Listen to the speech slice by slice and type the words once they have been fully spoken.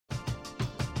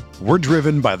We're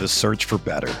driven by the search for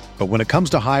better. But when it comes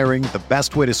to hiring, the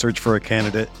best way to search for a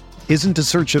candidate isn't to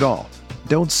search at all.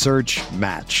 Don't search,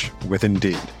 match with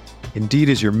Indeed. Indeed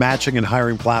is your matching and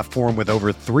hiring platform with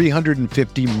over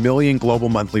 350 million global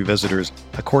monthly visitors,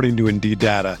 according to Indeed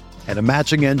data, and a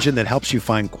matching engine that helps you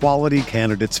find quality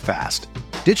candidates fast.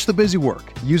 Ditch the busy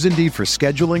work. Use Indeed for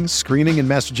scheduling, screening, and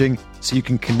messaging so you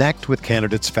can connect with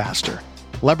candidates faster.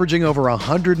 Leveraging over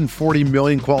 140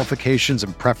 million qualifications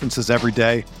and preferences every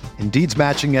day, Indeed's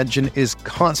matching engine is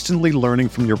constantly learning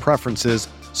from your preferences,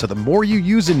 so the more you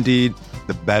use Indeed,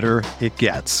 the better it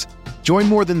gets. Join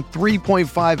more than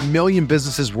 3.5 million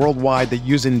businesses worldwide that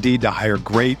use Indeed to hire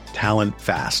great talent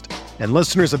fast. And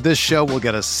listeners of this show will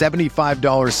get a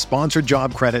 $75 sponsored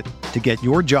job credit to get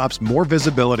your jobs more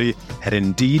visibility at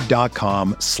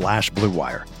Indeed.com/Blue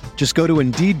Wire. Just go to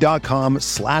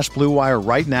Indeed.com/Blue Wire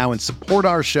right now and support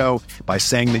our show by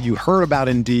saying that you heard about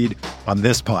Indeed on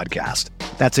this podcast.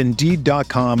 That's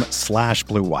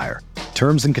Indeed.com/Blue Wire.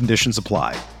 Terms and conditions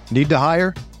apply. Need to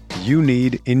hire? You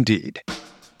need Indeed.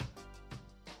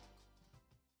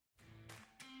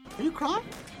 Are you crying?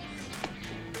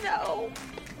 No.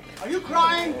 Are you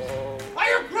crying? Are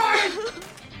you crying?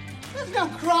 There's no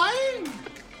crying.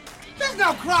 There's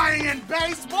no crying in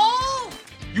baseball.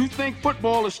 You think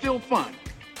football is still fun?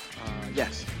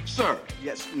 Yes. Sir?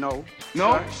 Yes. No.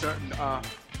 No? Sir. Well,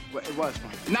 it was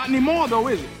fun. Not anymore, though,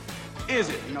 is it? Is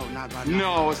it? No, not right now.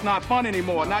 No, it's not fun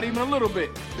anymore. Not even a little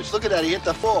bit. Just look at that. He hit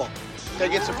the fall. Gotta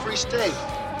get some free steak.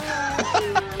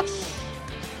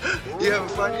 You having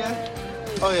fun yet?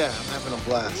 Oh, yeah. I'm having a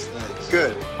blast. Thanks.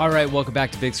 Good. All right, welcome back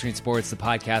to Big Screen Sports, the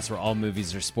podcast where all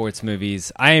movies are sports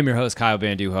movies. I am your host, Kyle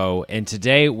Banduho, and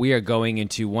today we are going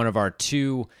into one of our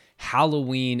 2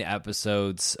 Halloween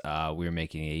episodes. We're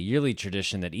making a yearly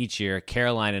tradition that each year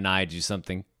Caroline and I do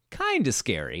something kind of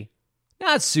scary.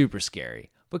 Not super scary,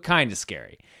 but kind of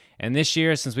scary. And this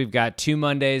year, since we've got 2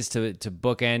 Mondays to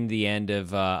bookend the end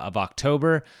of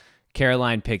October,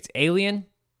 Caroline picked Alien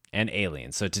and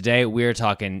Alien. So today we're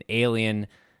talking Alien.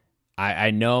 I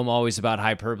know I'm always about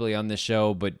hyperbole on this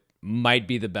show, but might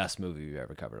be the best movie we've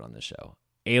ever covered on this show.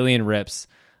 Alien rips.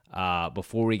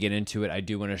 Before we get into it, I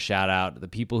do want to shout out the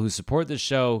people who support this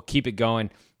show, keep it going,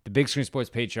 the Big Screen Sports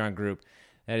Patreon group,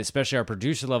 and especially our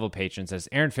producer-level patrons. That's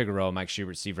Aaron Figueroa, Mike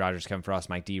Schubert, Steve Rogers, Kevin Frost,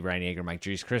 Mike D, Ryan Yeager, Mike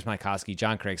Drees, Chris Mikoski,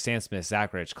 John Craig, Sam Smith,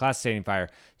 Zach Rich, Class Standing Fire,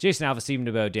 Jason Alva, Stephen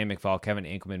DeBoe, Dan McFall, Kevin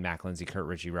Inkelman, Mac Lindsay, Kurt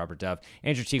Ritchie, Robert Dove,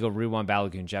 Andrew Teagle, Ruwan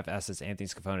Balagoon, Jeff Esses, Anthony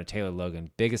Scafona, Taylor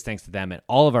Logan. Biggest thanks to them and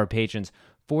all of our patrons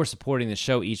for supporting the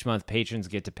show. Each month, patrons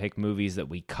get to pick movies that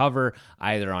we cover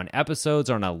either on episodes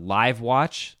or on a live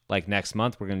watch. Like next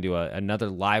month, we're going to do another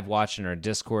live watch in our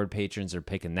Discord. Patrons are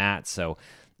picking that. So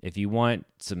if you want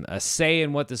a say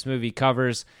in what this movie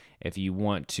covers, if you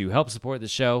want to help support the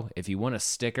show, if you want a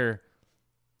sticker,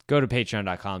 go to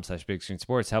patreon.com/Big Screen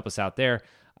Sports. Help us out there.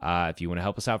 If you want to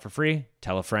help us out for free,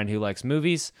 tell a friend who likes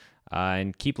movies,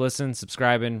 and keep listening,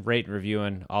 subscribing, rating,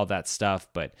 reviewing, all that stuff.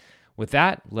 But with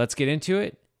that, let's get into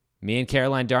it. Me and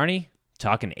Caroline Darney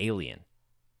talking Alien.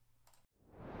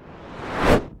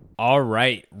 All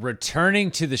right, returning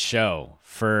to the show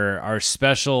for our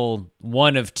special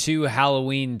one of 2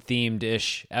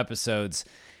 Halloween-themed-ish episodes.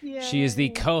 Yay. She is the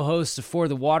co-host of For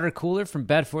the Water Cooler from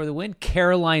Bed for the Wind,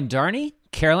 Caroline Darney.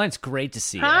 Caroline, it's great to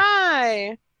see you.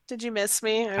 Hi. Did you miss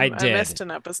me? I did. I missed an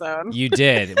episode. You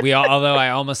did. Although I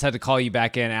almost had to call you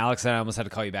back in. Alex and I almost had to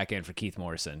call you back in for Keith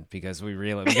Morrison because we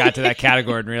got to that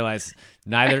category and realized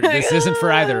this isn't for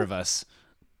either of us.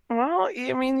 Well,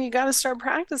 I mean, you got to start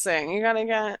practicing. You got to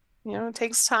get, it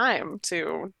takes time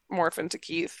to morph into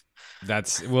Keith.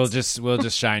 We'll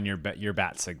just shine your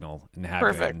bat signal and have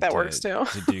perfect. That works too.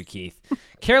 To do Keith.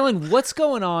 Carolyn, what's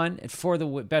going on for the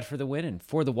Bed for the Win and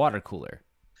For the Water Cooler?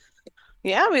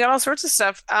 Yeah, we got all sorts of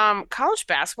stuff. College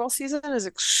basketball season is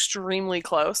extremely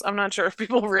close. I'm not sure if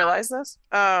people realize this.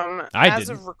 As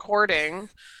of recording,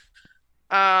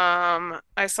 I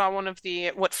saw one of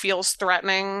what feels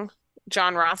threatening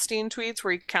John Rothstein tweets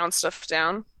where he counts stuff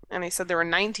down, and he said there were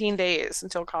 19 days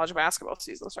until college basketball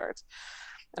season starts.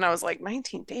 And I was like,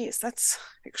 19 days? That's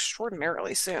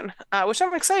extraordinarily soon, which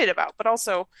I'm excited about, but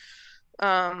also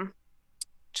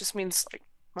just means like,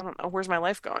 I don't know, where's my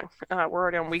life going? We're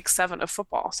already on week 7 of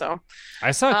football, so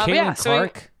I saw Caitlin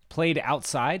Clark played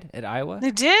outside at Iowa.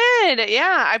 They did,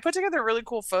 yeah. I put together a really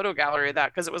cool photo gallery of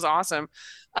that because it was awesome.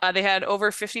 They had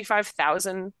over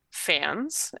 55,000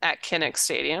 fans at Kinnick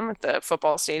Stadium, at the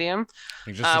football stadium,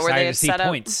 where they had set up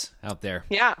points out there.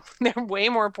 Yeah, there are way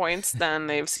more points than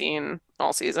they've seen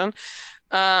all season.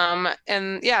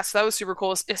 And yeah, so that was super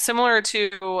cool. It's similar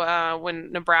to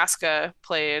when Nebraska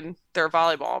played their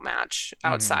volleyball match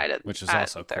outside which is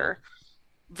also their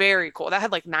cool. Very cool. That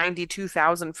had like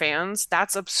 92,000 fans.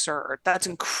 That's absurd. That's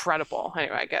incredible.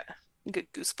 Anyway, I get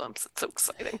goosebumps. It's so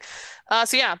exciting.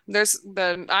 So yeah, there's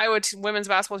the Iowa women's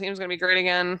basketball team is going to be great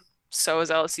again. So is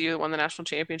LSU, won the national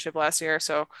championship last year.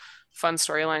 So fun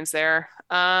storylines there.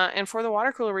 And for the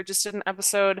water cooler, we just did an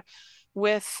episode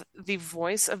with the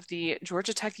voice of the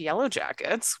Georgia Tech Yellow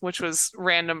Jackets, which was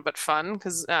random but fun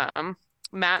because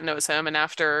Matt knows him, and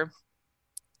after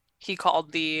he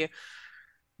called the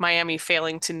Miami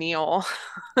failing to kneel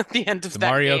at the end of the that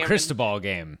Mario game. Cristobal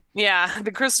game. Yeah,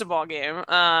 the Cristobal game.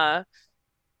 Matt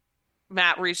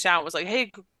reached out and was like,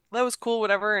 "Hey, that was cool,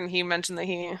 whatever." And he mentioned that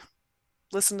he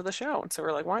listened to the show. And so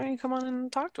we're like, "Why don't you come on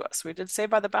and talk to us?" We did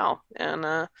Saved by the Bell. And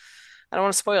I don't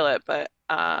want to spoil it, but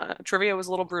trivia was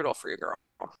a little brutal for you, girl.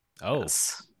 Oh.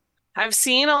 Yes. I've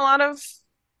seen a lot of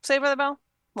Saved by the Bell,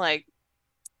 like,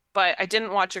 but I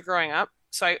didn't watch it growing up.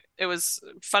 So it was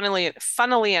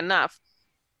funnily enough,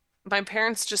 my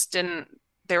parents just didn't,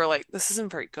 they were like, this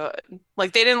isn't very good.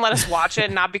 Like they didn't let us watch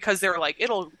it, not because they were like,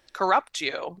 it'll corrupt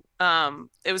you.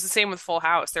 It was the same with Full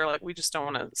House. They were like, we just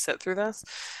don't want to sit through this.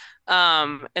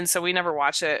 And so we never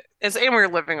watched it. And we were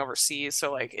living overseas,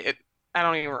 so like I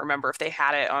don't even remember if they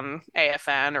had it on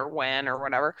AFN or when or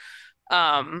whatever.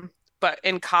 But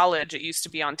in college it used to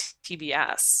be on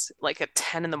TBS like at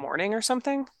 10 in the morning or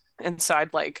something. And so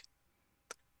I'd like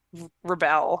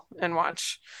rebel and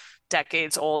watch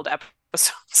decades old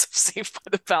episodes of Saved by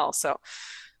the Bell. So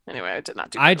anyway, I did not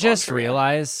do I just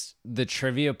realized the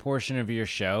trivia portion of your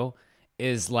show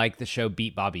is like the show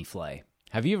Beat Bobby Flay.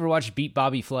 Have you ever watched Beat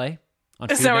Bobby Flay on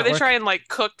Food Is that where Network? they try and like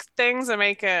cook things and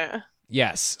make it?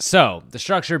 Yes. So the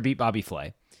structure of Beat Bobby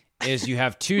Flay is you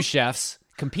have two chefs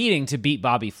competing to beat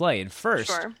Bobby Flay. And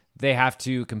first, they have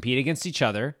to compete against each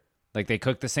other. Like they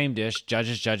cook the same dish,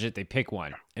 judges judge it, they pick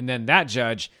one. And then that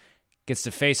judge gets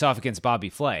to face off against Bobby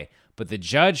Flay. But the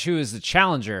judge who is the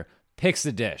challenger picks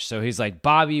the dish. So he's like,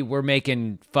 Bobby, we're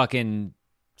making fucking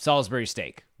Salisbury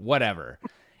steak, whatever.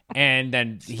 And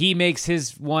then he makes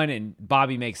his one and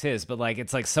Bobby makes his. But like,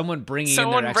 it's like someone brings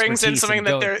in something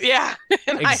that they're, yeah.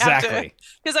 Exactly.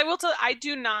 Because I will tell, I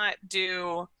do not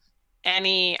do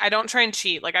I don't try and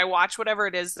cheat. Like I watch whatever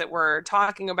it is that we're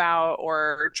talking about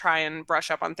or try and brush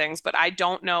up on things, but I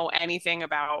don't know anything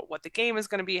about what the game is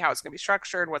going to be, how it's going to be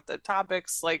structured, what the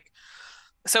topics like.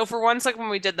 So for once, like when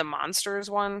we did the monsters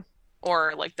one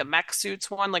or like the mech suits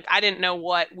one, like I didn't know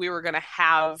what we were going to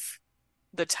have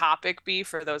the topic be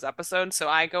for those episodes. So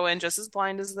I go in just as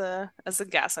blind as the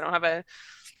guest. I don't have an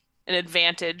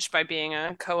advantage by being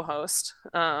a co-host.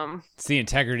 It's the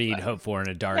integrity you'd hope for in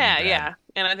a dark. Yeah.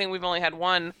 And I think we've only had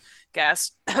one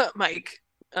guest, Mike,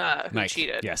 who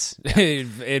cheated. Yes.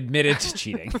 Admitted to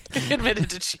cheating. Admitted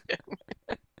to cheating.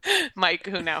 Mike,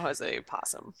 who now has a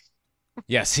possum.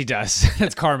 Yes, he does.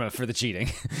 That's karma for the cheating.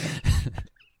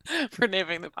 For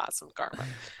naming the possum karma.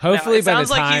 Hopefully by the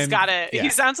time he's got it. Yeah. He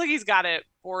sounds like he's got it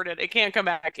boarded. It can't come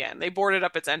back in. They boarded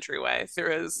up its entryway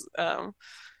through his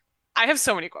I have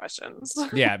so many questions.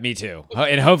 Yeah, me too.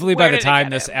 And hopefully by the time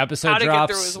this episode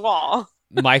drops, get through his wall.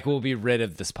 Mike will be rid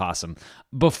of this possum.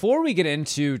 Before we get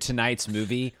into tonight's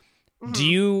movie, do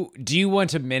you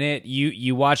want a minute?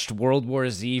 You watched World War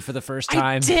Z for the first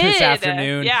time this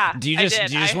afternoon. Yeah, do you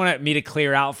just want me to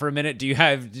clear out for a minute? Do you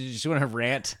just want to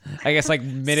rant? I guess like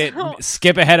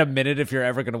skip ahead a minute if you're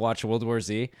ever going to watch World War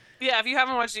Z. Yeah, if you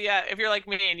haven't watched it yet, if you're like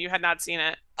me and you had not seen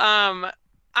it,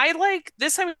 I like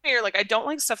this time of year. Like I don't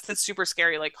like stuff that's super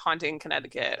scary, like Haunting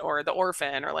Connecticut or The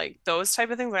Orphan or like those type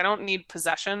of things. I don't need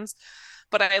possessions,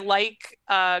 but I like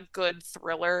a good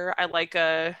thriller. I like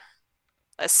a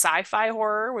sci-fi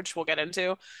horror, which we'll get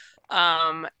into.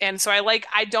 And so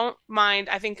I don't mind.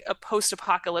 I think a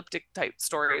post-apocalyptic type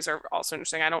stories are also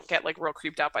interesting. I don't get like real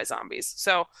creeped out by zombies.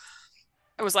 So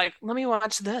I was like, let me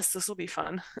watch this. This will be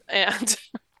fun. And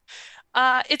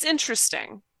it's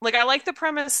interesting. Like I like the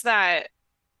premise that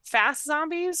fast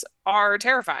zombies are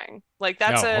terrifying. Like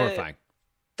horrifying.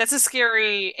 That's a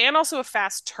scary and also a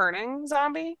fast turning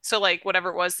zombie. So like whatever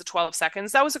it was, the 12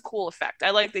 seconds, that was a cool effect. I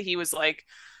like that he was like,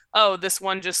 oh, this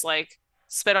one just like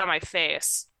spit on my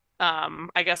face.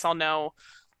 I guess I'll know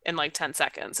in like 10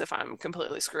 seconds if I'm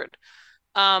completely screwed.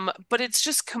 But it's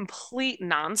just complete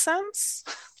nonsense.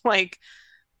 Like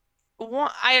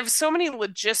I have so many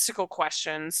logistical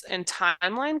questions and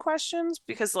timeline questions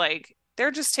because like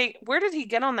they're just where did he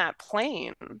get on that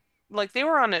plane? Like they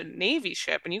were on a Navy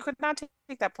ship and you could not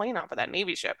take that plane off of that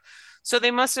Navy ship. So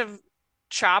they must have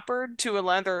choppered to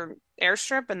another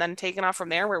airstrip and then taken off from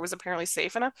there where it was apparently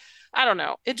safe enough. I don't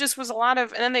know. It just was a lot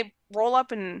of, and then they roll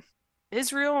up in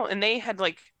Israel and they had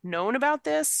like known about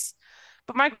this.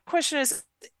 But my question is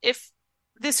if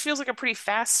this feels like a pretty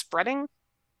fast spreading,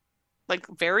 like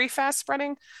very fast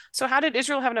spreading. So how did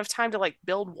Israel have enough time to like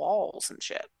build walls and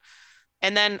shit?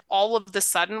 And then all of the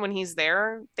sudden when he's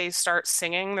there, they start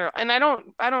singing. And I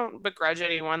don't begrudge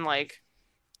anyone like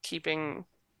keeping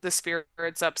the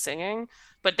spirits up singing,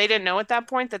 but they didn't know at that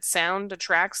point that sound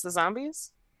attracts the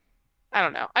zombies. I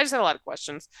don't know. I just had a lot of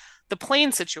questions. The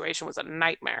plane situation was a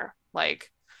nightmare.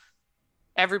 Like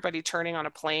everybody turning on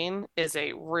a plane is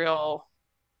a real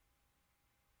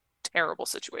terrible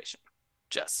situation.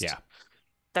 Just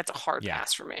that's a hard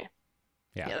pass for me.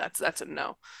 Yeah, that's a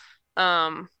no.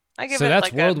 I give so it that's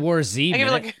like World War Z. I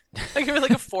give it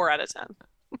like a 4 out of 10.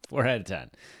 4 out of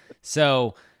 10.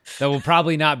 So that will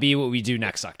probably not be what we do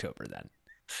next October then.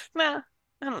 Nah,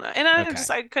 I don't know. And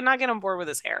I could not get on board with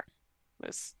his hair.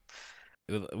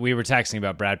 We were texting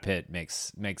about Brad Pitt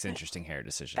makes interesting hair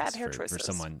decisions. Bad hair choices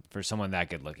for someone that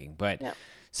good looking. But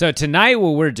so tonight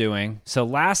what we're doing, so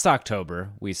last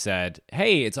October we said,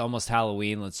 hey, it's almost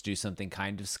Halloween. Let's do something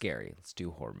kind of scary. Let's do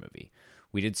a horror movie.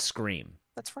 We did Scream.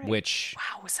 That's right. Which,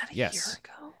 wow, was that a year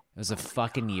ago? It was a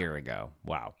fucking year ago.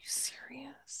 Wow. Are you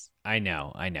serious? I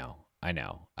know.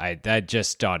 That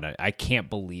just dawned on. I can't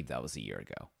believe that was a year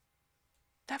ago.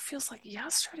 That feels like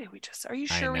yesterday. Are you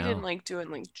sure we didn't like do it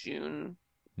in like June?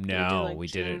 No, we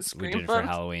did it. We did it for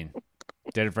Halloween.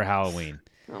 Did it for Halloween.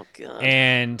 Oh god.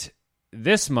 And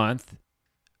this month,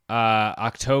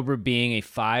 October being a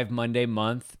 5 Monday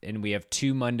month, and we have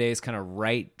 2 Mondays kind of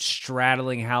right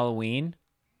straddling Halloween.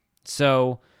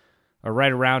 So, or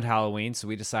right around Halloween, so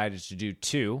we decided to do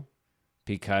 2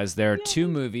 because there are 2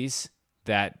 movies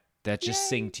that just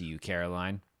sing to you,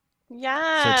 Caroline.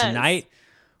 Yes. So tonight,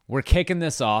 we're kicking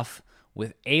this off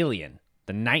with Alien,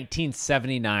 the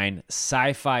 1979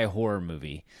 sci-fi horror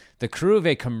movie. The crew of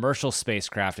a commercial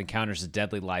spacecraft encounters a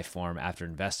deadly life form after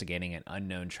investigating an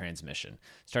unknown transmission.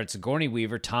 Starts Sigourney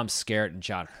Weaver, Tom Skerritt, and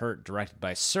John Hurt, directed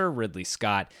by Sir Ridley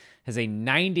Scott. Has a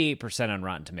 98% on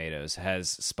Rotten Tomatoes. Has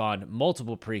spawned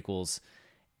multiple prequels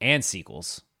and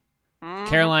sequels.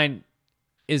 Caroline,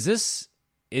 is this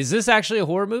actually a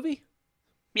horror movie?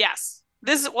 Yes.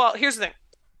 Here's the thing.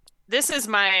 This is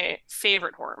my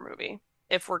favorite horror movie.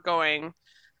 If we're going,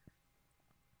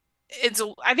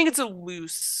 I think it's a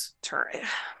loose term.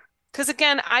 Because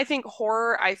again, I think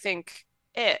horror, I think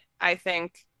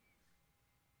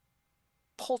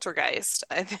Poltergeist,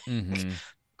 I think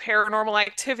Paranormal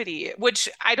Activity, which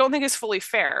I don't think is fully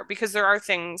fair because there are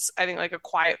things, I think like A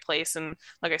Quiet Place and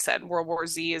like I said, World War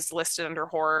Z is listed under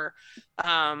horror.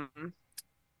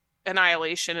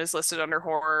 Annihilation is listed under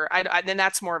horror. Then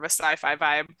that's more of a sci-fi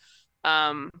vibe.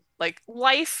 Like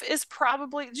Life is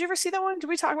probably. Did you ever see that one? Did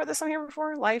we talk about this on here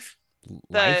before? Life.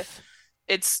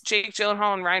 It's Jake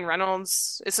Gyllenhaal and Ryan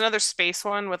Reynolds. It's another space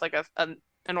one with like an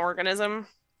organism.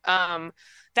 That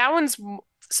one's.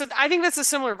 So I think that's a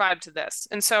similar vibe to this.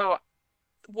 And so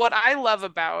what I love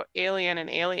about Alien and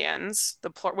Aliens,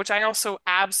 which I also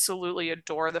absolutely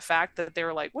adore the fact that they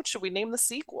were like, what should we name the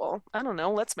sequel? I don't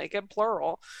know. Let's make it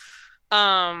plural.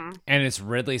 And it's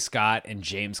Ridley Scott and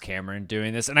James Cameron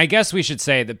doing this. And I guess we should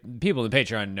say that people in the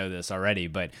Patreon know this already,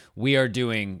 but we are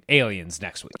doing Aliens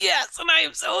next week. Yes, and I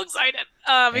am so excited.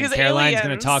 Because Caroline's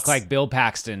going to talk like Bill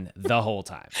Paxton the whole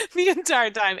time. The entire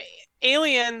time.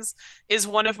 Aliens is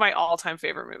one of my all-time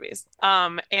favorite movies.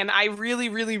 And I really,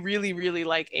 really, really, really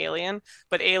like Alien,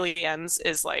 but Aliens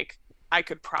is like, I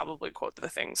could probably quote the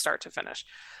thing start to finish.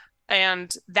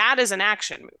 And that is an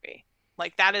action movie.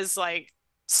 Like that is like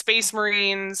Space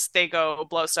Marines, they go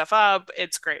blow stuff up.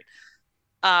 It's great.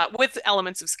 With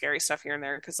elements of scary stuff here and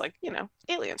there, because like,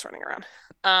 aliens running around.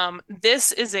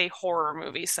 This is a horror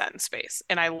movie set in space.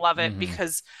 And I love it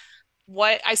because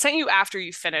what I sent you after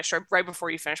you finished, or right before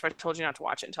you finished, but I told you not to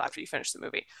watch it until after you finish the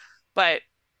movie. But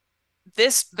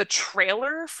the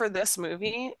trailer for this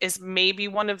movie is maybe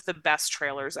one of the best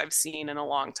trailers I've seen in a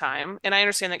long time. And I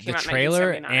understand that came out in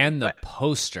 1979. The trailer and the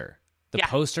poster. The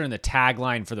poster and the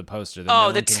tagline for the poster. The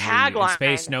tagline. In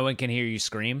space, no one can hear you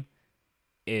scream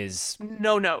is...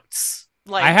 No notes.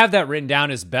 Like I have that written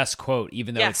down as best quote,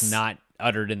 even though it's not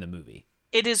uttered in the movie.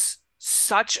 It is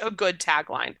such a good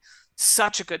tagline.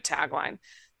 Such a good tagline.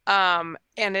 And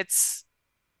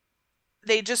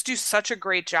they just do such a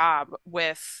great job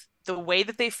with the way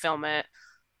that they film it.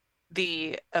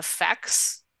 The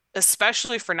effects,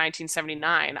 especially for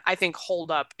 1979, I think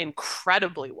hold up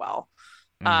incredibly well.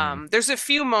 There's a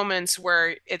few moments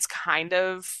where it's kind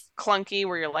of clunky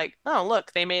where you're like, oh,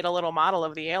 look, they made a little model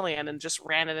of the alien and just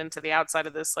ran it into the outside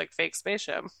of this like fake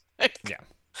spaceship.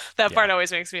 That part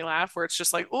always makes me laugh where it's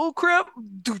just like, oh crap,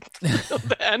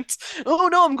 the end. Oh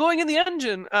no, I'm going in the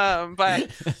engine. But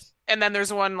and then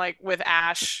there's one like with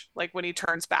Ash, like when he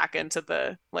turns back into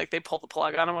the, like they pull the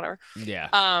plug on him, whatever.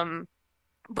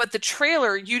 But the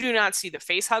trailer, you do not see the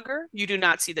face hugger, you do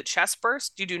not see the chest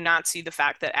burst, you do not see the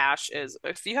fact that Ash is.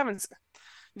 If you haven't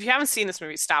seen this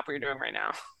movie, stop what you're doing right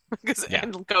now.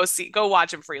 And go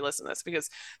watch him before you listen to this, because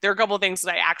there are a couple of things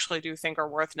that I actually do think are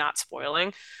worth not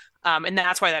spoiling. And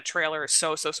that's why that trailer is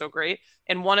so great.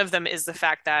 And one of them is the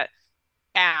fact that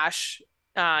Ash,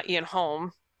 Ian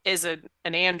Holm, is an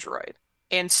android.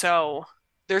 And so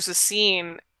there's a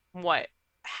scene,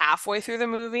 halfway through the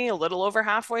movie, a little over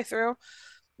halfway through,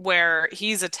 where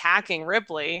he's attacking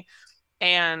Ripley,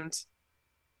 and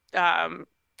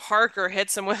Parker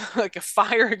hits him with like a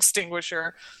fire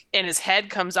extinguisher, and his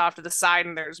head comes off to the side,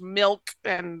 and there's milk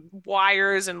and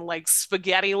wires and like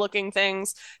spaghetti looking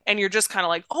things, and you're just kind of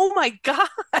like, oh my God,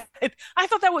 I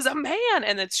thought that was a man.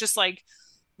 And it's just like,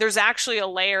 there's actually a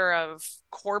layer of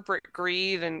corporate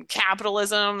greed and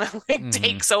capitalism that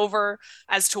takes over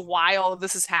as to why all of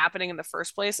this is happening in the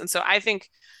first place. And so I think,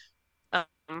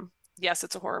 yes,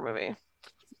 it's a horror movie.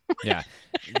 Yeah.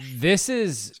 This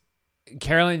is,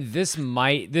 Caroline, this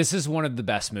is one of the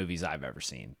best movies I've ever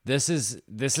seen. This is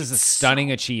a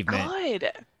stunning achievement. Good.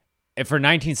 For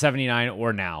 1979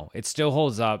 or now, it still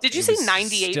holds up. Did you say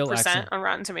 98% on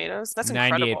Rotten Tomatoes? That's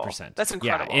incredible. 98%. That's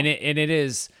incredible. Yeah, and it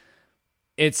is.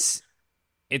 It's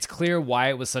clear why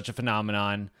it was such a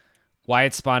phenomenon, why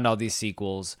it spawned all these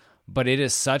sequels, but it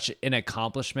is such an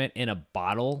accomplishment in a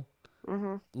bottle.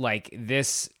 Mm-hmm. Like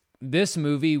this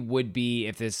movie would be,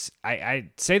 if this, I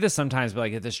say this sometimes, but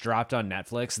like if this dropped on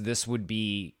Netflix, this would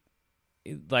be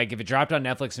like, if it dropped on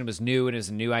Netflix and it was new and it was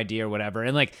a new idea or whatever.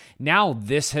 And like now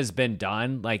this has been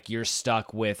done, like you're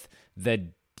stuck with the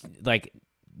like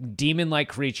demon-like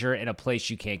creature in a place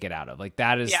you can't get out of. Like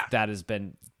this has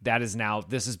been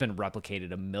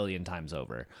replicated a million times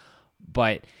over.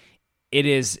 But it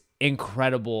is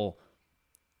incredible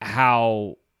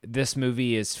how this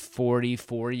movie is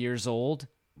 44 years old,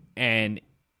 and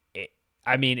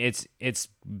it's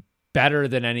better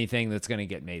than anything that's going to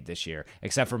get made this year,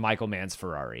 except for Michael Mann's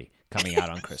Ferrari coming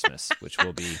out on Christmas, which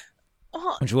will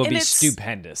be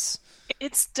stupendous.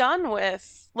 It's done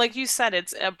with, like you said,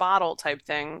 it's a bottle type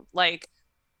thing. Like,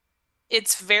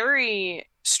 it's very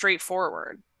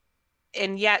straightforward,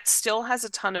 and yet still has a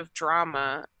ton of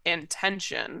drama and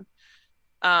tension.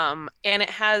 And it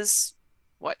has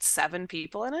 7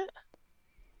 people in it?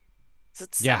 Is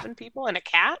it 7 people and a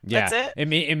cat? Yeah. That's it.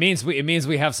 It means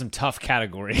we have some tough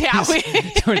categories. Yeah,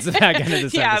 towards the back end of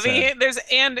this episode. There's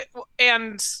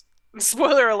and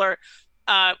spoiler alert,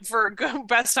 for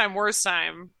best time, worst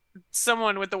time,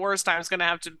 someone with the worst time is going to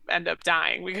have to end up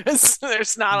dying, because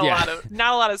there's not a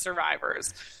lot of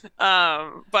survivors. But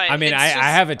I mean, I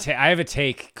have a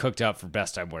take cooked up for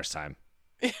best time, worst time.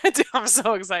 I'm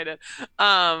so excited.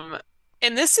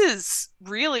 And this is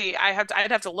really,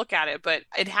 I'd have to look at it, but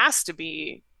it has to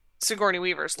be Sigourney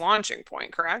Weaver's launching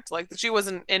point, correct? Like, she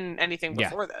wasn't in anything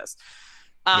before this.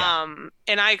 And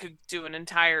I could do an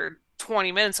entire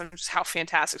 20 minutes on just how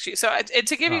fantastic she is. So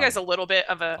to give you guys a little bit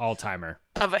of a all-timer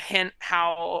of a hint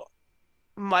how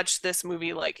much this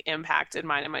movie like impacted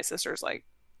mine and my sister's, like,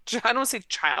 I don't want to say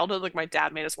childhood, like my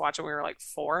dad made us watch when we were like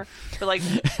 4, but like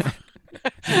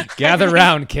gather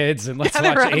round, kids, and let's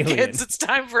watch Alien. Kids, it's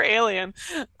time for Alien.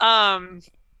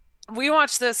 We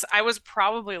watched this, I was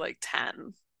probably like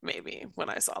 10 maybe when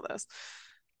I saw this.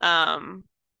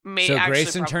 So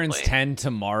Grayson turns 10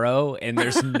 tomorrow, and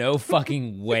there's no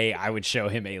fucking way I would show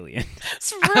him Alien.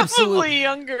 It's probably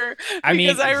younger. I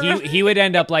mean, he would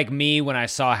end up like me when I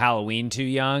saw Halloween too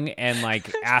young, and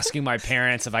like asking my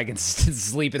parents if I can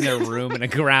sleep in their room in a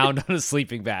ground on a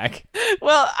sleeping bag.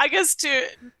 Well, I guess too,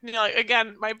 like,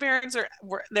 again, my parents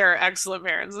they're excellent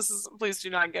parents. Please do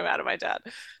not get mad at my dad.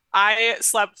 I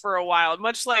slept for a while,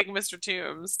 much like Mr.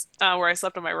 Toombs, where I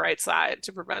slept on my right side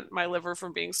to prevent my liver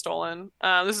from being stolen.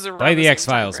 This is play the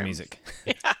X-Files music.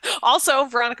 Yeah. Also,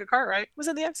 Veronica Cartwright was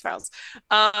in the X-Files.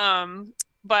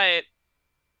 But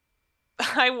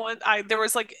there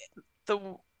was like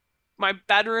my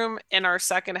bedroom in our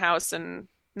second house, and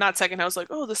not second house, like,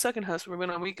 the second house where we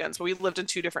went on weekends. But we lived in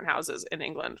 2 different houses in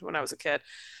England when I was a kid.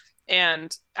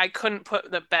 And I couldn't put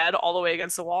the bed all the way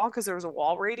against the wall because there was a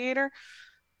wall radiator.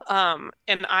 And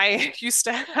I used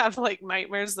to have like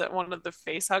nightmares that one of the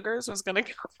face huggers was going to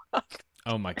come up.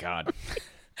 Oh my God.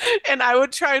 And I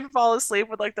would try and fall asleep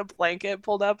with like the blanket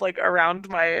pulled up like around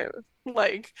my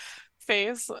like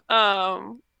face.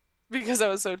 Because I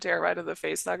was so terrified of the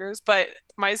face huggers. But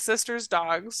my sister's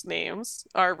dogs' names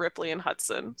are Ripley and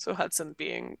Hudson. So Hudson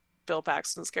being Bill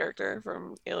Paxton's character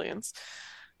from Aliens.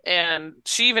 And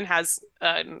she even has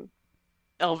an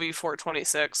LV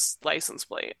 426 license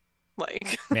plate.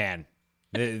 Like, man,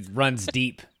 it runs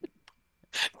deep.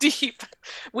 Deep.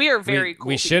 We are very cool.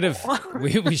 We should have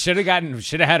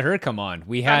had her come on.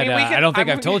 We had I don't think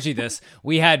I've told you this.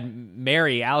 We had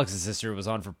Mary, Alex's sister,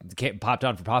 popped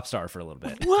on for Popstar for a little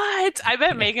bit. What? I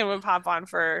bet Megan would pop on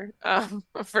for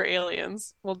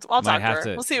Aliens. I'll talk to her.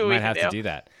 We'll see what we can do. Might have to do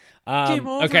that.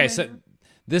 Okay, so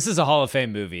this is a Hall of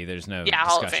Fame movie. There's no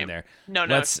discussion there. No.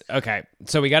 Okay,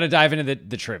 so we got to dive into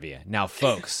the trivia now,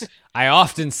 folks. I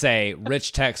often say,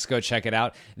 rich text, go check it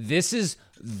out. This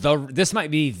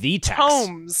might be the text.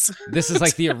 Tomes. This is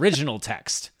like the original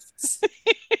text.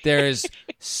 There's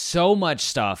so much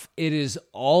stuff. It is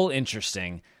all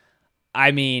interesting.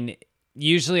 I mean,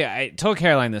 usually, I told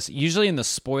Caroline this, usually in the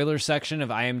spoiler section of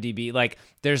IMDb, like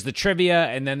there's the trivia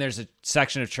and then there's a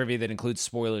section of trivia that includes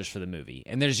spoilers for the movie.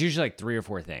 And there's usually like 3 or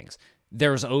 4 things.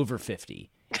 There's over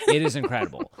 50. It is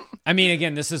incredible. I mean,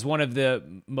 again, this is one of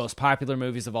the most popular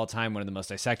movies of all time, one of the most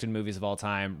dissected movies of all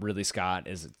time. Ridley Scott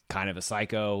is kind of a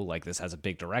psycho. Like, this has a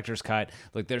big director's cut.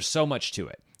 Like, there's so much to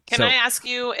it. Can I ask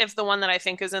you if the one that I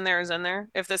think is in there is in there?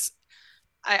 If this,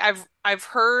 I've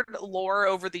heard lore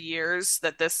over the years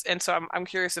that this, and so I'm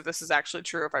curious if this is actually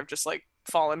true, if I've just like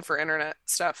fallen for internet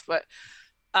stuff. But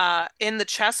in the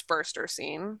chest burster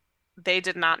scene, they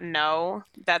did not know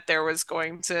that there was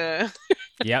going to.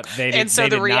 Yep, they did. And so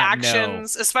the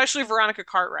reactions, especially Veronica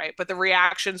Cartwright, but the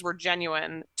reactions were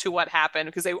genuine to what happened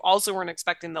because they also weren't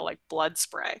expecting the like blood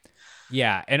spray.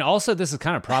 Yeah, and also this is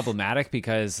kind of problematic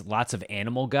because lots of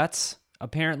animal guts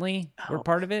apparently were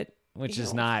part of it, which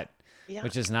is not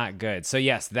good. So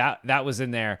yes, that was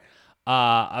in there.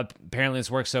 Apparently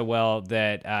this worked so well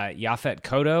that Yaphet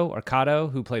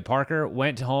Kotto, who played Parker,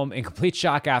 went home in complete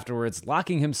shock afterwards,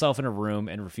 locking himself in a room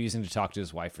and refusing to talk to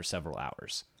his wife for several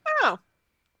hours. Oh,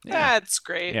 yeah. That's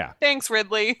great. Yeah. Thanks,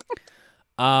 Ridley.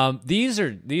 These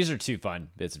are 2 fun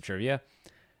bits of trivia.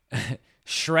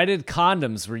 Shredded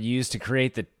condoms were used to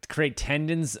create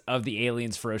tendons of the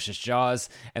alien's ferocious jaws,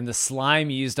 and the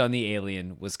slime used on the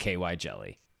alien was KY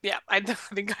jelly. Yeah, I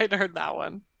think I'd heard that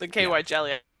one. The KY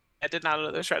jelly. I did not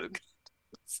know the shredded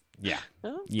condoms. Yeah.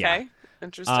 Okay. Yeah.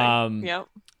 Interesting. Yep.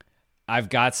 I've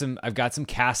got some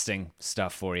casting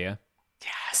stuff for you.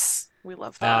 Yes. We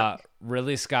love that.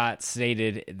 Ridley Scott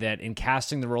stated that in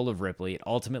casting the role of Ripley, it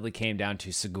ultimately came down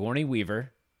to Sigourney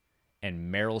Weaver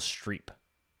and Meryl Streep.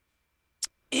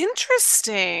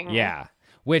 Interesting. Yeah.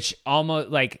 Which almost,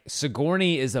 like,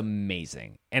 Sigourney is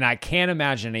amazing. And I can't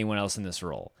imagine anyone else in this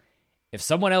role. If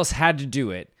someone else had to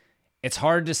do it, it's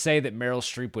hard to say that Meryl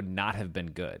Streep would not have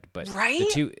been good. But right?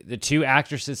 the two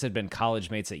actresses had been college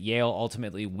mates at Yale.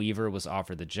 Ultimately, Weaver was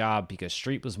offered the job because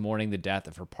Streep was mourning the death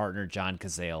of her partner, John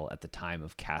Cazale, at the time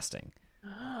of casting.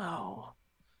 Oh.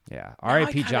 Yeah.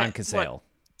 R.I.P. John Cazale.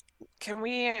 Can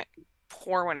we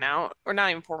pour one out? Or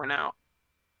not even pour one out.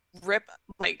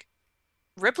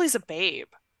 Ripley's a babe.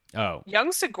 Oh.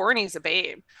 Young Sigourney's a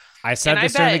babe. I said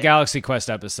this during the Galaxy Quest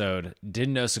episode.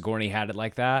 Didn't know Sigourney had it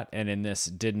like that. And in this,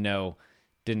 didn't know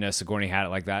Sigourney had it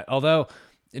like that. Although,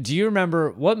 do you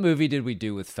remember, what movie did we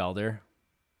do with Felder?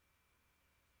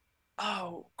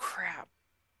 Oh, crap.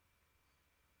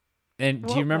 And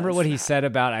do you remember what he said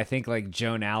about, I think, like,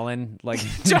 Joan Allen? Like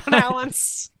Joan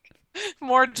Allen's...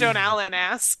 More Joan Allen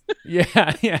ass.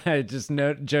 Yeah. Just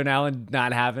no Joan Allen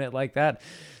not having it like that.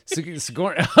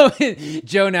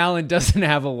 Joan Allen doesn't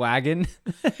have a wagon.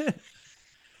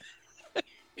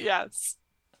 Yes.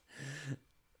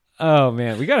 Oh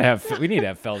man, we need to have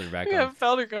Felder back. We have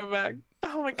Felder come back.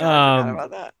 Oh my god, I forgot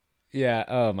about that. Yeah.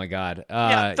 Oh my god.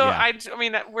 I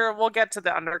mean, we'll get to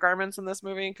the undergarments in this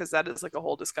movie because that is like a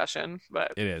whole discussion.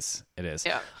 But it is.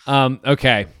 Yeah.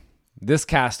 Okay. This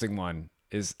casting one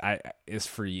is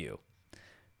for you.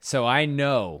 So I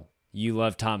know you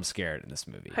love Tom Skerritt in this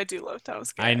movie. I do love Tom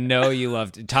Skerritt. I know you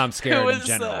loved Tom Skerritt in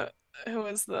general. Who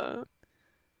was the...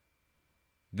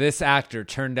 This actor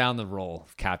turned down the role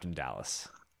of Captain Dallas.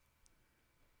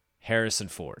 Harrison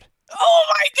Ford. Oh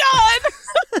my god!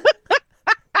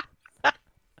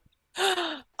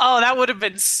 Oh, that would have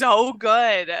been so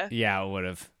good. Yeah, it would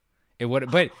have.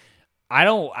 But I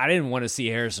didn't want to see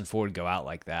Harrison Ford go out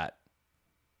like that.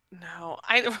 No,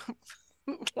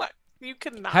 you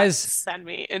could not send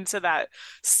me into that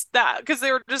because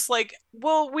they were just like,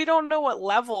 well, we don't know what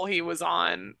level he was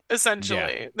on.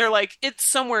 Essentially, They're like, it's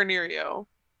somewhere near you.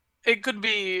 It could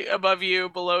be above you,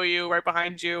 below you, right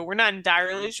behind you. We're not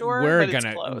entirely sure.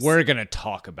 We're gonna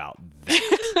talk about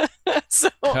that. So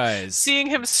seeing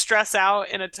him stress out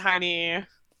in a tiny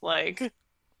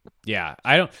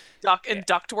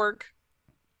duct work.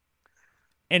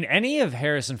 And any of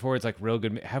Harrison Ford's like real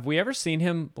good. Have we ever seen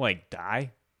him like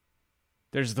die?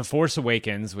 There's The Force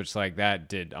Awakens, which like that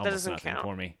did almost nothing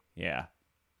for me. Yeah.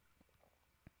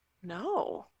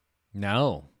 No.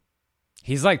 No.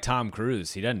 He's like Tom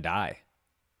Cruise. He doesn't die.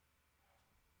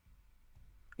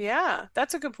 Yeah,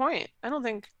 that's a good point. I don't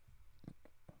think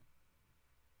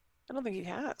he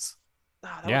has.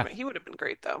 Oh, he would have been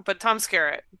great though. But Tom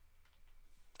Skerritt,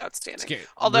 outstanding.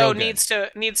 Although needs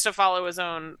to follow his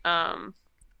own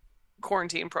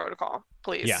quarantine protocol,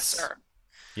 please. Yes. Sir.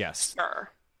 Yes. Sir.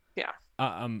 Yeah.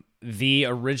 The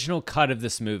original cut of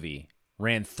this movie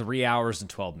ran 3 hours and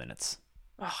 12 minutes.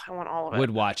 Oh, I want all of it. Would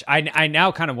watch. I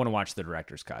now kind of want to watch the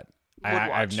director's cut.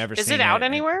 I've never seen it. Is it out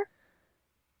anywhere?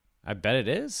 I bet it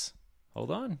is.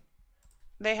 Hold on.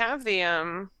 They have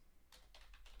the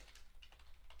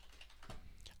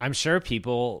I'm sure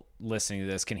people listening to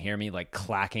this can hear me like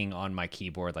clacking on my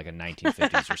keyboard like a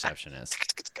 1950s receptionist.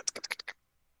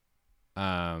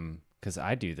 Because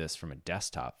I do this from a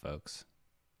desktop, folks.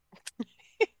 All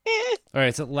right,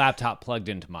 it's a laptop plugged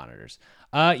into monitors.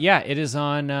 Yeah, it is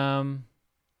on.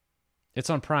 It's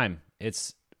on Prime.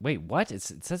 Wait, what? It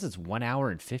says it's 1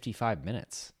 hour and 55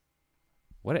 minutes.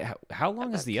 What? How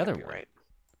long is the other one? Right.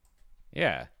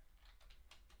 Yeah.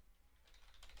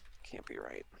 Can't be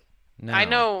right. No. I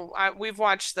know. We've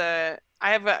watched I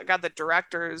have got the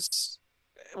director's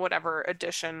whatever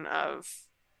edition of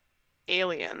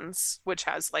Aliens, which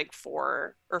has like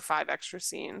 4 or 5 extra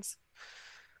scenes.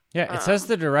 Yeah, it says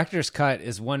the director's cut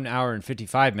is 1 hour and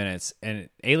 55 minutes, and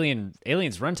Alien's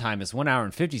runtime is 1 hour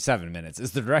and 57 minutes.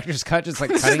 Is the director's cut just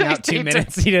like cutting out 2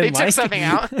 minutes he didn't like? They took something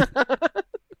out.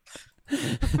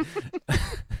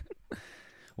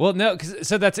 Well, no,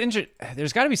 so that's interesting.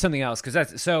 There's got to be something else because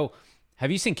that's so.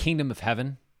 Have you seen Kingdom of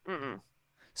Heaven? Mm-mm.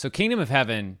 So Kingdom of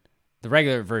Heaven, the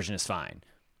regular version is fine.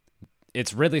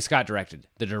 It's Ridley Scott directed.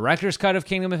 The director's cut of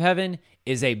Kingdom of Heaven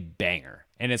is a banger,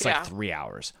 and it's like 3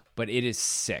 hours, but it is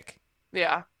sick.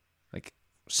 Yeah, like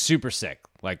super sick.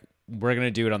 Like we're gonna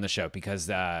do it on the show because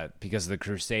the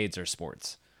Crusades are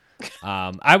sports.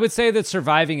 I would say that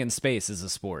surviving in space is a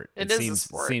sport. It is a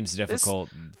sport. Seems difficult.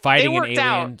 Fighting an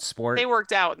alien sport. They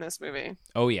worked out in this movie.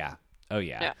 Oh yeah.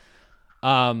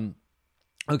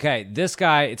 Okay, this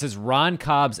guy, it says Ron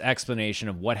Cobb's explanation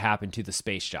of what happened to the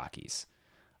space jockeys.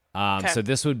 So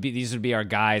these would be our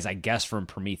guys, I guess, from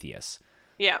Prometheus.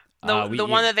 Yeah, the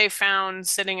one that they found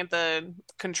sitting at the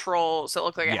controls. So it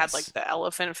looked like it had like the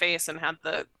elephant face and had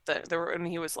and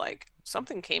he was like,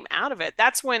 something came out of it.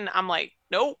 That's when I'm like,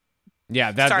 nope.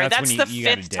 Yeah, that's when the you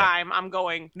 5th time I'm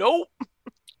going, nope.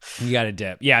 You got to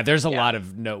dip. Yeah, there's a lot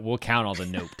of we'll count all the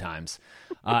nope times.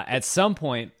 At some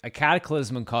point, a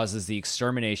cataclysm causes the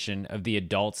extermination of the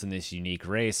adults in this unique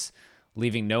race,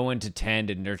 leaving no one to tend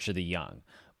and nurture the young.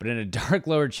 But in a dark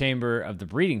lower chamber of the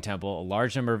breeding temple, a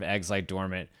large number of eggs lie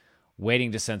dormant,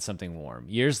 waiting to sense something warm.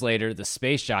 Years later, the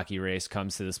space jockey race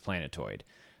comes to this planetoid.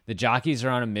 The jockeys are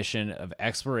on a mission of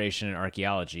exploration and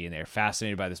archaeology, and they are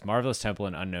fascinated by this marvelous temple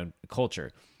and unknown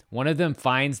culture. One of them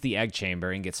finds the egg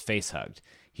chamber and gets face-hugged.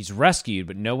 He's rescued,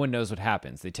 but no one knows what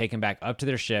happens. They take him back up to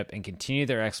their ship and continue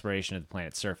their exploration of the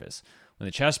planet's surface. When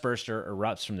the chest burster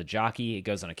erupts from the jockey, it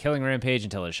goes on a killing rampage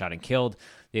until it is shot and killed.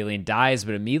 The alien dies,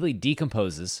 but immediately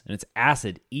decomposes, and its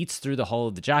acid eats through the hull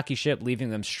of the jockey ship, leaving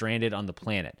them stranded on the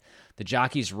planet. The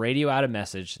jockeys radio out a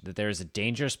message that there is a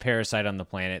dangerous parasite on the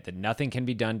planet, that nothing can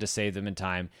be done to save them in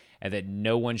time, and that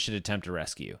no one should attempt to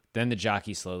rescue. Then the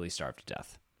jockeys slowly starve to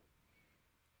death.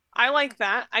 I like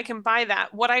that. I can buy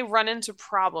that. What I run into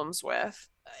problems with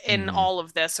in all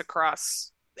of this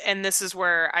across, and this is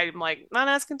where I'm like, not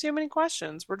asking too many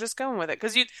questions. We're just going with it.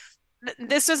 Because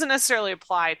this doesn't necessarily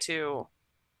apply to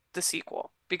the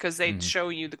sequel, because they show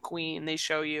you the queen. They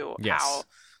show you how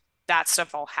that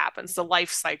stuff all happens. The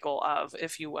life cycle of,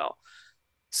 if you will.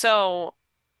 So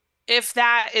if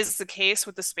that is the case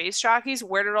with the space jockeys,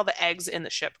 where did all the eggs in the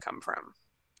ship come from?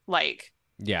 Like,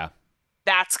 yeah,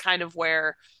 that's kind of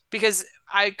where, because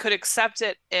I could accept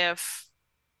it if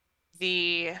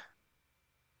the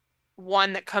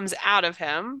one that comes out of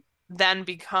him then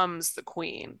becomes the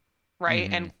queen,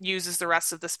 right? And uses the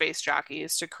rest of the space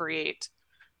jockeys to create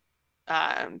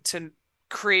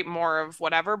more of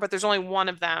whatever. But there's only one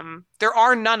of them. There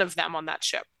are none of them on that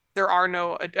ship. There are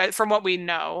no, from what we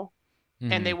know,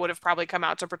 and they would have probably come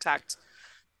out to protect.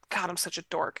 God, I'm such a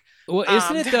dork. Well,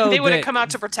 isn't it though? They would have come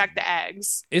out to protect the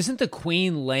eggs. Isn't the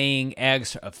queen laying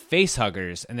eggs of face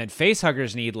huggers, and then face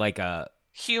huggers need like a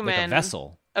human, like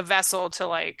a vessel to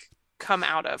like come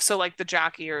out of. So like the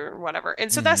jockey or whatever.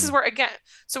 And so this is where, again,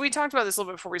 so we talked about this a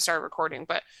little bit before we started recording,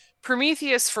 but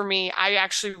Prometheus, for me, I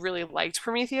actually really liked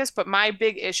Prometheus, but my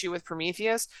big issue with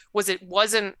Prometheus was it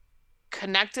wasn't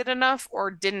connected enough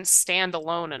or didn't stand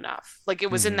alone enough. Like it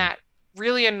was in that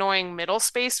really annoying middle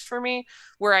space for me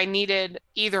where I needed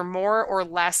either more or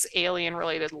less alien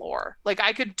related lore. Like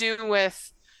I could do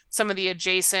with some of the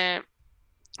adjacent,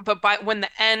 but when the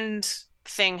end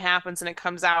thing happens and it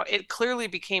comes out, it clearly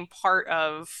became part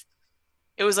of,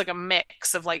 it was like a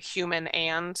mix of like human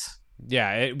and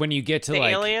when you get to the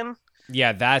like alien.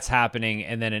 Yeah, that's happening,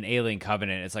 and then in Alien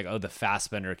Covenant, it's like, oh, the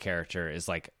Fassbender character is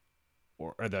like,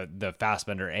 or the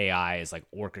Fassbender AI is like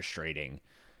orchestrating,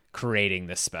 creating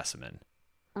this specimen.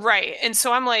 Right. And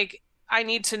so I'm like, I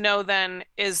need to know then,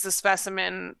 is the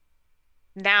specimen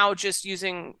now just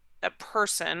using a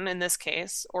person in this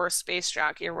case, or a space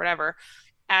jockey or whatever,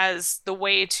 as the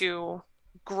way to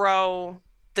grow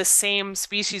the same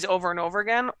species over and over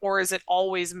again? Or is it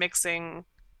always mixing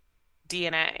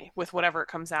DNA with whatever it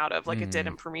comes out of, like it did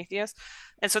in Prometheus?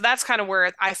 And so that's kind of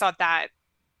where I thought that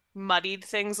muddied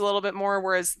things a little bit more.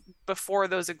 Whereas before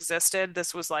those existed,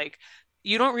 this was like,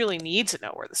 you don't really need to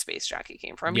know where the space jockey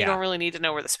came from. You don't really need to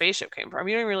know where the spaceship came from.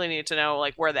 You don't really need to know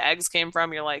like where the eggs came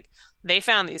from. You're like, they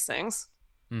found these things.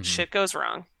 Shit goes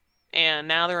wrong, and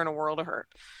now they're in a world of hurt.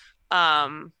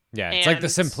 It's like the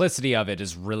simplicity of it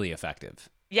is really effective.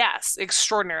 Yes,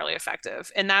 extraordinarily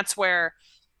effective. And that's where,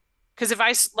 because if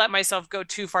I let myself go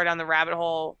too far down the rabbit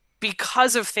hole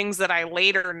because of things that I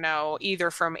later know, either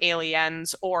from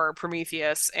Aliens or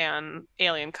Prometheus and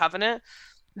Alien Covenant,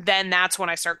 then that's when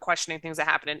I start questioning things that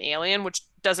happen in Alien, which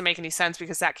doesn't make any sense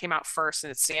because that came out first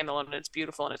and it's standalone and it's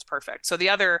beautiful and it's perfect. So the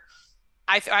other,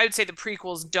 I would say the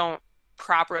prequels don't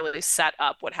properly set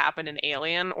up what happened in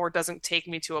Alien, or doesn't take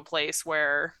me to a place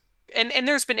where, and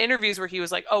there's been interviews where he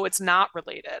was like, oh, it's not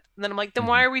related. And then I'm like, then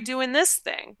why are we doing this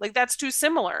thing? Like, that's too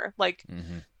similar. Like,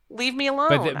 leave me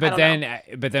alone. But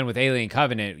then with Alien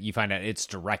Covenant, you find out it's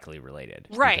directly related.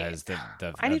 Right.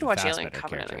 Because I need to watch Alien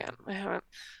Covenant again. I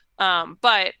haven't.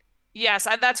 But yes,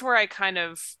 that's where I kind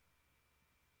of,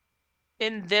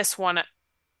 in this one,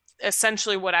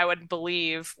 essentially what I would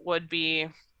believe would be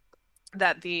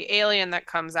that the alien that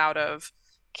comes out of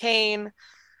Kane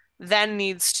then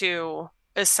needs to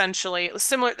essentially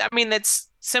similar. I mean, that's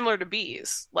similar to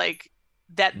bees, like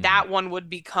that one would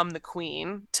become the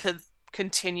queen to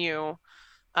continue.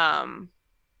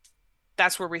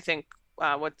 That's where we think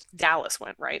what Dallas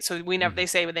went, right? So we never, they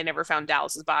say they never found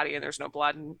Dallas's body and there's no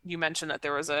blood. And you mentioned that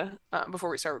there was a, before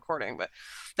we start recording, but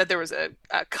that there was a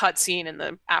cut scene in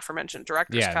the aforementioned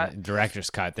director's cut.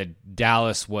 Director's cut, that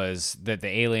Dallas was, that the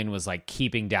alien was like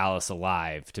keeping Dallas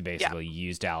alive to basically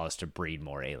use Dallas to breed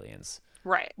more aliens.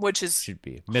 Right. Which is should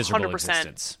be miserable 100%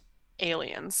 existence.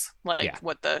 Aliens, like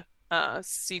what the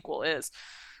sequel is.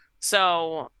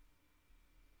 So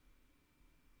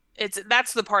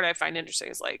that's the part I find interesting,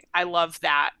 is like, I love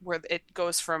that where it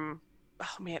goes from,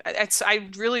 oh man, I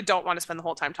really don't want to spend the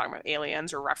whole time talking about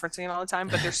aliens or referencing it all the time,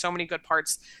 but there's so many good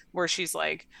parts where she's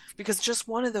like, because just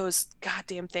one of those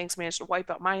goddamn things managed to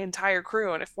wipe out my entire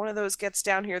crew, and if one of those gets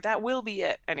down here, that will be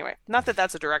it. Anyway, not that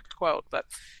that's a direct quote, but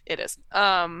it is.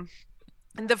 And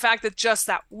the fact that just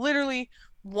that literally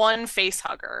one face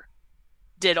hugger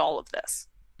did all of this.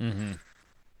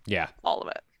 Yeah. All of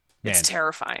it. Man. It's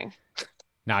terrifying.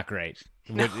 Not great.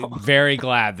 No. Very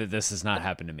glad that this has not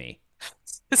happened to me.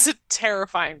 It's a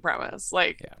terrifying premise.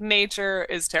 Like, nature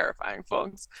is terrifying,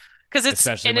 folks. Because it's,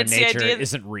 especially when nature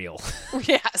isn't real.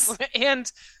 Yes. And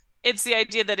it's the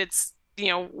idea that it's,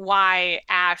 why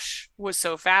Ash was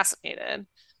so fascinated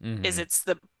is it's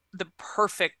the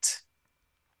perfect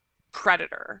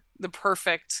predator, the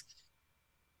perfect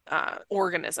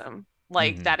organism.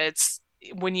 Like that it's,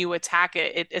 when you attack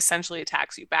it, it essentially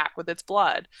attacks you back with its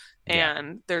blood.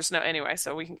 And there's no, anyway,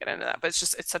 so we can get into that, but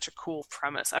it's such a cool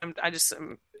premise.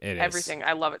 Everything.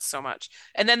 I love it so much.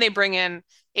 And then they bring in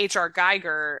H.R.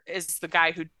 Geiger is the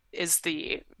guy who is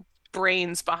the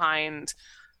brains behind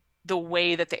the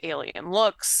way that the alien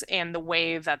looks and the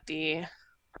way that the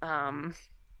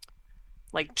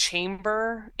like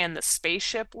chamber and the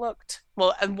spaceship looked.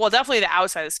 Well, definitely the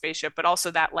outside of the spaceship, but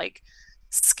also that like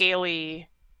scaly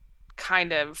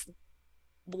kind of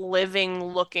living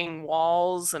looking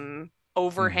walls and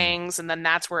overhangs. And then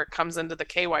that's where it comes into the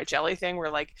KY jelly thing, where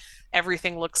like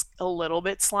everything looks a little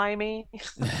bit slimy.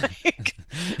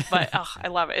 But I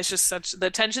love it. It's just such the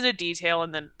attention to detail,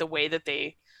 and then the way that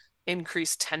they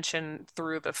increase tension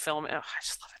through the film. I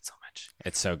just love it so much.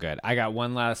 It's so good. I got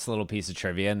one last little piece of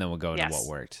trivia, and then we'll go into what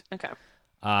worked. Okay.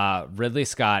 Ridley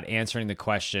Scott answering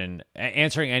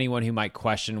anyone who might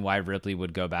question why Ripley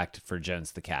would go back for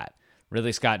Jones the cat.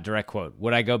 Ridley Scott, direct quote,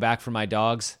 "Would I go back for my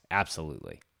dogs?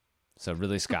 Absolutely." So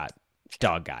Ridley Scott,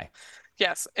 dog guy.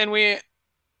 Yes, and we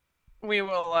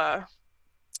will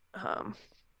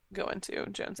go into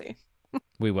Jonesy.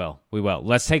 We will.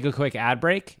 Let's take a quick ad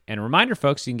break. And a reminder,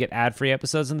 folks, you can get ad-free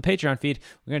episodes in the Patreon feed.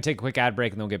 We're going to take a quick ad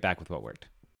break, and then we'll get back with what worked.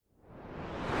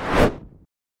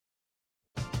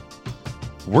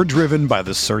 We're driven by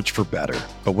the search for better.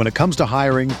 But when it comes to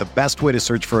hiring, the best way to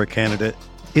search for a candidate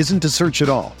isn't to search at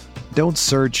all. Don't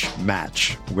search,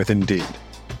 match with Indeed.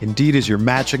 Indeed is your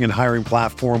matching and hiring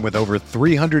platform with over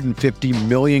 350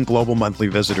 million global monthly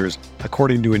visitors,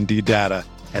 according to Indeed data,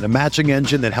 and a matching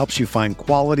engine that helps you find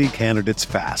quality candidates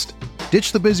fast.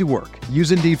 Ditch the busy work.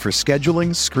 Use Indeed for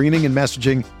scheduling, screening, and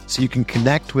messaging so you can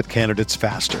connect with candidates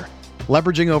faster.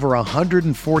 Leveraging over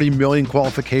 140 million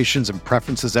qualifications and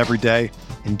preferences every day,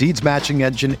 Indeed's matching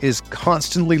engine is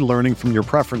constantly learning from your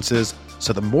preferences,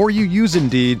 so the more you use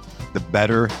Indeed, the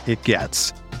better it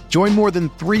gets. Join more than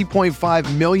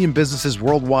 3.5 million businesses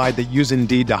worldwide that use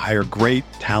Indeed to hire great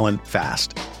talent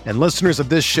fast. And listeners of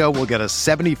this show will get a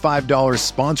 $75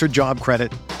 sponsored job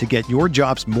credit to get your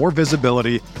jobs more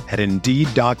visibility at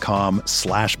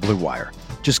Indeed.com/Blue Wire.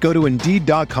 Just go to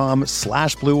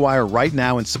Indeed.com/Blue Wire right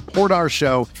now and support our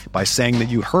show by saying that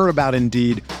you heard about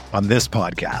Indeed on this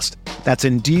podcast. That's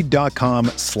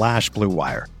Indeed.com/Blue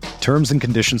Wire. Terms and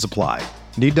conditions apply.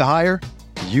 Need to hire?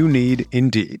 You need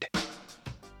Indeed.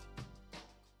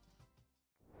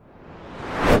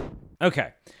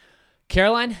 Okay.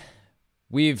 Caroline,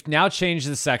 we've now changed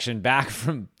the section back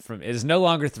from it is no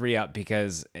longer 3 up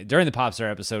because during the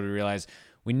Popstar episode we realized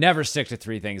we never stick to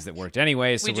 3 things that worked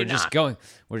anyway, so we're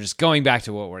just going back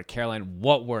to what worked. Caroline,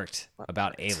 what worked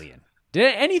about Alien?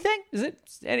 Did anything? Is it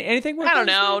anything work? I don't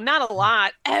know, not a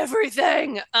lot.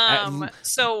 Everything.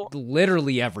 So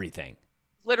literally everything.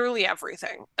 Literally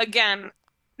everything. Again,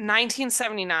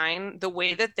 1979, the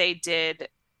way that they did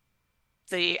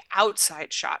the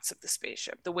outside shots of the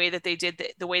spaceship, the way that they did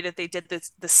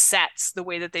the sets, the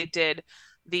way that they did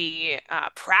the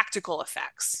practical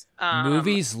effects.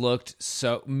 Movies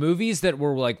that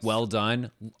were like well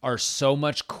done are so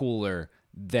much cooler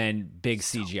than big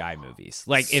CGI movies.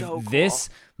 Like so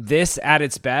this at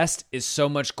its best is so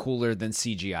much cooler than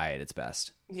CGI at its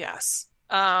best. Yes.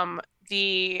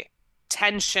 The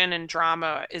tension and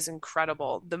drama is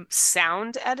incredible. The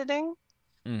sound editing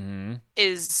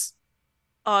is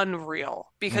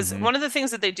unreal because one of the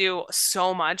things that they do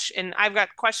so much, and I've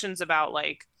got questions about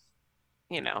like,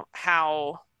 you know,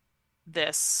 how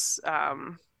this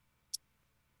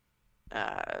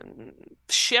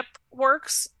ship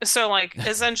works. So like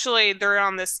essentially they're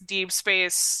on this deep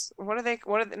space.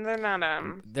 They're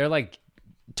not they're like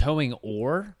towing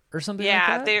ore or something like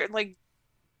that? They're like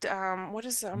what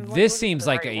is this seems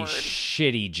like a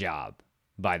shitty job,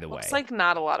 by the way. It's like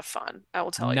not a lot of fun, I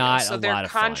will tell you. So they're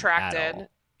contracted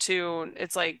to,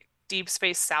 it's like deep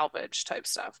space salvage type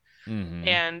stuff.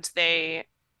 And they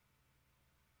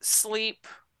sleep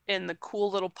in the cool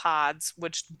little pods,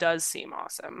 which does seem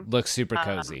awesome. Looks super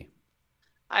cozy.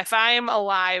 If I'm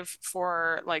alive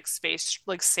for like space,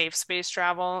 like safe space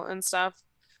travel and stuff,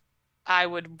 I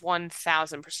would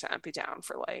 1000% be down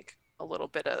for like a little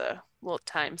bit of a little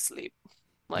time sleep.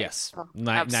 Like, yes.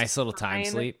 Nice little time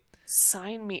sleep.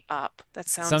 Sign me up. That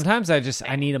sounds Sometimes I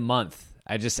need a month.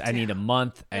 I need a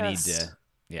month. I need to.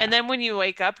 Yeah. And then when you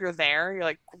wake up, you're there. You're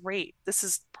like, great. This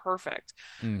is perfect.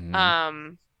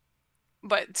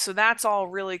 But so that's all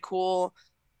really cool.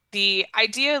 The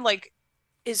idea like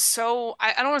is so,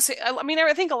 I don't want to say, I mean,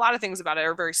 I think a lot of things about it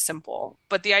are very simple,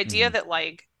 but the idea that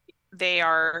like they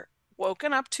are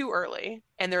woken up too early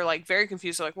and they're like very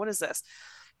confused. They're like, what is this?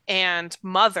 And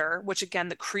Mother, which again,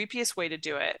 the creepiest way to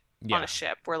do it on a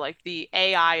ship, where like the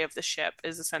AI of the ship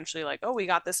is essentially like, oh, we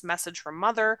got this message from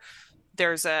Mother.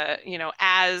 There's a, you know,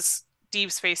 as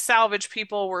deep space salvage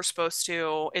people, we're supposed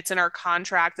to, it's in our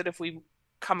contract that if we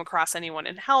come across anyone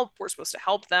and help, we're supposed to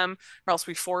help them or else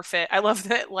we forfeit. I love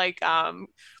that like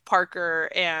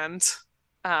Parker and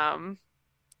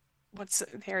what's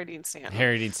Harry Dean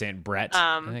Stanton? Brett.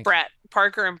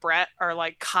 Parker and Brett are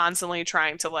like constantly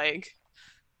trying to like,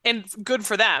 and good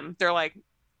for them. They're like,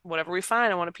 whatever we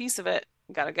find, I want a piece of it.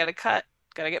 Gotta get a cut.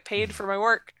 Gotta get paid for my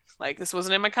work. Like this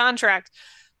wasn't in my contract.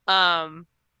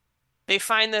 They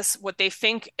find this, what they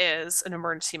think is an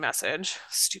emergency message.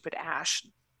 Stupid Ash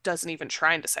doesn't even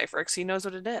try and decipher it because he knows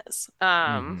what it is.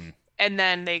 And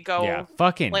then they go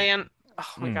land.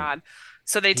 Oh my God.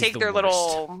 So they take their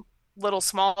little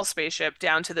small spaceship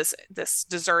down to this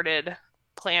deserted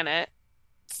planet.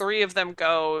 3 of them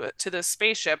go to this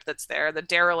spaceship that's there, the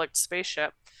derelict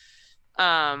spaceship.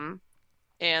 And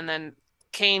then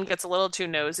Kane gets a little too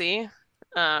nosy,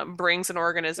 brings an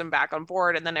organism back on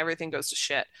board, and then everything goes to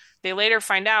shit. They later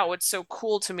find out what's so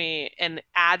cool to me and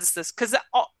adds this, because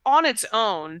on its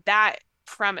own, that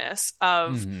premise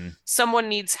of someone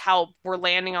needs help, we're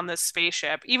landing on this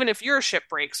spaceship, even if your ship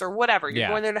breaks or whatever, you're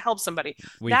going there to help somebody.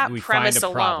 That premise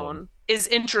alone is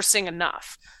interesting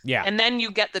enough. Yeah. And then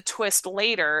you get the twist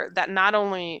later that not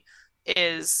only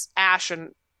is Ash,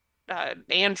 an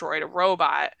android, a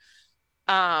robot,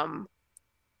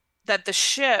 that the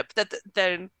ship, that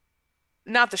the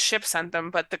not the ship sent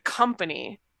them, but the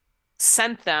company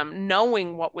sent them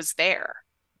knowing what was there,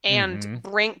 and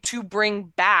Mm-hmm.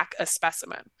 bring back a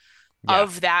specimen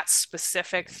of that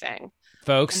specific thing.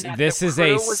 Folks, this is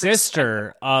a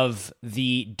sister of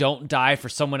the don't die for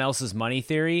someone else's money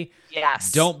theory.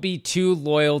 Yes. Don't be too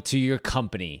loyal to your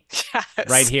company. Yes.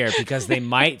 Right here, because they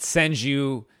might send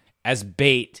you as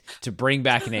bait to bring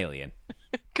back an alien.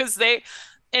 Because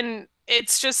and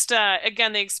it's just,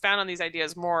 again, they expound on these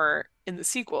ideas more in the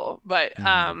sequel, but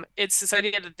it's this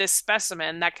idea that this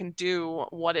specimen that can do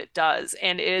what it does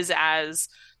and is as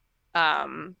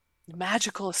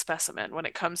magical a specimen when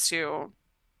it comes to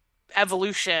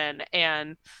evolution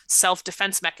and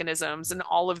self-defense mechanisms and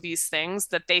all of these things,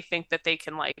 that they think that they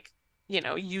can, like,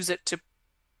 use it to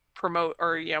promote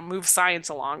or move science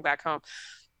along back home.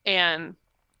 And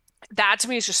that to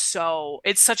me is just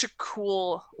it's such a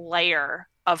cool layer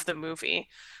of the movie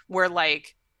where,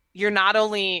 like, you're not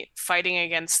only fighting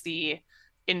against the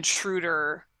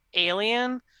intruder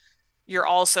alien, you're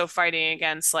also fighting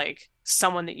against, like,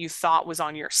 someone that you thought was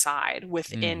on your side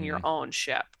within your own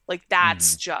ship. Like,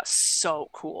 that's just so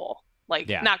cool. Like,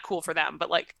 not cool for them, but,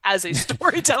 like, as a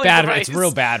storytelling device, it's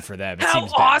real bad for them. How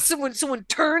awesome when someone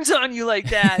turns on you like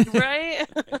that, right?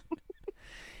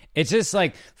 It's just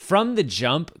like from the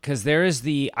jump, because there is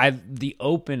the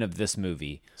open of this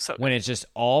movie when it's just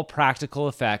all practical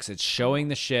effects. It's showing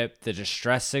the ship, the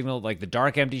distress signal, like the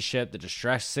dark empty ship, the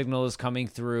distress signal is coming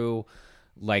through.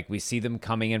 Like, we see them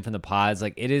coming in from the pods.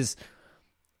 Like, it's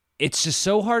just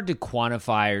so hard to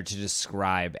quantify or to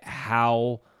describe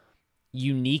how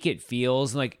unique it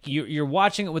feels. Like, you're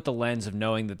watching it with the lens of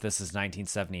knowing that this is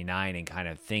 1979 and kind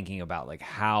of thinking about, like,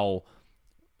 how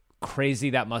crazy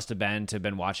that must have been to have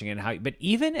been watching it. But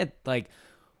even at, like,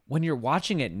 when you're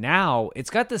watching it now, it's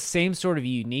got the same sort of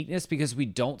uniqueness because we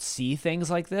don't see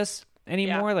things like this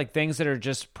anymore. Like, things that are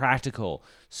just practical,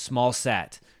 small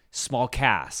set, small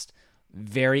cast,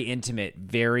 very intimate,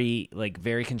 very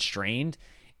constrained.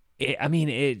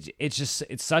 It's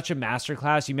such a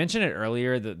masterclass. You mentioned it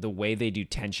earlier, the way they do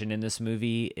tension in this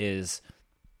movie is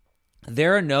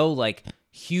there are no, like,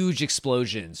 huge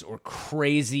explosions or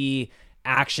crazy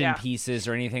action pieces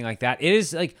or anything like that. It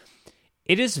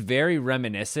is very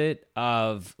reminiscent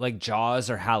of, like, Jaws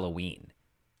or Halloween.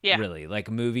 Yeah. Really,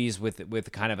 like movies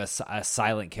with kind of a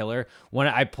silent killer. When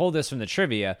I pulled this from the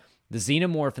trivia, the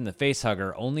xenomorph and the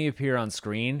facehugger only appear on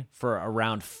screen for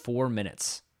around 4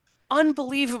 minutes.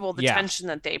 Unbelievable, the tension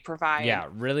that they provide. Yeah,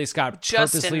 Ridley Scott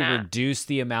purposely reduced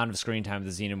the amount of screen time of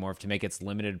the xenomorph to make its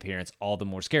limited appearance all the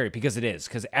more scary, because it is.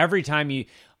 Because every time you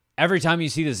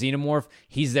see the xenomorph,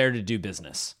 he's there to do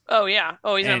business. Oh yeah,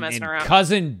 he's not messing around.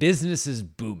 Cousin, business is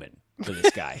booming for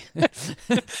this guy.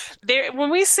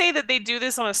 When we say that they do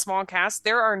this on a small cast,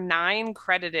 there are 9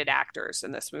 credited actors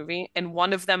in this movie, and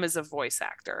one of them is a voice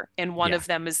actor, and one of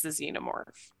them is the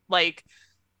xenomorph. Like,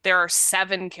 there are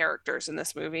 7 characters in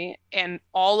this movie, and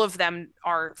all of them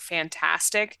are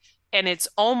fantastic, and it's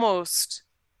almost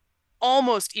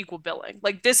equal billing.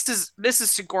 Like, this is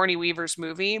Sigourney Weaver's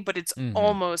movie, but it's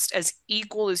almost as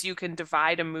equal as you can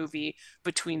divide a movie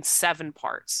between 7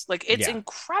 parts. Like, it's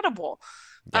incredible.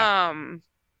 Yeah.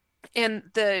 And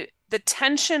the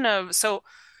tension of, so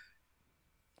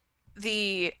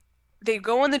they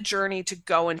go on the journey to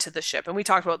go into the ship, and we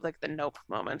talked about, like, the nope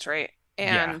moments, right?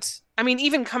 And I mean,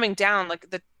 even coming down, like,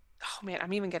 oh man,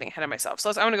 I'm even getting ahead of myself. So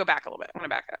I want to go back a little bit. I'm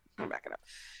going to back it up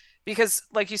because,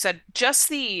 like you said, just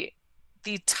the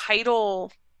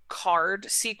title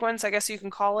card sequence, I guess you can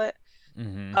call it,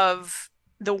 of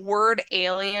the word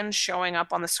alien showing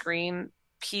up on the screen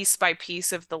piece by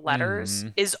piece of the letters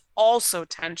is also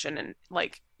tension, and,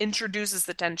 like, introduces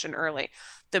the tension early.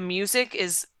 The music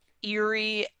is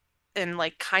eerie and,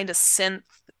 like, kind of synth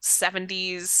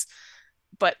 70s,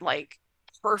 but, like,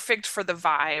 perfect for the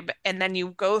vibe. And then you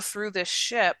go through this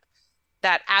ship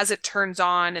that, as it turns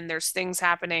on and there's things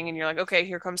happening and you're like, okay,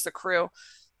 here comes the crew.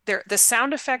 The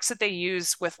sound effects that they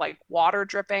use with, like, water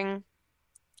dripping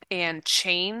and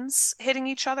chains hitting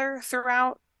each other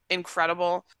throughout,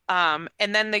 incredible. And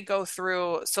then they go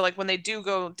through, so, like, when they do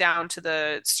go down to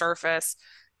the surface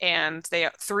and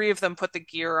 3 of them put the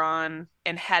gear on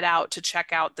and head out to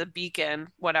check out the beacon,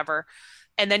 whatever.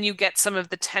 And then you get some of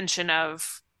the tension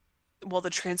of, well,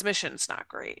 the transmission's not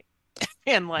great.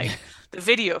 And, like, the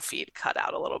video feed cut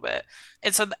out a little bit.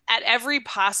 And so at every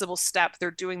possible step, they're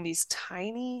doing these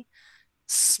tiny,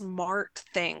 smart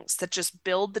things that just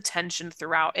build the tension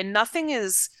throughout. And nothing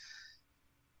is,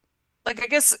 like, I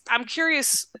guess I'm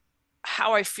curious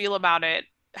how I feel about it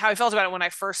how I felt about it when I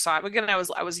first saw it. Again, I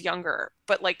was younger,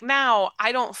 but like now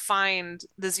I don't find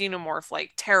the xenomorph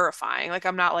like terrifying. Like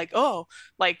I'm not like, oh,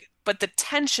 like, but the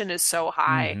tension is so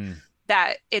high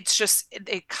that it's just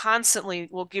it constantly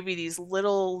will give you these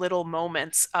little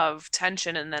moments of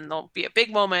tension, and then there'll be a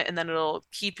big moment, and then it'll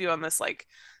keep you on this like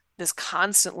this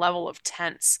constant level of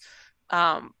tense.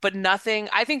 But nothing.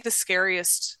 I think the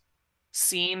scariest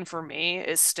scene for me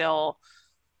is still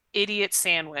Idiot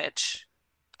Sandwich.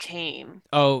 Kane.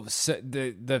 Oh, so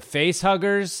the face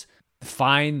huggers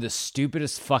find the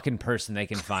stupidest fucking person they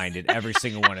can find in every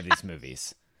single one of these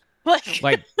movies.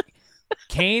 Like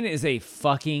Kane is a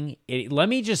fucking idiot. Let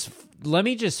me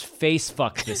just face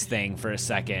fuck this thing for a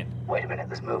second. Wait a minute,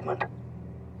 this movement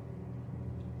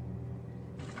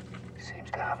seems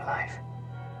to have life.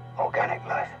 Organic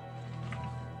life.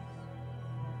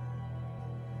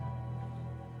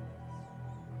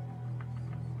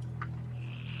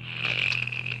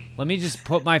 Let me just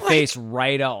put my face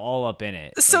right all up in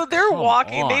it. So like, they're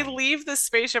walking. They leave the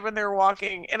spaceship and they're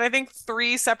walking. And I think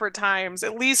 3 separate times,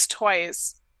 at least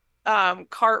twice,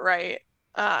 Cartwright,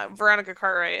 Veronica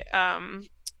Cartwright,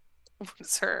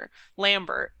 what's her?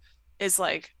 Lambert is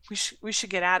like, we should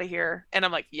get out of here. And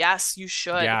I'm like, yes, you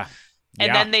should. Yeah.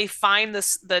 And then they find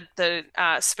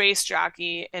the space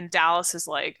jockey, and Dallas is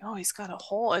like, oh, he's got a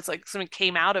hole. It's like something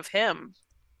came out of him.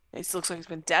 It looks like he's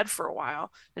been dead for a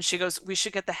while. And she goes, we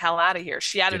should get the hell out of here.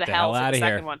 She added a hell for the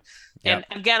second one. Yep.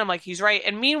 And again, I'm like, he's right.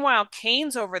 And meanwhile,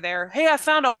 Kane's over there. Hey, I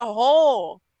found a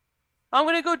hole. I'm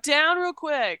going to go down real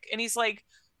quick. And he's like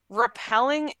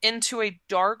rappelling into a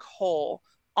dark hole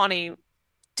on a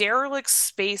derelict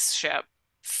spaceship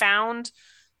found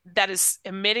that is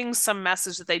emitting some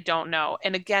message that they don't know.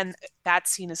 And again, that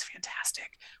scene is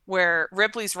fantastic, where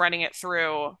Ripley's running it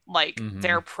through like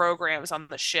their programs on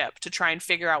the ship to try and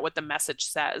figure out what the message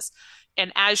says.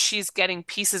 And as she's getting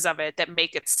pieces of it that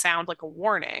make it sound like a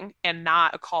warning and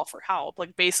not a call for help,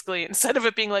 like basically instead of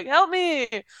it being like, help me,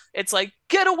 it's like,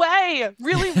 get away,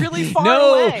 really far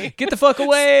away. Get the fuck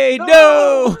away.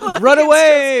 No, run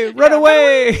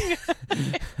away.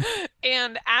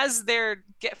 And as they're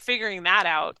figuring that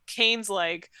out, Kane's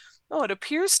like, oh, it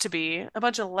appears to be a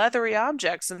bunch of leathery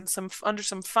objects and under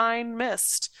some fine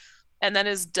mist. And then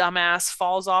his dumbass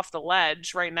falls off the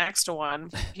ledge right next to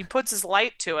one. He puts his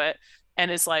light to it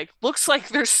and is like, looks like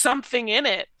there's something in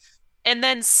it. And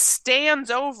then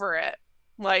stands over it.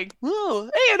 Like,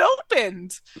 oh, hey, it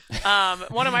opened.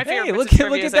 One of my favorite. Hey,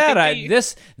 look at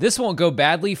that! This won't go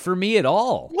badly for me at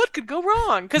all. What could go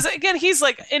wrong? Because again, he's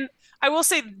like, and I will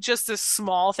say just this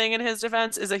small thing in his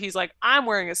defense is that he's like, I'm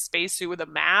wearing a spacesuit with a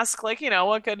mask. Like,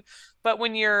 what could? But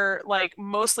when you're like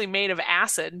mostly made of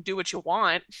acid and do what you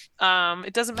want,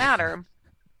 it doesn't matter.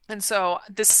 And so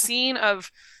the scene of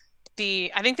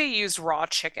I think they used raw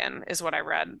chicken is what I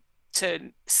read to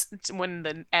when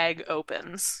the egg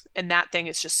opens, and that thing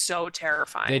is just so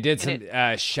terrifying. They did some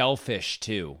shellfish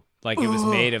too. Like it was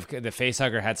made of, the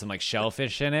facehugger had some like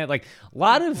shellfish in it, like a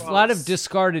lot of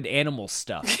discarded animal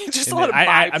stuff. Just a lot of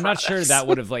byproducts. I'm not sure that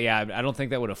would have I don't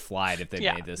think that would have flied if they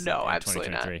made this in 2023.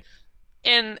 Not.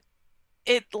 And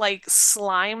it like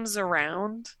slimes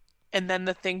around, and then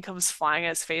the thing comes flying at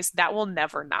his face. That will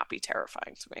never not be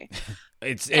terrifying to me.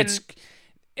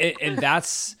 And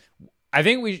that's, I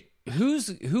think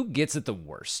who gets it the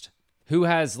worst? Who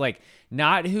has like,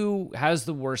 not who has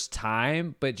the worst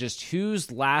time, but just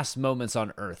whose last moments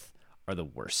on Earth are the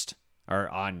worst, or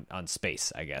on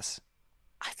space, I guess.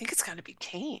 I think it's got to be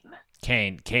Kane.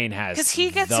 Kane has, because he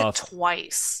gets it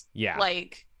twice. Yeah,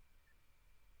 like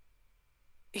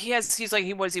he's like,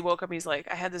 he woke up. He's like,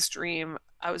 I had this dream.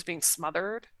 I was being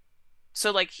smothered.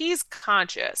 So like he's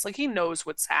conscious, like he knows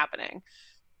what's happening.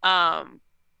 And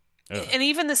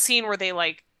even the scene where they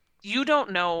like, you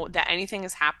don't know that anything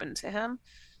has happened to him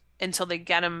until they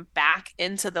get him back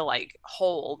into the like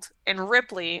hold. And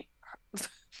Ripley,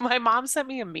 my mom sent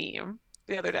me a meme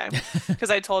the other day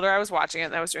because I told her I was watching it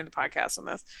and I was doing the podcast on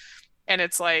this. And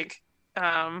it's like,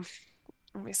 let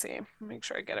me see, make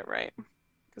sure I get it right,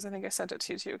 because I think I sent it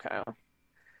to you too, Kyle.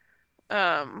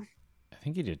 I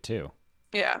think you did too.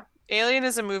 Yeah. Alien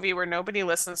is a movie where nobody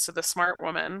listens to the smart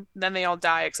woman. Then they all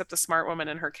die except the smart woman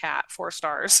and her cat. 4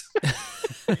 stars.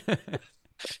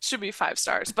 Should be 5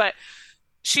 stars. But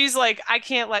she's like, I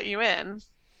can't let you in.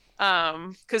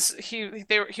 Because he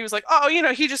was like, oh,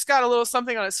 he just got a little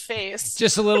something on his face.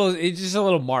 Just a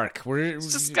little mark.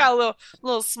 It's just got a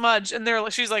little smudge. And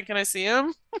she's like, can I see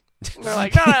him? They're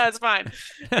like, no, it's fine.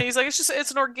 And he's like,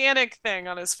 it's an organic thing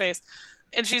on his face.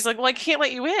 And she's like, well, I can't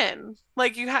let you in.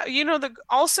 Like,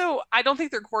 also, I don't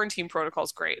think their quarantine protocol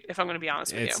is great, if I'm going to be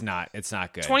honest with you. It's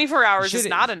not good. 24 hours is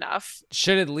not enough.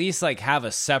 Should at least like have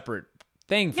a separate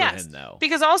thing for him, though.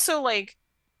 Because also, like,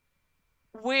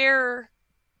 where's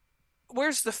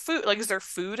the food? Like, is there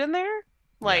food in there?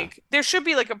 Like, there should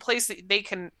be like a place that they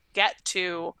can get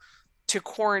to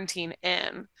quarantine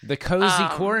in. The cozy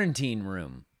quarantine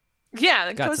room. Yeah,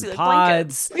 the got cozy, some like,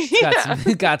 pods. yeah.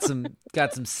 got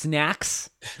some snacks.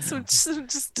 Some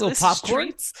just little popcorn.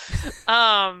 Treats.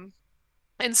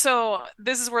 And so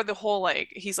this is where the whole, like,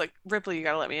 he's like, Ripley, you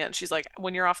gotta let me in. She's like,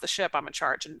 when you're off the ship, I'm in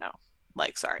charge. And no,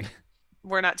 like, sorry,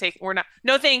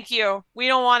 no, thank you. We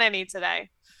don't want any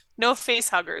today. No face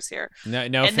huggers here.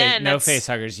 No face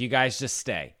huggers. You guys just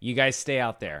stay. You guys stay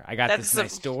out there. I got this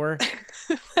nice door.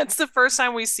 That's the first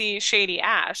time we see shady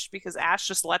Ash, because Ash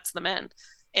just lets them in.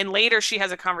 And later she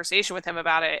has a conversation with him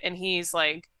about it. And he's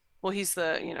like, well, he's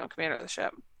the, commander of the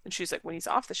ship. And she's like, when he's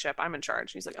off the ship, I'm in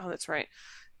charge. And he's like, oh, that's right.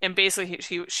 And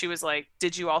basically she was like,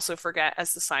 did you also forget,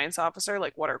 as the science officer,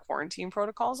 like, what our quarantine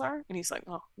protocols are? And he's like,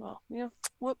 oh, well, yeah,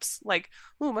 whoops. Like,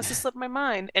 ooh, must have slipped my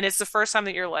mind. And it's the first time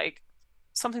that you're like,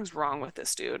 something's wrong with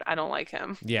this dude. I don't like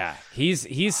him. Yeah.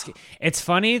 It's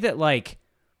funny that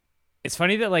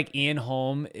Ian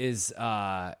Holm is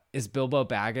Bilbo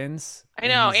Baggins. I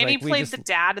know. And he played the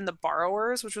dad in The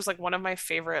Borrowers, which was like one of my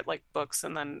favorite like books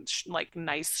and then like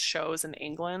nice shows in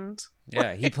England.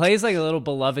 Yeah, he plays like a little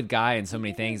beloved guy in so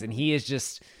many things, and he is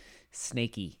just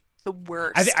snaky. The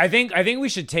worst. I think we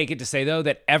should take it to say, though,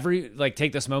 that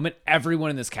take this moment, everyone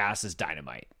in this cast is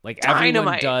dynamite. Like,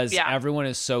 everyone does. Yeah. Everyone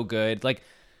is so good. Like,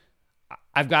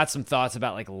 I've got some thoughts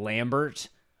about like Lambert,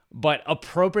 but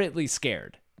appropriately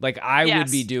scared. Like, I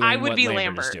would be doing what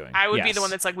Lambert is doing. I would be the one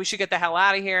that's like, we should get the hell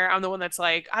out of here. I'm the one that's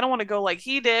like, I don't want to go like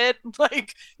he did.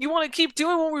 Like, you want to keep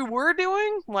doing what we were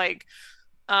doing? Like,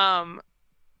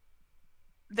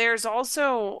 there's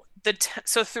also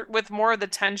with more of the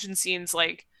tension scenes,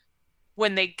 like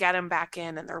when they get him back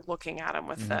in and they're looking at him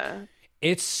with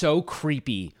it's so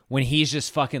creepy when he's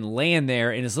just fucking laying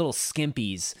there in his little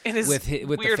skimpies with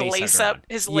weird the face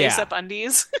lace up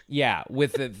undies. Yeah,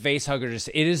 with the face hugger. It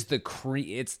is the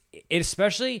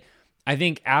especially, I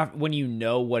think, when you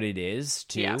know what it is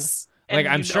too. Yes. Like,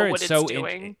 I'm sure it's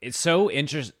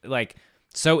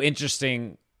so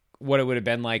interesting what it would have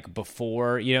been like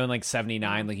before, in like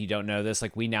 79, like, you don't know this,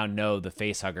 like, we now know the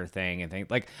face hugger thing and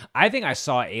things. Like, I think I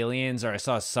saw Aliens, or I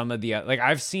saw some of the, like,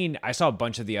 I saw a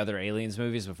bunch of the other Aliens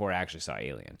movies before I actually saw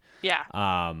Alien. Yeah.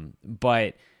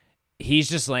 But he's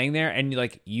just laying there and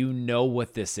like,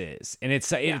 what this is. And it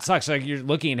sucks. Like, you're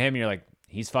looking at him and you're like,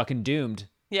 he's fucking doomed.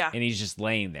 Yeah. And he's just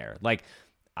laying there. Like,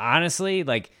 honestly,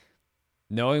 like,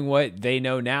 knowing what they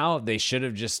know now, they should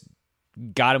have just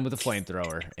got him with a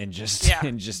flamethrower and just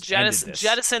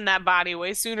jettison that body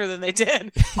way sooner than they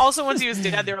did. Also, once he was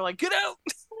dead, they were like, get out.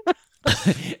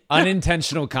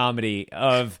 Unintentional comedy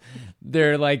of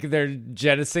they're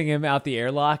jettisoning him out the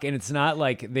airlock, and it's not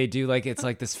like they do, like, it's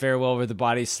like this farewell where the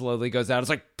body slowly goes out. It's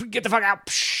like, get the fuck out.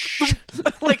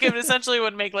 Like, it essentially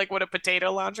would make like what a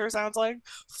potato launcher sounds like.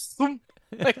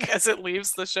 Like, as it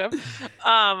leaves the ship.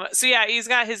 So yeah, he's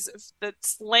got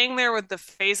that's laying there with the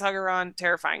face hugger on,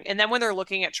 terrifying. And then when they're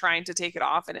looking at trying to take it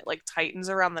off and it like tightens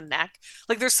around the neck,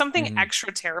 like, there's something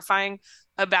extra terrifying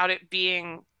about it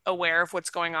being aware of what's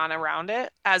going on around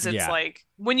it, as it's like,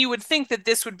 when you would think that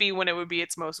this would be when it would be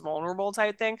its most vulnerable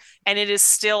type thing, and it is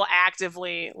still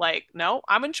actively like, no,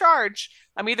 I'm in charge.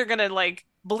 I'm either gonna like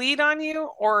bleed on you,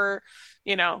 or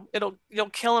you'll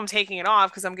kill him taking it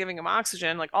off because I'm giving him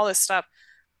oxygen, like all this stuff.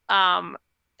 And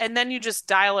then you just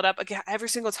dial it up again every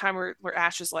single time where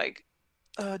Ash is like,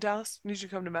 Dallas, I need you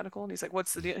to come to medical. And he's like,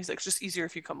 what's the deal? He's like, it's just easier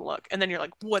if you come look. And then you're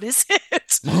like, what is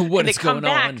it? What is going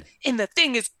on? And the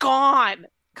thing is gone.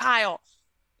 Kyle,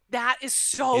 that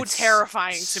is it's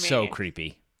terrifying to me. So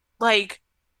creepy. Like,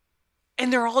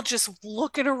 and they're all just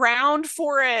looking around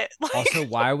for it. Like, also,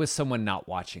 why was someone not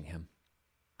watching him?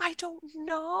 I don't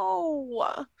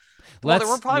know.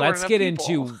 Let's get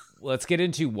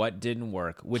into what didn't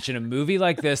work, which in a movie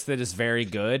like this that is very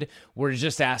good, we're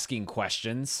just asking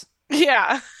questions.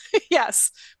 Yeah.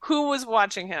 Yes. Who was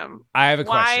watching him? I have a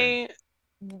question.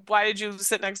 Why did you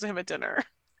sit next to him at dinner?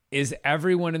 Is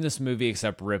everyone in this movie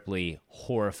except Ripley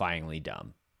horrifyingly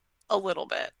dumb? A little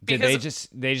bit. Did they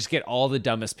just get all the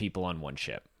dumbest people on one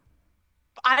ship?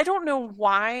 I don't know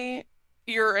why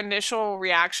your initial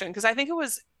reaction, because I think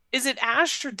is it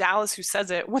Ash or Dallas who says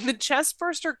it? When the chest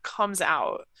burster comes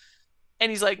out and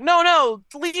he's like, no,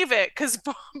 leave it, because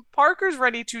Parker's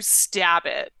ready to stab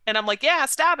it. And I'm like, yeah,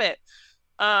 stab it.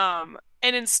 And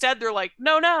instead they're like,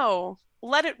 no,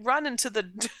 let it run into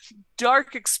the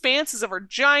dark expanses of our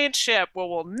giant ship where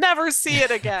we'll never see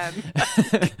it again.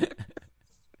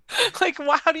 Like,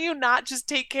 why do you not just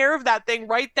take care of that thing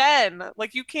right then?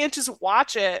 Like, you can't just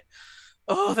watch it.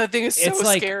 Oh, that thing is so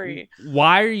like, scary.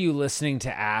 Why are you listening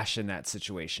to Ash in that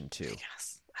situation too?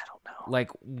 Yes, I don't know.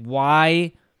 Like,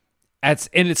 why? And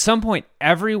at some point,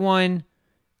 everyone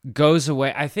goes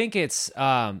away. I think it's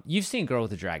you've seen Girl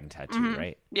with a Dragon Tattoo,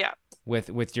 right? Yeah.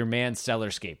 With your man Stellar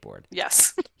Skateboard.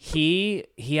 Yes. he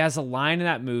has a line in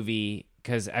that movie,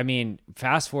 because I mean,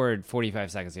 fast forward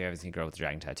 45 seconds, you haven't seen Girl with a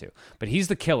Dragon Tattoo, but he's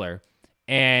the killer,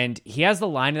 and he has the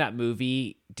line in that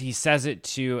movie. He says it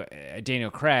to Daniel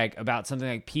Craig about something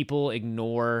like people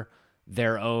ignore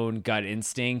their own gut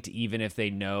instinct, even if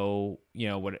they know,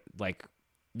 what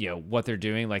they're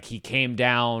doing. Like, he came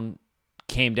down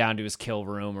to his kill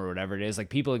room or whatever it is. Like,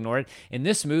 people ignore it. In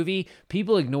this movie,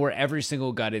 people ignore every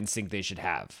single gut instinct they should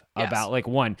have about, like,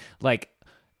 one, like,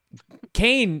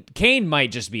 Kane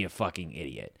might just be a fucking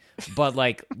idiot, but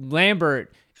like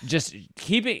Lambert, just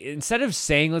instead of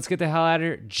saying let's get the hell out of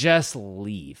here, just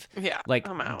leave. Yeah, like,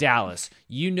 Dallas,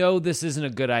 this isn't a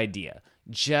good idea,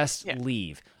 just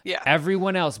leave. Yeah,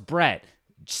 everyone else, Brett,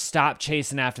 stop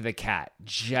chasing after the cat,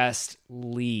 just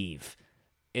leave.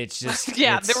 It's just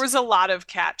there was a lot of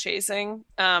cat chasing,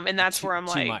 and that's where I'm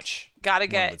like, much. Gotta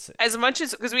get as much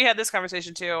as, because we had this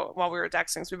conversation too while we were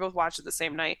texting, so we both watched it the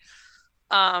same night.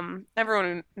 Everyone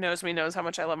who knows me knows how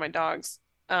much I love my dogs.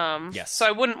 Yes. So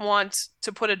I wouldn't want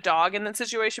to put a dog in that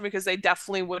situation, because they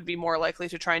definitely would be more likely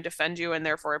to try and defend you, and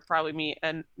therefore it'd probably be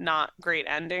a not great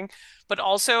ending. But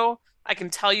also, I can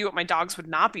tell you what my dogs would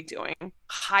not be doing: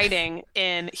 hiding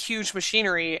in huge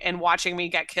machinery and watching me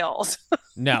get killed.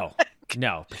 No,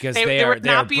 because there would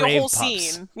not be brave a whole pups.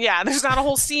 scene. Yeah, there's not a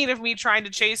whole scene of me trying to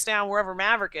chase down wherever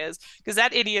Maverick is, because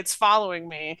that idiot's following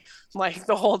me like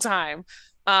the whole time.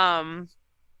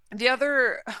 The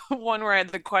other one where I had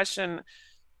the question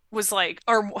was like,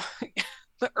 or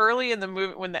early in the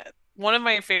movie, when one of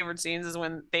my favorite scenes is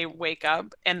when they wake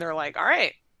up and they're like, all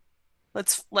right,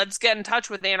 let's get in touch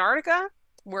with Antarctica.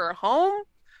 We're home.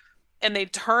 And they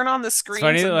turn on the screens,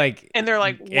 and they're like,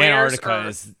 Antarctica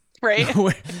is right.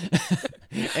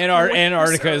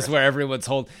 Antarctica is where everyone's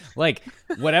like,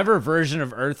 whatever version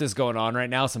of Earth is going on right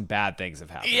now, some bad things have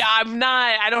happened. Yeah,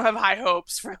 I don't have high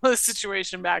hopes for the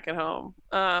situation back at home.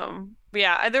 But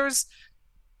yeah, there was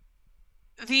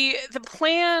the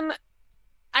plan.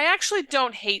 I actually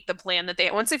don't hate the plan that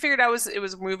once they figured out it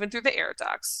was moving through the air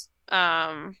ducts.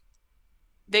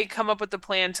 They come up with the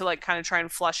plan to like kind of try and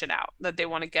flush it out, that they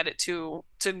want to get it to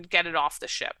get it off the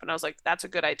ship. And I was like, that's a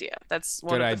good idea. That's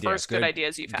one of the first good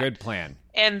ideas you've had. Good plan.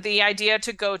 And the idea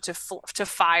to go to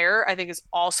fire, I think, is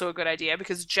also a good idea,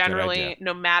 because generally,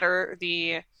 no matter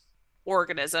the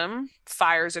organism,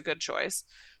 fire is a good choice.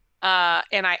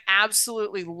 And I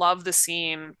absolutely love the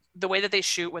scene. The way that they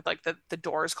shoot with like the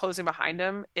doors closing behind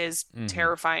him is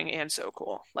terrifying and so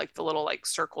cool. Like the little like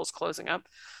circles closing up.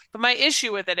 But my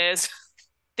issue with it is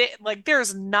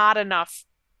there's not enough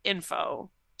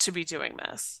info to be doing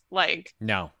this. Like,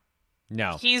 no,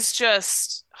 he's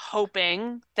just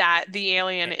hoping that the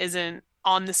alien isn't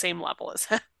on the same level as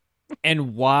him.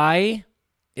 And why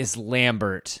is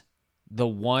Lambert the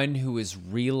one who is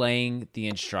relaying the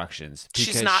instructions? Because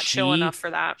she's not chill enough for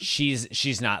that.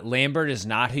 She's not. Lambert is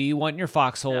not who you want in your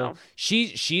foxhole. No.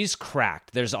 She's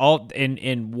cracked. There's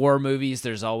in war movies,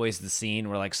 there's always the scene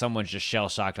where like someone's just shell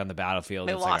shocked on the battlefield.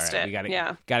 They lost it. We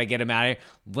gotta get him out of here.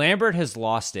 Lambert has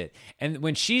lost it. And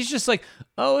when she's just like,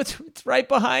 oh, it's right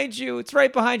behind you. It's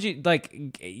right behind you.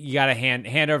 Like, you gotta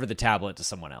hand over the tablet to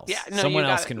someone else. Yeah, no, someone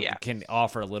else can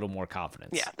offer a little more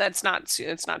confidence. Yeah, it's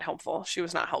not helpful. She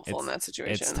was not helpful in that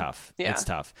situation. It's tough. Yeah. It's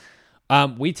tough.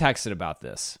 We texted about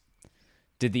this.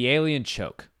 Did the alien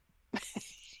choke?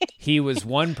 Alien was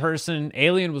one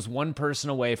person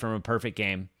away from a perfect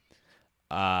game.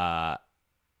 And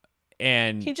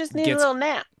he just needed a little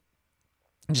nap.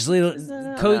 Just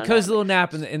a cozy little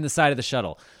nap in the side of the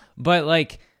shuttle. But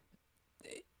like,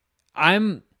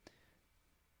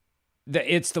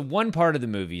 it's the one part of the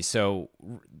movie. So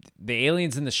the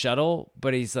alien's in the shuttle,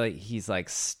 but he's like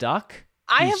stuck.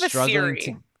 I have a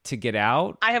theory to get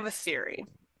out. I have a theory.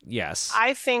 Yes.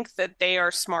 I think that they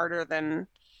are smarter than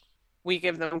we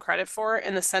give them credit for,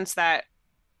 in the sense that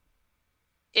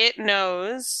it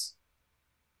knows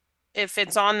if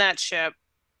it's on that ship,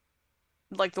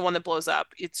 like the one that blows up,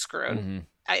 it's screwed. Mm-hmm.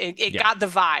 It got the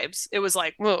vibes. It was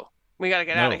like, whoa, we got to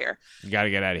get out of here. You got to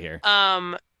get out of here.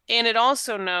 And it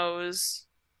also knows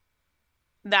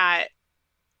that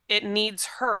it needs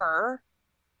her.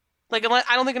 Like,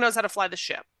 I don't think it knows how to fly the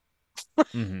ship,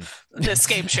 the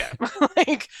escape ship.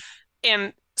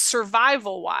 And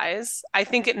survival wise, I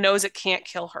think it knows it can't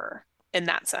kill her in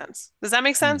that sense. Does that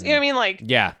make sense? You know what I mean? Like,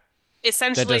 yeah,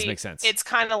 essentially, that does make sense. It's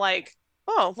kind of like,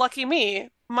 oh, lucky me,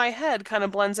 my head kind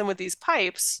of blends in with these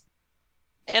pipes,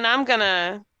 and I'm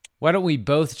gonna. Why don't we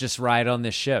both just ride on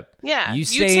this ship? Yeah. You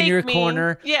stay in your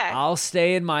corner. Yeah. I'll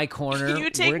stay in my corner.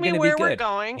 You take me where we're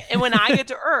going, and when I get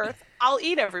to Earth, I'll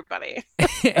eat everybody.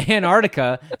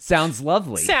 Antarctica sounds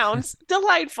lovely. Sounds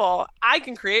delightful. I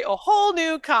can create a whole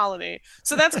new colony.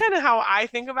 So that's kind of how I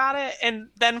think about it. And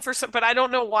then but I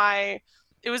don't know why.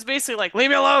 It was basically like, leave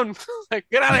me alone. Like,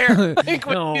 get out of here. Like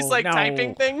when he's like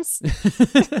typing things.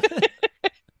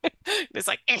 It's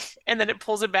like, eh, and then it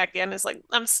pulls it back in. It's like,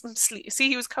 I'm sleep. See,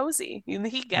 he was cozy.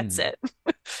 He gets it.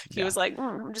 He was like,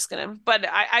 I'm just gonna. But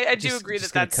I do agree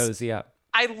that's cozy up.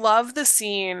 I love the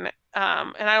scene.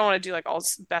 And I don't want to do like all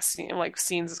best scene, like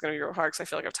scenes is going to be real hard because I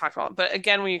feel like I've talked about it. But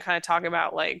again, when you kind of talk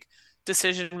about like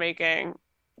decision making,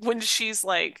 when she's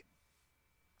like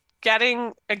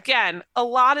getting, again, a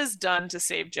lot is done to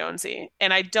save Jonesy,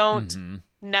 and I don't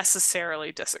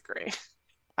necessarily disagree.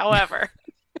 However,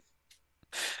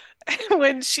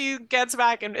 when she gets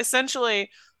back and essentially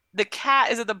the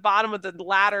cat is at the bottom of the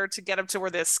ladder to get up to where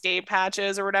the escape hatch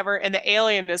is or whatever, and the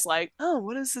alien is like, oh,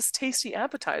 what is this tasty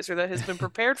appetizer that has been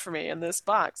prepared for me in this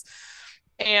box?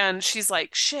 And she's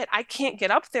like, shit, I can't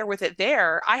get up there with it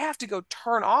there. I have to go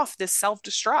turn off this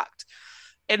self-destruct.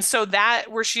 And so that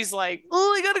where she's like,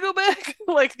 oh, I gotta go back.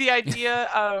 Like the idea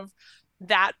of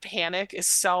that panic is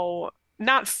so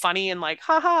not funny and like,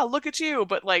 haha, look at you,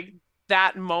 but like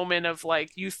that moment of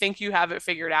like, you think you have it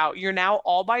figured out. You're now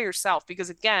all by yourself because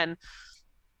again,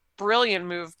 brilliant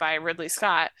move by Ridley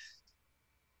Scott.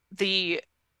 The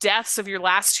deaths of your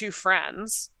last two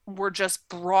friends were just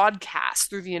broadcast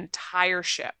through the entire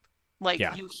ship. Like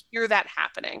you hear that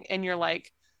happening and you're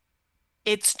like,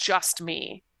 it's just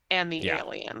me and the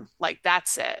alien. Like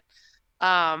that's it.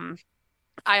 I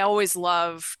always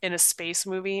love in a space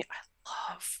movie, I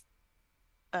love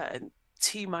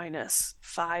T-minus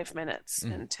 5 minutes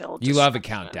until you love a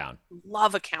countdown.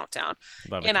 Love a countdown.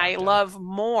 I love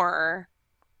more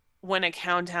when a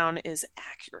countdown is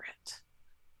accurate.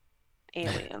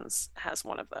 Aliens has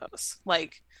one of those.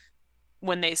 Like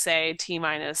when they say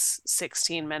T-minus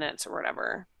 16 minutes or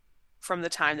whatever from the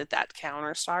time that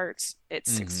counter starts,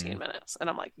 it's 16 minutes.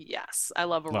 And I'm like, yes, I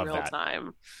love a real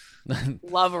time.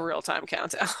 Love a real time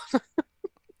countdown.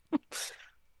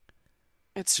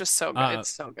 It's just so good.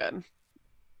 It's so good.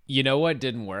 You know what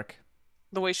didn't work?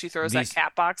 The way she throws that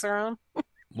cat box around.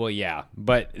 Well, yeah,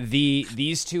 but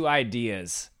these two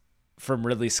ideas from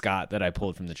Ridley Scott that I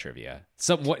pulled from the trivia.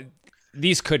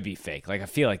 These could be fake. Like I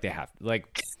feel like they have.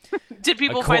 Like, did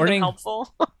people find them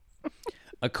helpful?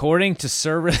 According to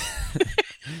Sir Ridley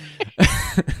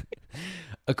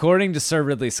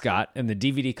Scott in the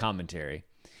DVD commentary,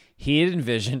 he had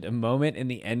envisioned a moment in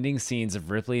the ending scenes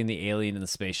of Ripley and the alien in the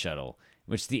space shuttle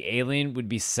in which the alien would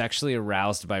be sexually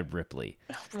aroused by Ripley.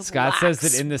 Scott says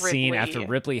that in the scene after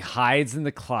Ripley hides in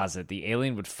the closet, the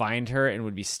alien would find her and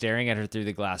would be staring at her through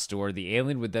the glass door. The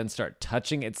alien would then start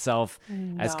touching itself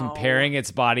as comparing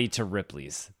its body to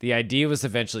Ripley's. The idea was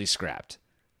eventually scrapped.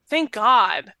 Thank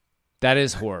God. That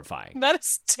is horrifying. That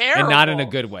is terrible. And not in a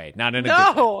good way. Not in a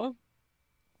good way.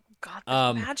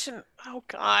 God, imagine. Oh,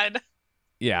 God.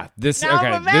 Yeah. This is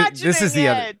the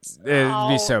other. It'd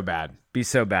be so bad. Be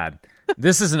so bad.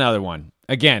 This is another one.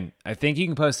 Again, I think you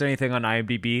can post anything on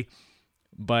IMDb,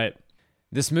 but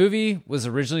this movie was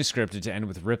originally scripted to end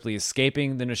with Ripley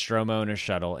escaping the Nostromo in a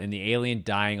shuttle and the alien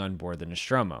dying on board the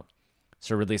Nostromo.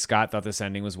 So Ridley Scott thought this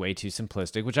ending was way too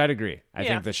simplistic, which I'd agree. I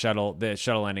think the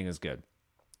shuttle ending is good.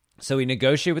 So he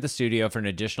negotiated with the studio for an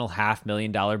additional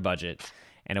 $500,000 budget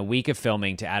and a week of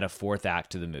filming to add a fourth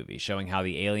act to the movie, showing how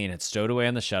the alien had stowed away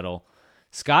on the shuttle.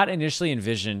 Scott initially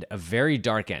envisioned a very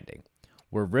dark ending,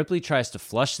 where Ripley tries to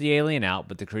flush the alien out,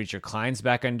 but the creature climbs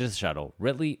back into the shuttle.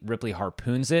 Ripley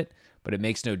harpoons it, but it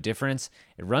makes no difference.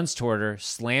 It runs toward her,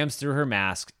 slams through her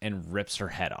mask, and rips her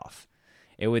head off.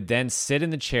 It would then sit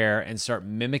in the chair and start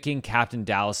mimicking Captain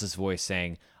Dallas's voice,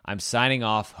 saying, "I'm signing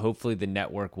off. Hopefully the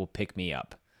network will pick me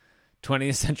up."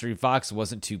 20th Century Fox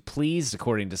wasn't too pleased,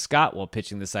 according to Scott, while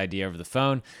pitching this idea over the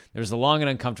phone. There was a long and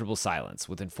uncomfortable silence.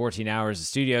 Within 14 hours, a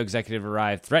studio executive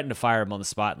arrived, threatened to fire him on the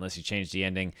spot unless he changed the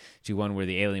ending to one where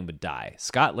the alien would die.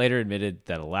 Scott later admitted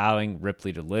that allowing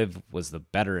Ripley to live was the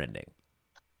better ending.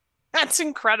 That's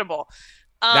incredible.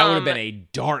 That would have been a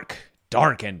dark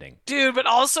ending. Dude, but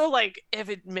also, like, if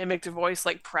it mimicked a voice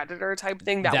like Predator type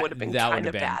thing, that would have been kind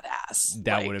of badass.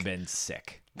 That would have been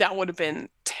sick. That would have been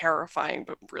terrifying,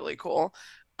 but really cool.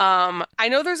 I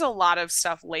know there's a lot of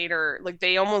stuff later. Like,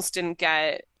 they almost didn't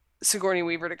get Sigourney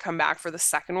Weaver to come back for the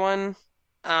second one.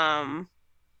 And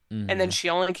then she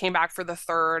only came back for the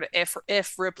third if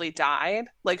Ripley died.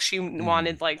 Like, she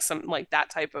wanted, like, some, like, that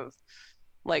type of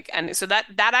Like, and so that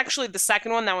actually, the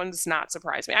second one, that one does not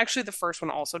surprise me. Actually, the first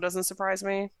one also doesn't surprise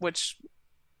me, which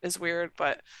is weird,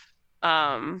 but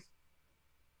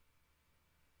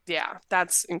yeah,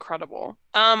 that's incredible.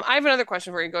 I have another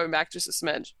question for you, going back just a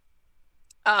smidge.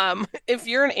 If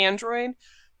you're an android,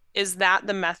 is that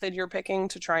the method you're picking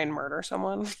to try and murder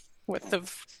someone with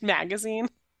the magazine?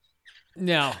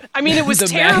 No. I mean, it was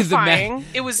terrifying.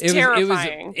 It was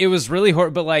terrifying. It was really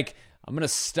horrible, but like, I'm gonna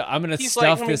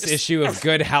stuff this issue of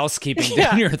Good Housekeeping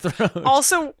down your throat.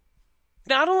 Also,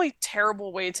 not only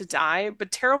terrible way to die,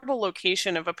 but terrible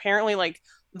location of apparently like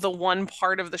the one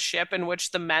part of the ship in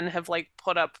which the men have like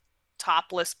put up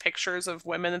topless pictures of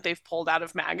women that they've pulled out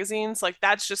of magazines. Like,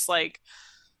 that's just like,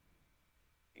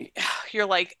 you're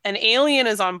like, an alien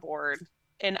is on board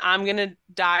and I'm gonna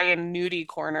die in nudie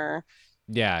corner.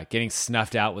 Yeah, getting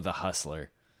snuffed out with a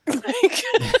hustler. Like,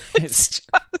 it's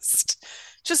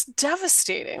just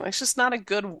devastating. Like, it's just not a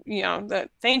good, that,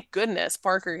 thank goodness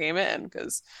Parker came in,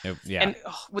 because and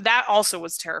that also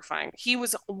was terrifying. He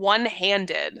was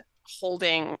one-handed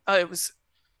holding Ash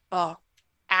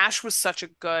was such a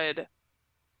good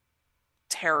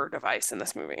terror device in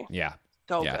this movie. Yeah.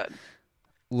 So good.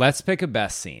 Let's pick a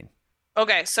best scene.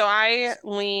 Okay, so I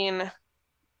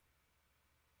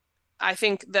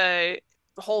think the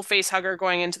whole face hugger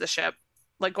going into the ship,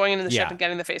 like going into the ship and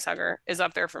getting the face hugger, is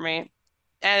up there for me.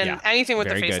 And anything with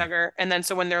the face hugger. And then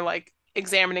so when they're like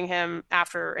examining him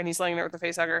after and he's laying there with the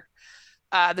face hugger,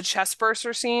 the chest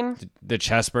burster scene. The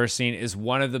chest burst scene is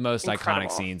one of the most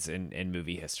iconic scenes in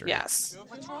movie history. Yes.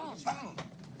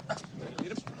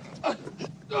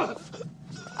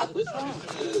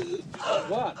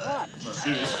 What?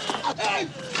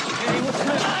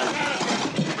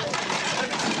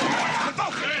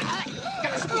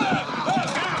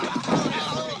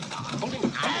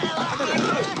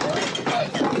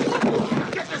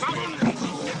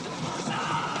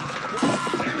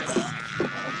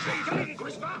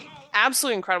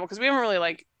 Absolutely incredible, because we haven't really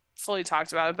like fully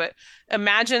talked about it, but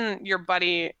imagine your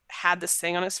buddy had this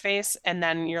thing on his face and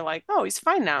then you're like, oh, he's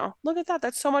fine now. Look at that.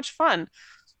 That's so much fun.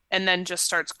 And then just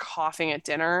starts coughing at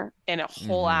dinner and a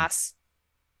whole ass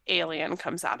alien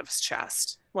comes out of his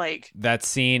chest. Like, that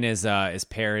scene is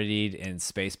parodied in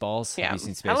Spaceballs. Yeah. Have you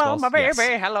seen Spaceballs? Hello, my baby.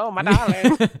 Yes. Hello, my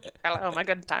darling. Hello, my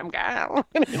good time gal.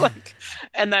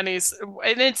 And then it's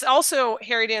also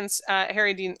John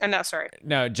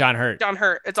Hurt. John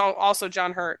Hurt. It's also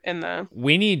John Hurt in the.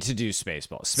 We need to do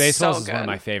Spaceballs. Spaceballs is one of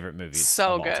my favorite movies.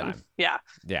 So of good. All time. Yeah.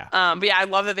 Yeah. But yeah, I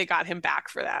love that they got him back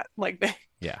for that. Like the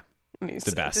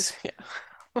best.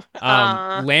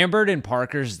 Lambert and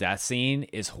Parker's death scene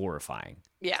is horrifying.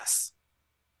 Yes.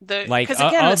 Of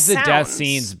the death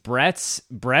scenes, Brett's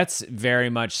very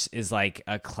much is like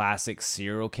a classic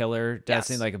serial killer death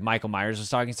scene, like if Michael Myers was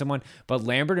talking to someone. But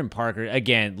Lambert and Parker,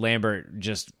 again, Lambert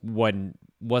just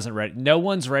wasn't ready. No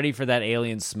one's ready for that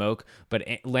alien smoke, but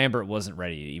Lambert wasn't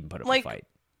ready to even put up a fight.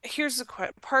 Here's the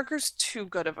question: Parker's too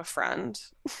good of a friend.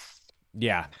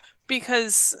 Yeah.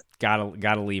 Because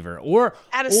gotta leave her, or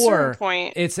at a certain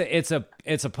point, it's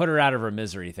a put her out of her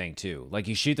misery thing too. Like,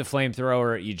 you shoot the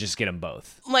flamethrower, you just get them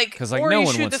both. Like, because or no you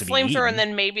one shoot wants the to be eaten. flamethrower and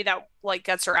then maybe that like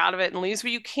gets her out of it and leaves.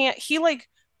 But you can't. He like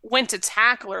went to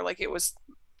tackle her like it was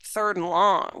third and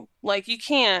long. Like, you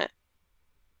can't.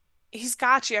 He's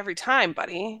got you every time,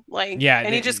 buddy. Like, yeah,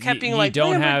 and he just kept being like, get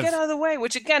out of the way,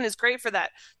 which again is great for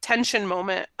that tension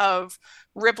moment of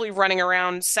Ripley running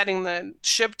around, setting the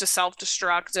ship to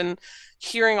self-destruct, and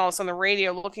hearing all this on the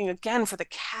radio, looking again for the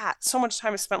cat. So much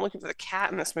time is spent looking for the cat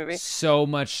in this movie. So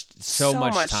much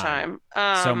time.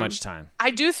 So much time.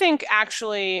 I do think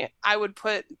actually I would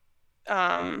put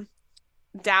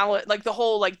Dallas, like the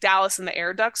whole like Dallas and the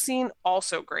air duct scene,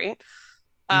 also great.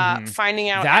 Finding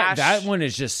out that one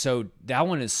is just so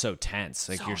tense.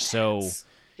 Like, you're so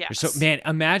man,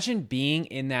 imagine being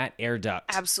in that air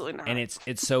duct. Absolutely not. And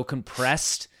it's so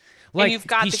compressed. Like, you've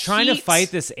got he's trying to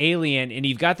fight this alien and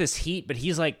you've got this heat, but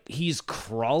he's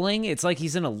crawling. It's like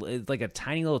he's in a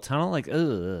tiny little tunnel. Like,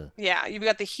 ugh. Yeah, you've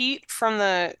got the heat from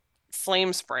the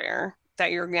flame sprayer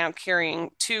that you're now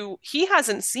carrying he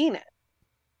hasn't seen it.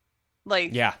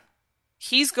 Like, yeah.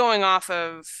 He's going off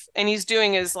of, and he's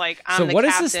doing his like, I'm so the what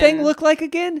captain. Does this thing look like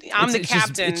again? I'm the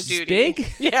captain. It's duty.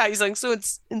 Big. Yeah, he's like, so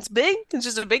it's big. It's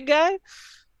just a big guy.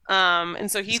 And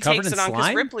so he takes it on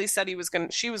because Ripley said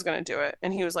she was gonna do it,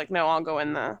 and he was like, no, I'll go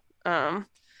in the.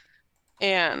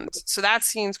 And so that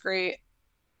scene's great.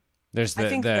 There's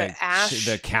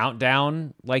the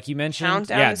countdown, like you mentioned.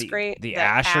 Countdown is great. The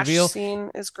Ash reveal scene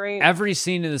is great. Every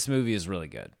scene in this movie is really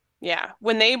good. Yeah,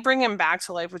 when they bring him back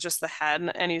to life with just the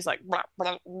head, and he's like, blah,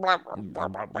 blah, blah, blah,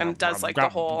 blah, and does like the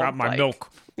whole grab my like, milk,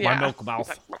 yeah. my milk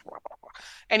mouth.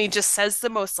 And he just says the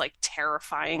most like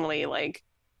terrifyingly like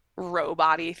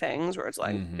robot-y things where it's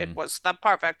like, it was the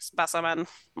perfect specimen,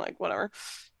 like whatever.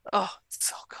 Oh, it's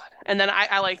so good. And then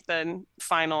I like the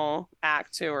final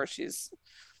act too, where she's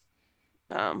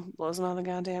blows him out of the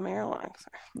goddamn airline.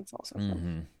 That's also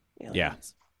fun. Yeah.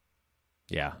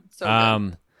 Yeah. So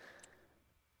good.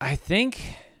 I think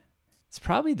it's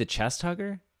probably the chest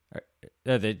hugger. Or,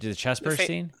 the chest burst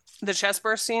scene. The chest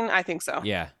burst scene, I think so.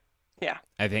 Yeah. Yeah.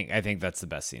 I think that's the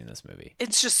best scene in this movie.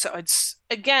 It's just it's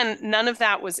again, none of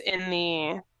that was in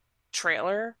the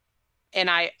trailer. And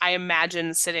I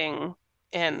imagine sitting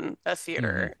in a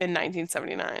theater in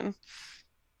 1979.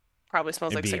 Probably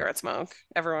smells like cigarette smoke.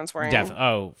 Everyone's wearing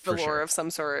for velour sure. of some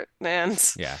sort. And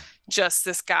just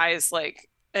this guy's like,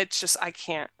 it's just, I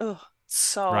can't.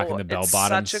 Rocking the bell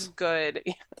bottoms.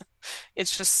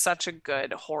 It's just such a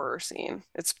good horror scene.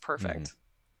 It's perfect.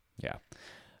 Yeah.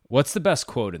 What's the best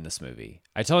quote in this movie?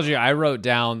 I told you I wrote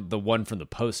down the one from the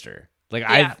poster.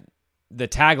 Like the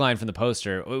tagline from the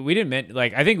poster. We didn't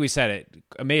I think we said it.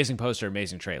 Amazing poster,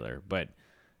 amazing trailer, but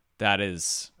that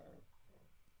is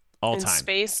all time. In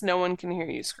space, no one can hear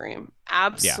you scream.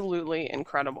 Absolutely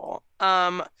incredible.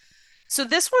 So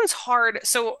this one's hard.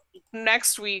 So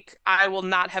next week I will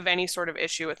not have any sort of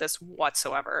issue with this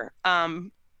whatsoever.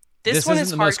 This one is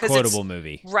the hard most quotable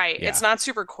movie. Right. Yeah. It's not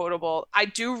super quotable. I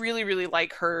do really, really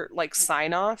like her like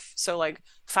sign off. So like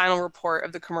final report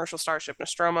of the commercial starship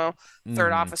Nostromo,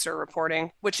 third officer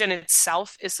reporting, which in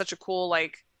itself is such a cool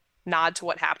like nod to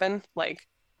what happened. Like,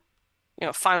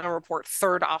 final report,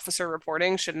 third officer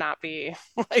reporting should not be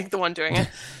like the one doing it.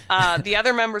 The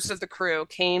other members of the crew,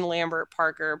 Kane, Lambert,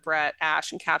 Parker, Brett,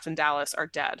 Ash, and Captain Dallas are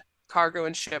dead. Cargo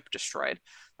and ship destroyed.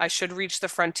 I should reach the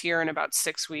frontier in about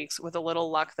 6 weeks. With a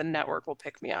little luck, the network will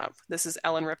pick me up. This is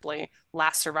Ellen Ripley,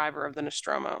 last survivor of the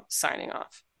Nostromo, signing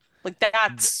off. Like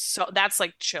that's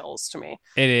like chills to me.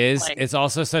 It is. Like, it's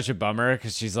also such a bummer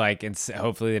because she's like, and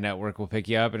hopefully the network will pick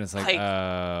you up, and it's like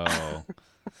oh.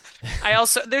 I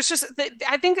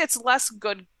think it's less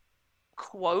good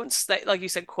quotes that, like you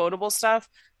said, quotable stuff,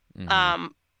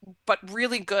 but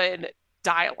really good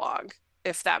dialogue.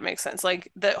 If that makes sense.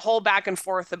 Like the whole back and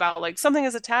forth about like something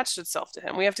has attached itself to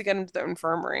him. We have to get into the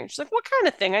infirmary. She's like, what kind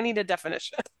of thing? I need a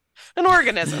definition. An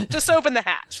organism. Just open the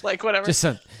hatch. Like whatever. Just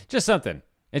something.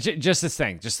 It's just this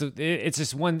thing. It's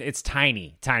just one. It's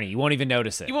tiny. You won't even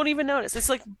notice it. You won't even notice. It's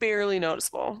like barely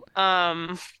noticeable.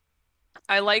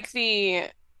 I like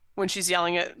when she's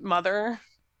yelling at Mother.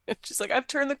 She's like, I've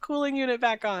turned the cooling unit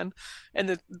back on. And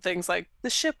the thing's like, the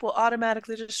ship will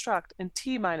automatically destruct in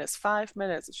T-5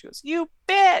 minutes. And she goes, you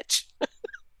bitch!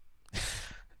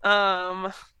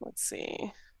 Let's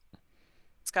see.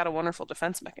 It's got a wonderful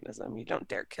defense mechanism. You don't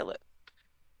dare kill it.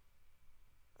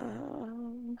 I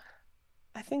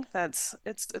think it's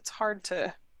hard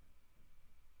to...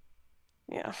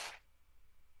 Yeah.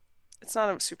 It's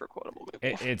not a super quotable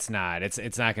movie. It's not.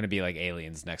 It's not going to be like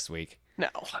Aliens next week. No.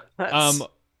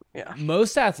 Yeah.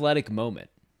 Most athletic moment.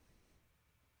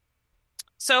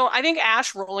 So I think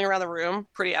Ash rolling around the room,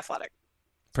 pretty athletic.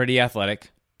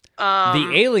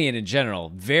 The alien in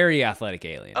general, very athletic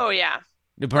alien. Oh yeah.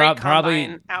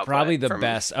 Probably the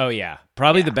best. Oh yeah.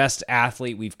 Probably the best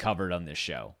athlete we've covered on this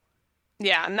show.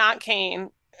 Yeah, not Kane.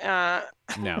 No.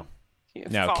 No,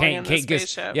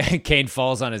 Kane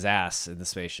falls on his ass in the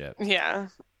spaceship. Yeah.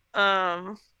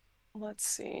 Let's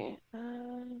see.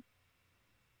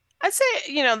 I'd say,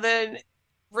 the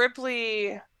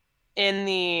Ripley in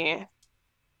the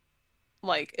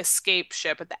like escape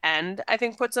ship at the end, I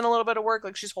think puts in a little bit of work.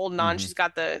 Like she's holding on. She's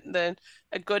got a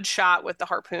good shot with the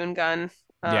harpoon gun.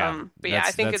 I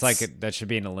think that should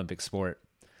be an Olympic sport.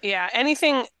 Yeah.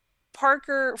 Anything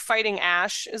Parker fighting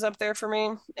Ash is up there for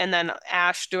me. And then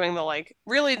Ash doing the like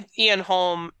really Ian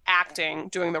Holm acting,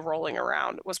 doing the rolling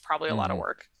around was probably a lot of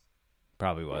work.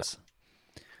 Probably was.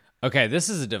 Yeah. Okay. This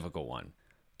is a difficult one.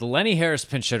 The Lenny Harris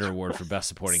Pinch Hitter Award for Best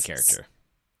Supporting Character.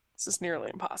 This is nearly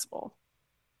impossible.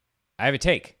 I have a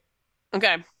take.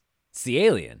 Okay. It's the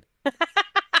alien.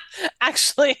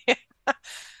 Actually,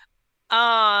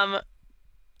 that's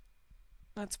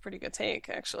a pretty good take,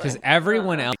 actually. Because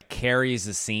everyone else carries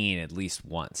the scene at least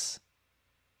once.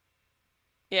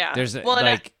 Yeah. There's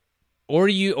or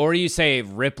you say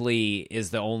Ripley is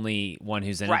the only one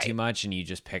who's in it too much, and you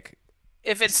just pick.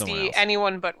 If it's the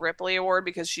anyone but Ripley award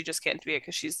because she just can't be it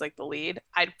because she's like the lead,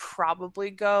 I'd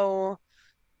probably go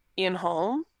Ian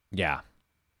Holm. Yeah.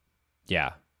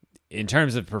 Yeah. In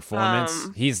terms of performance,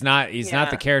 he's not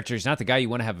the character. He's not the guy you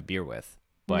want to have a beer with.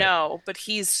 But no, but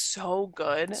he's so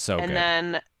good. So and good.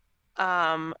 Then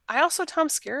I also Tom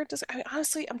Skerritt does.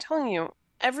 Honestly, I'm telling you,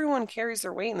 everyone carries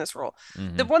their weight in this role.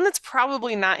 The one that's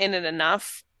probably not in it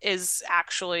enough is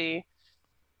actually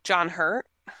John Hurt.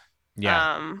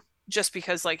 Yeah. Just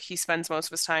because like he spends most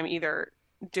of his time either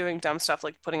doing dumb stuff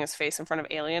like putting his face in front of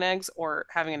alien eggs or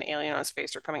having an alien on his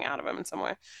face or coming out of him in some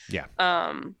way. Yeah.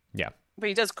 Yeah. But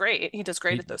he does great. He does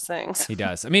great at those things. He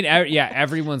does. I mean, yeah,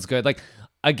 everyone's good. Like,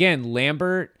 again,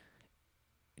 Lambert,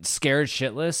 scared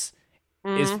shitless,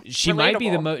 she might be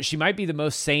the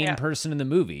most sane person in the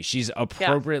movie. She's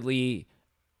appropriately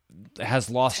has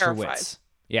lost Terrified. her wits.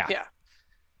 Yeah. Yeah.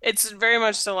 It's very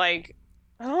much so like,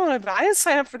 I didn't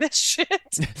sign up for this shit.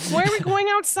 Why are we going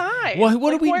outside?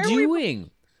 What are we doing?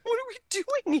 What are we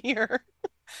doing here?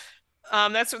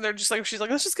 That's when they're just like, she's like,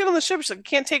 let's just get on the ship. She's like,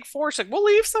 can't take 4. She's like, we'll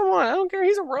leave someone. I don't care.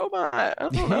 He's a robot. I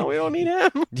don't know. We don't need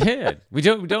him. Yeah, we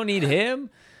don't need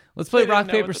him. Let's play rock,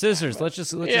 paper, scissors. Let's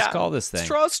just call this thing.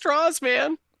 Straws,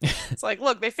 man. It's like,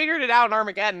 look, they figured it out in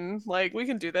Armageddon. Like, we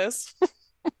can do this.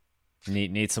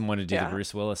 Need someone to do the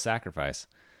Bruce Willis sacrifice.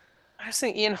 I just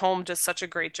think Ian Holm does such a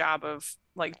great job of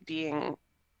like being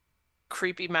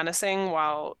creepy, menacing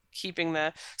while keeping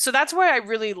so that's why I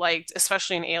really liked,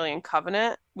 especially in Alien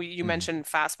Covenant, you mentioned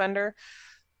Fassbender.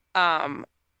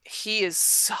 He is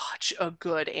such a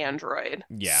good android.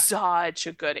 Yeah. Such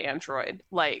a good android.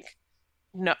 Like,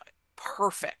 no,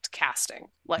 perfect casting.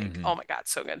 Like, oh my God,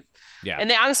 so good. Yeah. And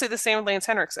they honestly the same with Lance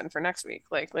Henriksen for next week.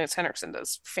 Like, Lance Henriksen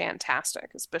does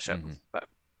fantastic as Bishop. But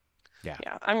yeah,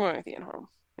 I'm going with Ian Holm.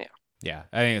 Yeah. Yeah,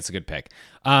 I think it's a good pick.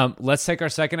 Let's take our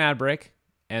second ad break,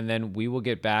 and then we will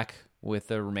get back with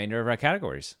the remainder of our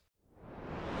categories.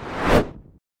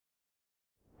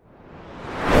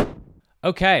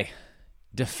 Okay,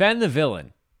 defend the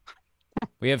villain.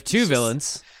 We have 2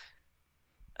 villains.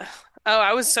 Oh,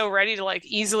 I was so ready to like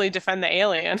easily defend the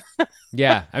alien.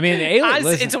 Yeah, I mean, the alien.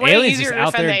 Listen, it's way easier to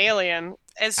defend the alien.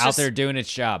 It's out there doing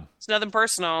its job. It's nothing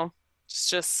personal. It's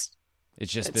just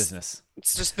business.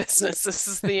 It's just business. This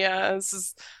is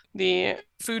the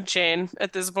food chain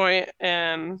at this point,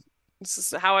 and this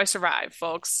is how I survive,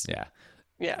 folks. Yeah.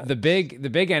 Yeah. The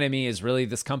big enemy is really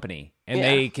this company, and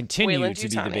they continue to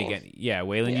be the big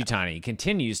Weyland-Yutani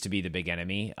continues to be the big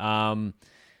enemy. I'm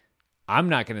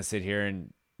not going to sit here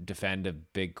and defend a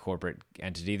big corporate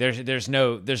entity. There's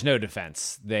no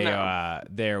defense.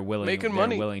 They're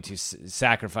willing to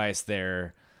sacrifice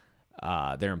their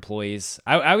employees.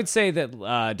 I would say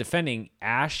that defending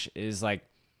Ash is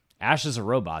a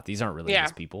robot. These aren't really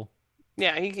his people.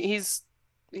 Yeah, he's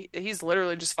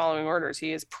literally just following orders.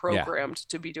 He is programmed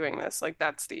to be doing this. Like,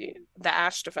 that's the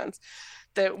Ash defense.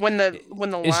 That when the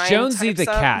is line Jonesy the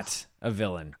up, cat a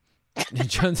villain?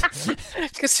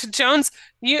 Because Jones,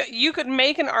 you could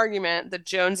make an argument that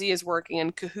Jonesy is working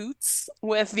in cahoots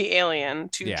with the alien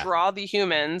to draw the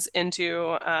humans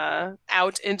into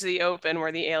out into the open,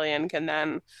 where the alien can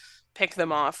then pick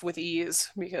them off with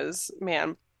ease. Because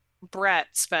man, Brett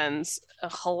spends a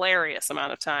hilarious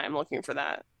amount of time looking for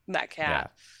that cat. Yeah.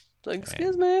 Like,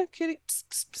 excuse me, kitty. Psst,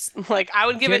 psst, psst. Like, I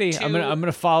would give kitty, it 2. I'm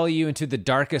gonna follow you into the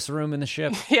darkest room in the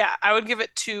ship. Yeah, I would give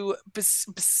it 2,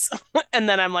 and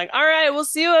then I'm like, all right, we'll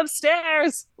see you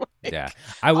upstairs. Yeah,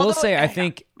 I will say, I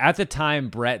think at the time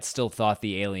Brett still thought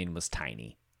the alien was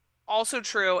tiny. Also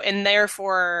true, and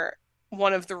therefore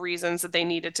one of the reasons that they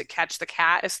needed to catch the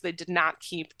cat is they did not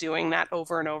keep doing that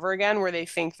over and over again, where they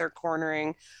think they're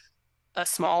cornering a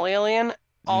small alien.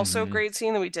 Also, great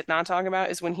scene that we did not talk about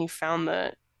is when he found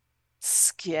the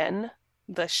skin,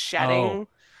 the shedding,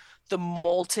 the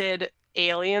molted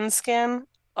alien skin.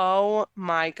 Oh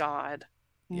my God.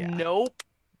 Yeah. Nope.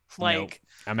 Like,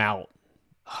 nope.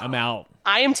 I'm out.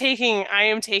 I am taking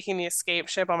the escape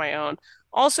ship on my own.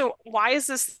 Also, why is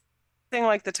this thing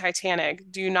like the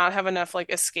Titanic? Do you not have enough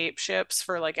like escape ships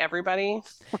for like everybody?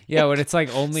 Yeah, but it's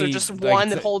like only so just one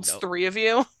that holds 3 of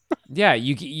you. Yeah,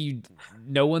 you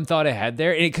no one thought ahead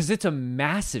there because it's a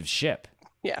massive ship.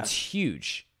 Yeah, it's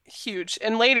huge.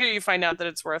 And later you find out that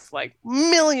it's worth like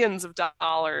millions of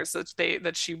dollars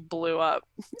that she blew up.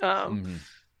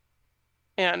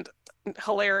 And not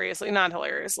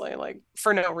hilariously, like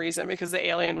for no reason, because the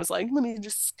alien was like, let me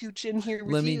just scooch in here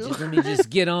with you. Let me just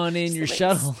get on in your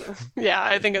shuttle. Yeah,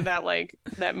 I think of that like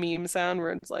that meme sound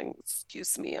where it's like,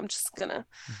 excuse me, I'm just gonna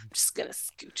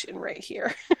scooch in right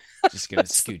here. Just gonna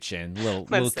scooch in,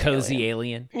 little cozy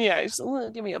alien. Yeah, just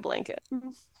give me a blanket.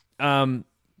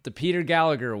 The Peter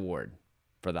Gallagher Award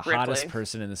for the hottest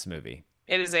person in this movie.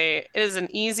 It is an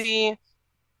easy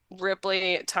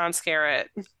Ripley Tom Skerritt.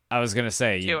 I was gonna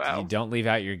say you don't leave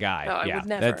out your guy. No, I would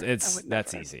never.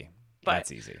 That's easy. But,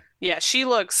 that's easy. Yeah, she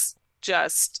looks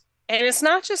just, and it's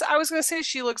not just. I was gonna say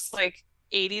she looks like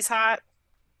 80s hot.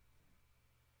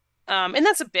 And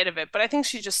that's a bit of it, but I think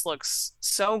she just looks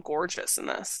so gorgeous in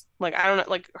this. Like, I don't know,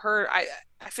 like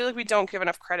I feel like we don't give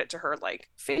enough credit to her, like,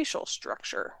 facial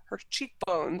structure, her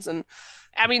cheekbones. And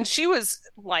I mean, she was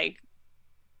like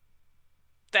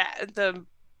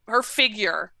her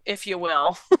figure, if you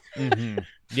will. Mm-hmm.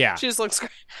 Yeah. She just looks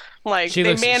like she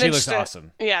looks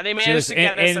awesome. Yeah, they managed to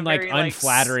get us in like very,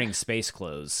 unflattering space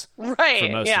clothes. Right. For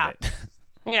most of it.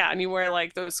 Yeah, and you wear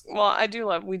like those. Well,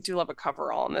 we do love a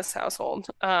coverall in this household.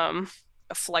 A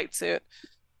flight suit.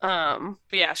 But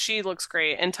yeah, she looks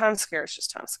great. And Tom Skerritt is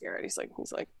just Tom Skerritt. He's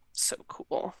like so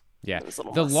cool. Yeah.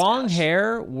 The long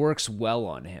hair works well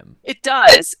on him. It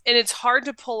does. And it's hard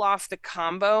to pull off the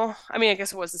combo. I mean, I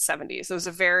guess it was the 70s. It was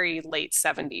a very late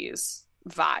 70s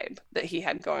vibe that he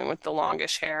had going with the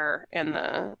longish hair and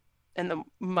the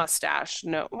mustache.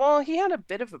 No, well, he had a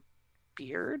bit of a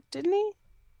beard, didn't he?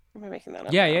 Am I making that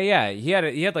up? Yeah. He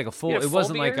had like a full. It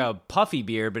wasn't beard? like a puffy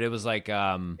beard, but it was like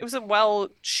It was a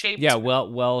well-shaped. Yeah,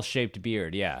 well-shaped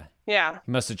beard. Yeah. Yeah.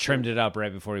 He must have trimmed it up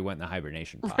right before he went in the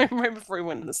hibernation pod. Right before he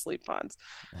went in the sleep pods.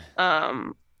 Yeah.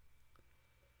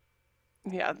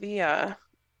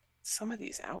 Some of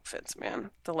these outfits, man.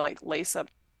 The like lace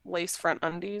front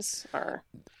undies are.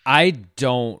 I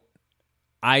don't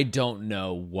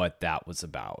know what that was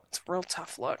about. It's a real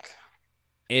tough look.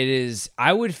 It is.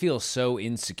 I would feel so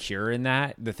insecure in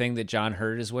that. The thing that John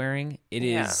Hurt is wearing. It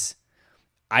is.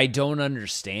 I don't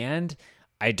understand.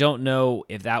 I don't know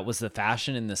if that was the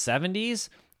fashion in the 70s.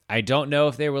 I don't know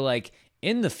if they were like,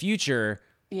 in the future,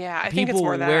 I think it's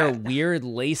more that. People wear weird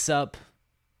lace-up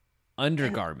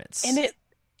undergarments.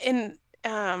 And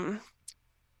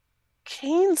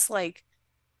Kane's like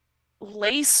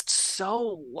laced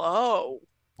so low.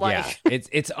 Like, yeah,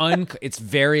 it's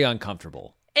very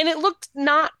uncomfortable. And it looked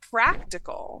not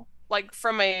practical, like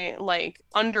from a like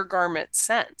undergarment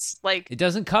sense. Like, it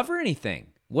doesn't cover anything.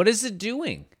 What is it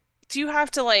doing? Do you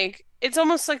have to like? It's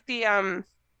almost like the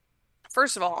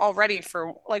first of all, already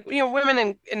for like, you know,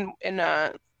 women in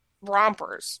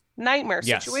rompers, nightmare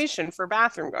situation for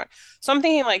bathroom going. So I'm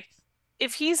thinking like,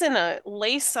 if he's in a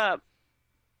lace up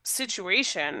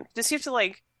situation, does he have to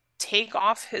like take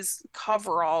off his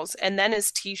coveralls and then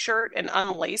his t-shirt and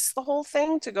unlace the whole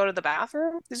thing to go to the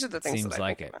bathroom? These are the things seems that I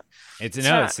like think it. about.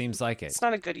 It seems like it. It's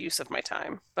not a good use of my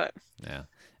time, but yeah,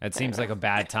 it seems like a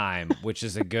bad time, which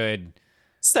is a good.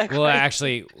 segue. Well,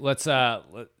 actually, let's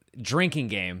drinking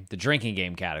game, the drinking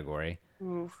game category.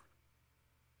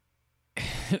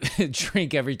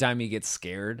 Drink every time you get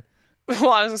scared.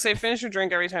 Well, I was gonna say finish your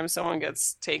drink every time someone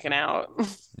gets taken out.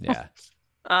 Yeah.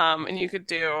 And you could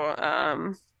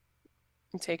do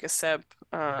take a sip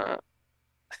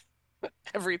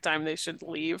every time they should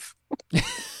leave.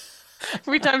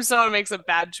 Every time someone makes a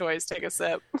bad choice, take a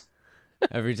sip.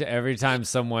 Every time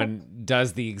someone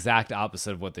does the exact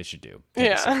opposite of what they should do.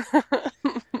 Yeah.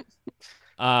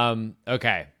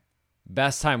 Okay.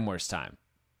 Best time, worst time.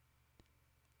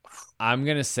 I'm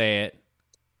gonna say it.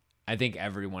 I think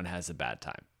everyone has a bad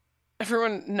time.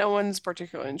 No one's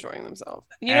particularly enjoying themselves.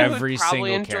 You know Every who probably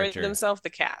single enjoyed character. themselves? The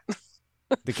cat.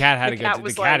 The cat had a good time.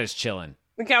 The cat is chilling.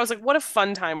 The cat was like, what a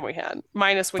fun time we had.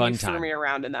 Minus when Fun you threw time. me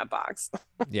around in that box.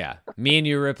 Yeah. Me and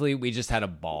you, Ripley, we just had a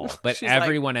ball. But She's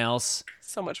everyone else,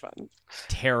 so much fun.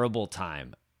 terrible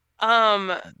time.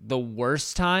 The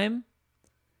worst time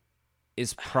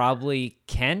is probably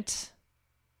Kane.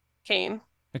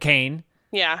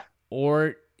 Yeah.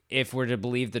 Or if we're to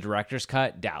believe the director's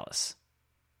cut, Dallas.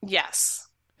 Yes.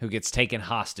 Who gets taken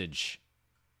hostage.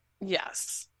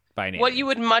 Yes. By an alien. What you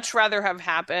would much rather have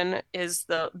happen is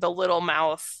the little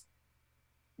mouth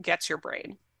gets your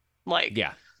brain. Like,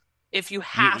 yeah. If you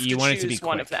have you to want choose it to be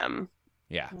one quick. of them,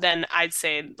 Yeah. then I'd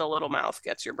say the little mouth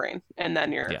gets your brain, and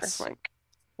then you're like,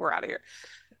 we're out of here.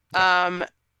 Yeah.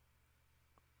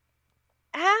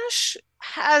 Ash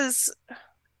has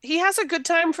a good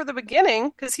time for the beginning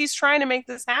because he's trying to make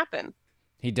this happen.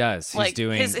 He does. He's like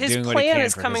doing his doing what he plan can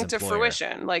is for coming his to employer.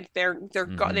 fruition. Like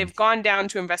they've gone down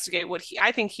to investigate what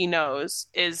I think he knows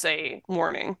is a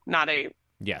warning, not a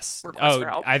Yes. request for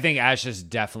help. I think Ash just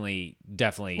definitely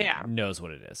knows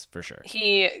what it is for sure.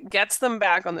 He gets them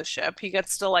back on the ship. He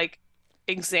gets to like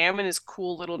examine his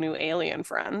cool little new alien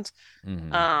friend.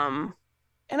 Mm-hmm.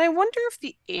 And I wonder if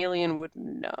the alien would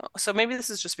know. So maybe this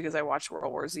is just because I watched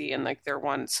World War Z and like their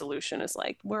one solution is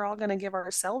like, we're all going to give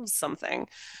ourselves something.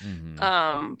 Mm-hmm. But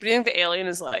I think the alien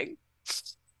is like,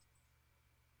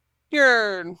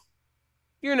 you're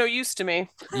no use to me.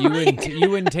 You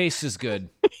wouldn't taste as good.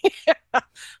 Yeah.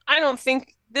 I don't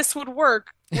think this would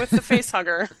work with the face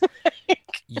hugger.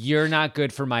 You're not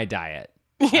good for my diet.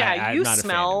 Yeah, you not a fan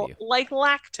smell of you. like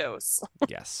lactose.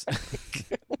 Yes.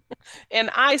 And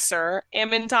I, sir,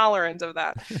 am intolerant of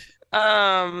that.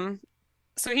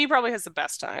 So he probably has the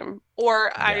best time.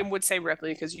 Or I would say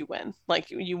Ripley because you win.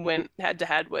 Like you went head to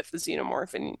head with the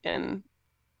xenomorph and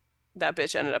that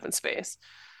bitch ended up in space.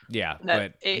 Yeah,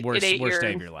 but worst day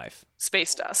of your life.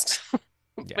 Space dust.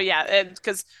 But yeah,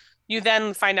 because you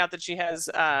then find out that she has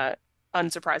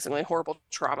unsurprisingly horrible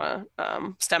trauma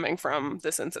stemming from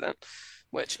this incident,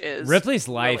 which is Ripley's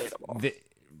life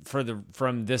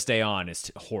from this day on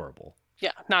is horrible.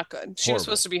 Yeah, not good. She was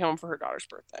supposed to be home for her daughter's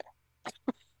birthday.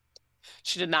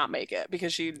 She did not make it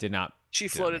because she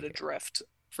floated adrift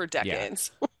for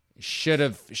decades. Yeah. Should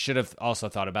have also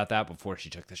thought about that before she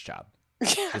took this job.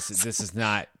 Yes. This is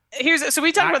not. So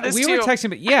we talked about this too. We were texting,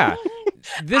 but yeah,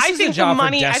 this is a job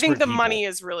for desperate I think the people. money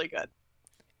is really good.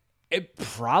 It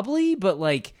probably, but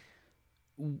like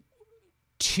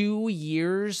 2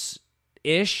 years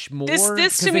ish more.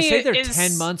 This to me say they're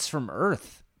 10 months from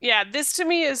Earth. Yeah, this to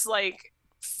me is like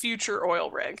future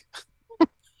oil rig.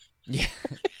 Yeah.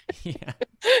 Yeah.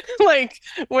 Like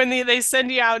when they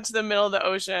send you out to the middle of the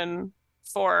ocean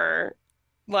for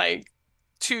like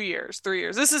 2 years, 3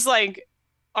 years. This is like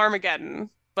Armageddon,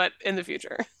 but in the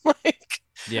future. Like,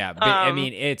 yeah, but I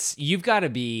mean, you've got to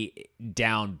be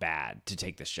down bad to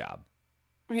take this job.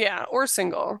 Yeah, or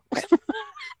single.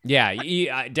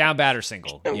 Yeah, down bad or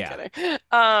single. I'm yeah.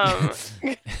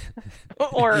 Kidding.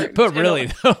 Or but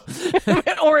really though,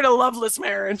 or in a loveless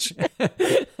marriage.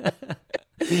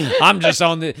 I'm just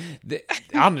on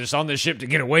the ship to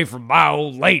get away from my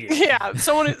old lady. Yeah,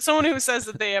 someone who says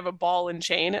that they have a ball and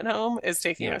chain at home is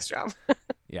taking this job.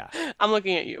 Yeah, I'm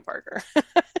looking at you, Parker.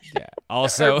 Yeah.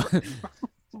 Also,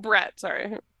 Brett.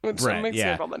 Sorry, Brett. Mixing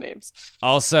up all the names.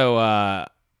 Also,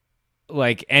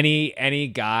 like any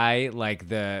guy, like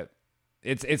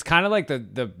it's kind of like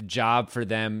the job for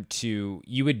them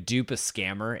you would dupe a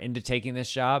scammer into taking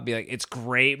this job. Be like, it's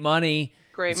great money.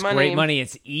 Great money.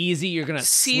 It's easy. You're gonna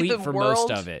sleep for most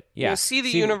of it. Yeah, you'll see the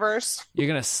universe. You're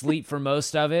gonna sleep for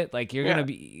most of it. Like you're gonna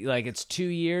be like, it's 2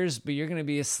 years, but you're gonna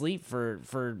be asleep for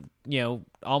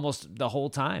almost the whole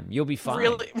time. You'll be fine.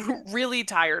 Really, really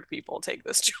tired people take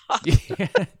this job. Yeah.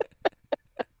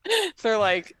 They're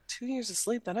like, 2 years of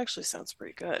sleep. That actually sounds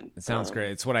pretty good. It sounds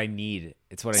great. It's what I need.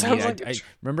 It's what I need. Like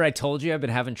remember I told you I've been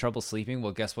having trouble sleeping.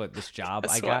 Well, guess what? This job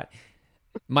I got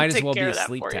might as well be a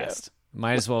sleep test.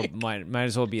 Might as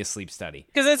well be a sleep study.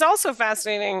 Because it's also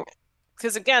fascinating.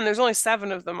 Because again, there's only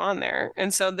 7 of them on there,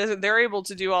 and so they're able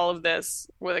to do all of this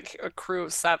with a crew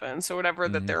of 7. So whatever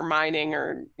that they're mining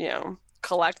or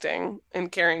collecting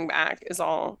and carrying back is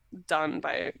all done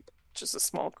by just a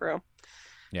small crew.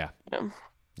 Yeah.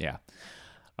 Yeah.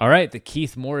 All right, the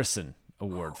Keith Morrison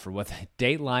Award for what the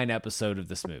Dateline episode of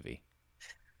this movie.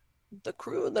 The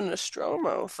crew of the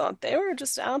Nostromo thought they were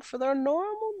just out for their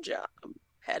normal job,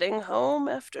 heading home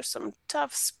after some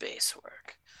tough space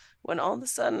work, when all of a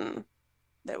sudden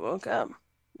they woke up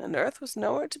and Earth was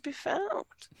nowhere to be found.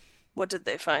 What did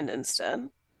they find instead?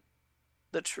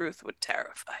 The truth would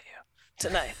terrify you.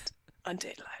 Tonight on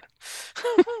Dateline.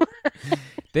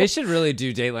 They should really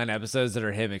do Dateline episodes that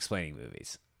are him explaining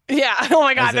movies. Yeah. Oh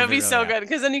my God, that'd be so good.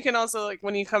 Because then you can also, like,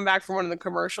 when you come back from one of the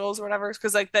commercials or whatever,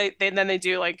 because like they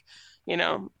do like,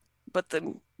 but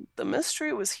the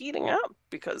mystery was heating up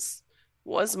because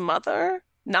was Mother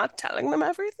not telling them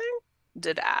everything?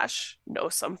 Did Ash know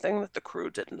something that the crew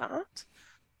did not?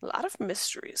 A lot of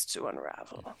mysteries to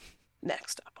unravel.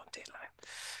 Next up on Dateline.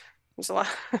 There's a lot.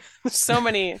 So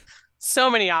many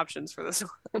options for this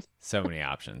one. So many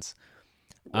options.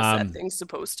 Was that thing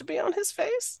supposed to be on his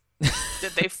face?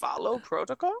 Did they follow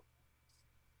protocol?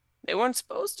 They weren't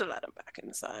supposed to let him back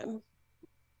inside.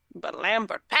 But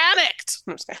Lambert panicked.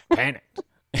 Panicked.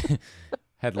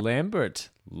 Had Lambert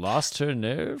lost her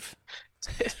nerve?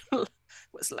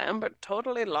 Was Lambert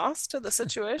totally lost to the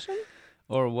situation?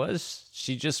 Or was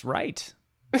she just right?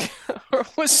 or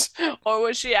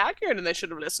was she accurate and they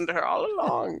should have listened to her all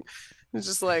along? It's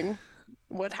just like,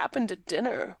 what happened at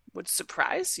dinner would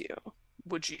surprise you.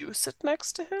 Would you sit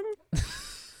next to him?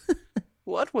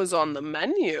 What was on the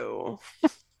menu?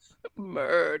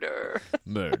 Murder.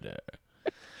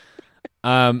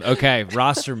 Okay,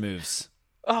 roster moves.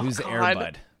 Oh, who's God.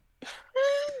 Airbud?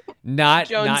 Not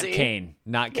Jonesy. Kane.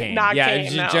 Not Kane. Not yeah,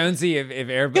 Kane, no. Jonesy.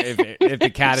 If the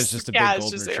cat is just a big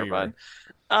golden retriever.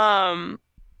 Airbud.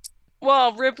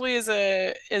 Well, Ripley is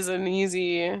an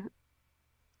easy,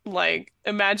 like,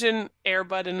 imagine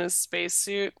Airbud in a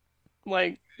spacesuit,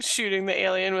 like shooting the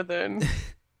alien with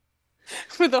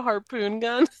a harpoon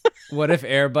gun. What if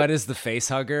Airbud is the face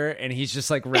hugger and he's just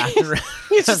like wrapped around?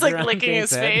 He's just like licking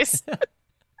his face.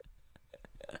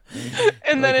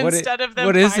 And then instead of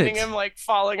them finding him like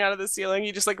falling out of the ceiling,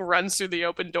 he just like runs through the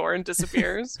open door and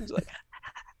disappears. He's like,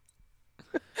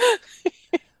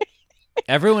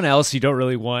 Everyone else you don't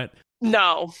really want.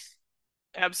 No,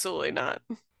 absolutely not.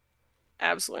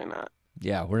 Absolutely not.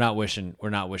 Yeah, we're not wishing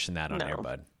that on Air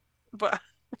Bud. But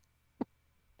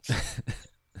I'm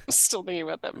still thinking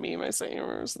about that meme I sent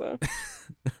you. Though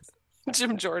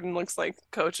Jim Jordan looks like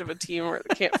coach of a team where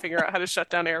they can't figure out how to shut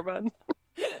down Air Bud.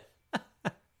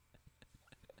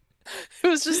 It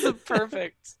was just the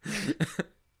perfect.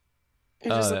 It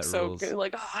just looks so good.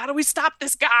 Like, how do we stop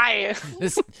this guy?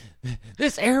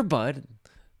 This Air Bud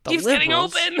keeps getting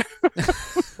open.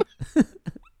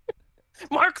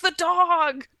 Mark the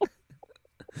dog.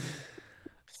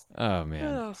 Oh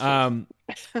man.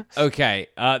 Okay.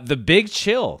 The Big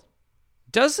Chill.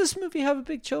 Does this movie have a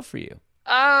big chill for you?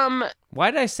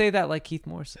 Why did I say that like Keith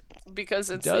Morrison? Because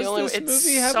it's the only.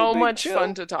 It's so much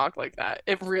fun to talk like that.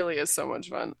 It really is so much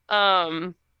fun.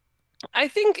 I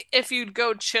think if you'd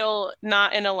go chill,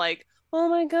 not in a like, oh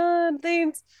my god,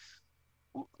 they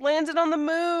landed on the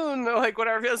moon, or like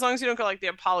whatever. As long as you don't go like the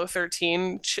Apollo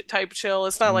 13 type chill,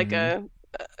 it's not like a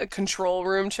control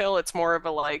room chill. It's more of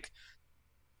a like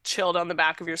chilled on the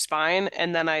back of your spine.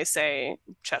 And then I say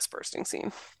chest bursting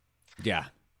scene. Yeah.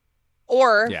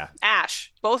 Or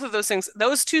Ash. Both of those things,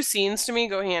 those two scenes to me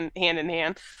go hand in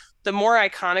hand. The more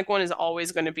iconic one is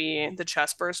always going to be the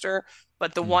chest burster,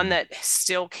 but the one that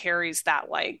still carries that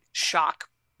like shock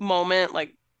moment,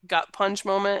 like gut punch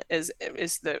moment is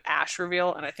the Ash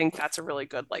reveal, and I think that's a really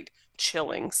good like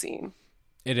chilling scene.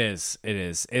 It is.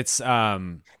 It's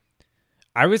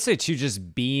I would say too,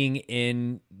 just being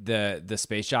in the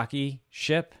space jockey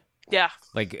ship. Yeah.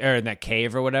 Like, or in that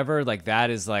cave or whatever, like that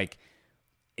is like,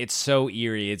 it's so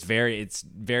eerie. It's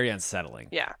very unsettling.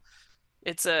 Yeah.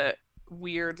 It's a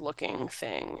weird looking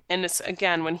thing. And it's,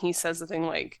 again, when he says the thing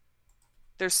like,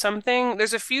 there's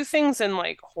a few things in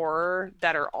like horror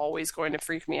that are always going to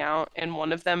freak me out. And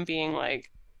one of them being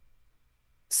like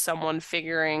someone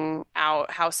figuring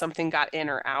out how something got in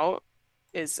or out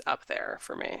is up there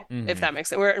for me. If that makes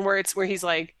sense. Where he's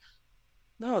like,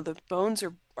 no, the bones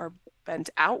are bent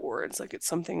outwards. Like it's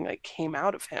something like came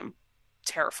out of him.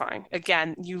 Terrifying.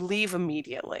 Again, you leave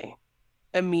immediately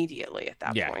at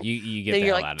that point. You get then the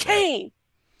you're hell like, out of Kane,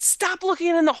 stop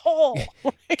looking in the hole.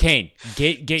 Kane,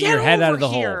 get your head out of the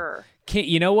here. hole. Kane,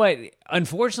 you know what?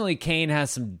 Unfortunately, Kane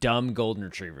has some dumb golden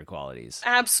retriever qualities.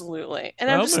 Absolutely. And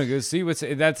I'm gonna go see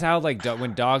that's how like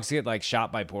when dogs get like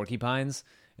shot by porcupines.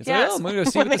 It's like, I'm gonna go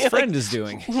see what this friend is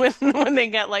doing. When they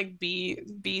get like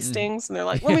bee stings and they're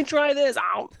like, let me try this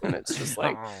out, and it's just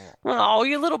like, oh,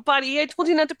 you little buddy, I told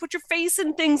you not to put your face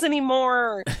in things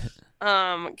anymore.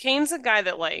 Kane's a guy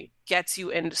that like gets you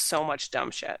into so much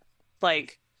dumb shit.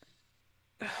 Like,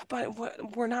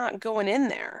 but we're not going in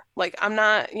there. Like, I'm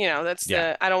not, that's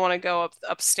I don't want to go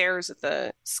upstairs at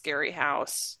the scary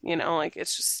house. Like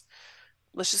it's just,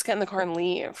 let's just get in the car and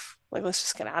leave. Like, let's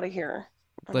just get out of here.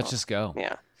 Let's just go.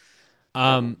 Yeah.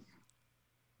 Before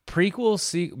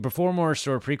more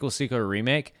store prequel, sequel, or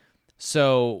remake.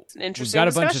 So we've got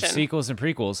a bunch of sequels and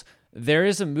prequels. There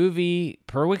is a movie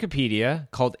per Wikipedia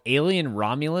called Alien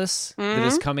Romulus that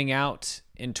is coming out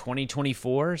in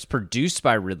 2024. It's produced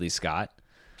by Ridley Scott.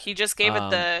 He just gave it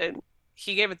the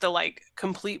like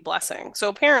complete blessing. So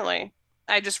apparently,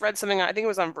 I just read something, I think it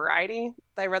was on Variety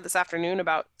that I read this afternoon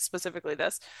about specifically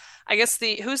this. I guess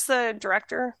who's the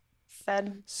director?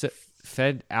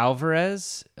 Fed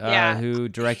Alvarez, who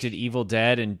directed Evil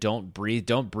Dead and Don't Breathe.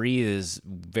 Don't Breathe is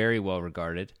very well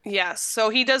regarded. Yes, so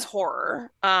he does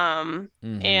horror. And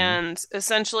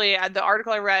essentially, the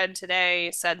article I read today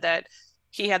said that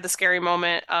he had the scary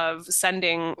moment of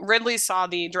Ridley saw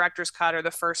the director's cut or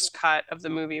the first cut of the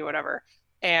movie, whatever,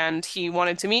 and he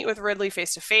wanted to meet with Ridley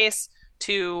face to face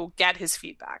to get his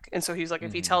feedback. And so he's like,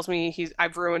 if he tells me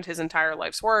I've ruined his entire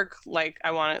life's work, like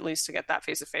I want at least to get that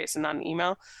face to face and not an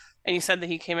email. And he said that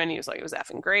he came in, he was like, it was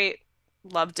effing great,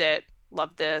 loved it,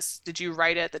 loved this. Did you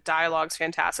write it? The dialogue's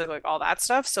fantastic, like all that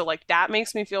stuff. So like that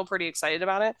makes me feel pretty excited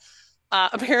about it.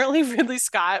 Apparently Ridley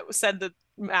Scott said that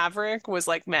Maverick was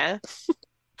like meh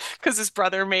because his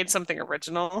brother made something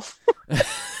original.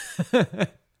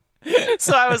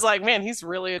 So I was like, man, he's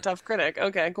really a tough critic.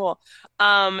 Okay, cool.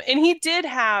 And he did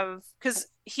have, because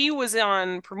he was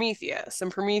on Prometheus,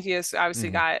 and Prometheus obviously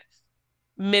got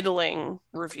middling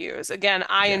reviews. Again,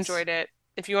 I enjoyed it.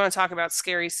 If you want to talk about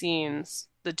scary scenes,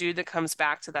 the dude that comes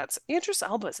back to that, Idris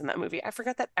Elba's in that movie. I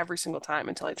forget that every single time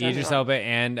until I turn it on. Idris Elba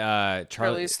and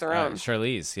Charlize Theron.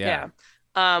 Charlize, yeah.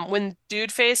 When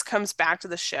Dude Face comes back to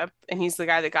the ship, and he's the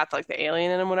guy that got like the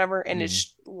alien in him, whatever, and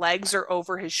his legs are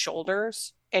over his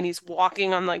shoulders, and he's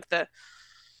walking on like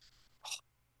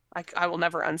I will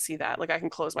never unsee that. Like I can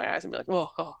close my eyes and be like,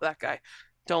 oh, that guy.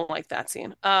 Don't like that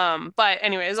scene. But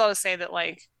anyways, I'll just say that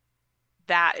like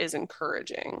that is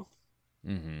encouraging.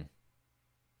 Mm-hmm.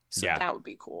 So that would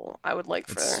be cool. I would like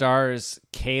for it stars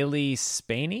Kaylee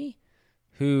Spaney,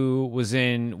 who was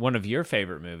in one of your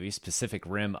favorite movies, Pacific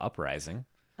Rim Uprising.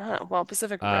 Oh, well,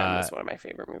 Pacific Rim is one of my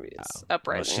favorite movies.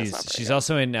 Uprising. Well, she's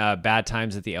also in Bad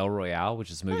Times at the El Royale, which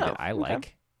is a movie that I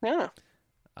like. Yeah.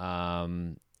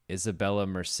 Isabella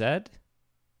Merced,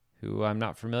 who I'm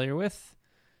not familiar with.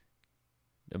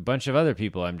 A bunch of other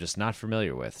people I'm just not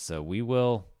familiar with. So we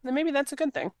will. Then maybe that's a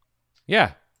good thing.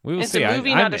 Yeah, we will see. It's a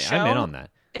movie, not a show. I'm in on that.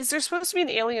 Is there supposed to be an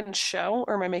alien show,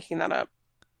 or am I making that up?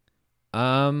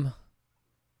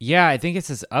 Yeah, I think it's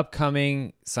this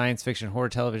upcoming science fiction horror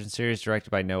television series directed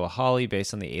by Noah Hawley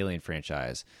based on the Alien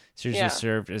franchise. The series was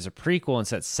served as a prequel and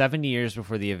set 7 years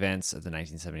before the events of the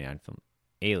 1979 film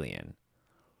Alien.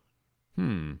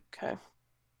 Okay.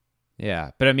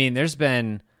 Yeah, but I mean, there's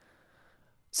been...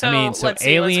 Let's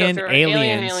Alien, go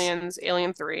Aliens,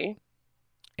 Alien 3.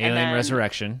 Alien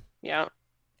Resurrection. Yeah.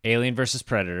 Alien versus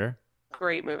Predator.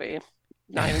 Great movie.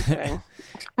 Not even kidding.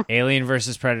 Alien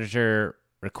versus Predator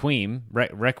Requiem.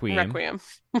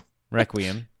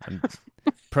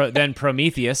 Then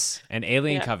Prometheus and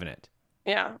Alien Covenant.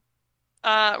 Yeah.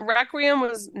 Requiem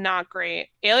was not great.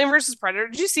 Alien versus Predator.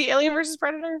 Did you see Alien versus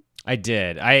Predator? I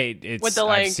did.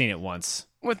 I've seen it once.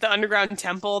 With the underground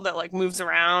temple that like moves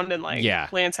around and like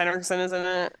Lance Henriksen is in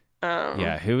it.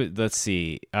 Let's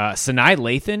see. Sanaa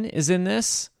Lathan is in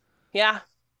this. Yeah.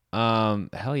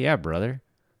 Hell yeah, brother.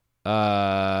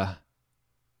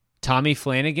 Tommy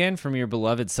Flanagan from your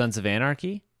beloved Sons of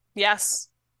Anarchy. Yes.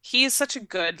 He's such a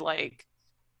good, like,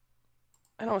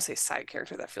 I don't want to say side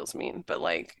character, that feels mean, but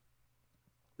like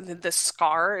the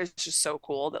Scar is just so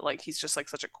cool that like he's just like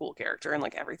such a cool character in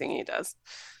like everything he does.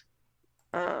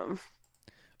 That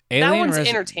one's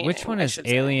entertaining. Which one is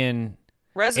Alien?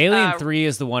 Alien 3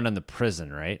 is the one on the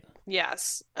prison, right?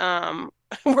 Yes.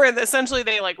 Where essentially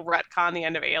they like retcon the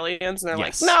end of Aliens and they're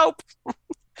like, nope.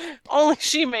 Only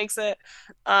she makes it.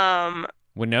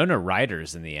 Winona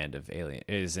Ryder's in the end of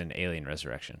Alien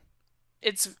Resurrection.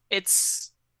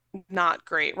 It's not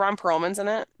great. Ron Perlman's in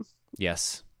it.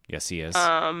 Yes, he is.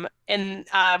 And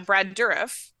Brad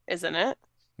Dourif is in it.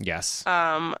 Yes.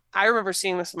 I remember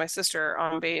seeing this with my sister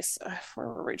on base. Where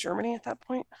were we? Germany at that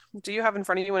point? Do you have in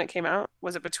front of you when it came out?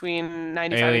 Was it between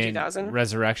 95 and 2000?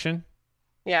 Resurrection?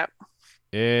 Yeah.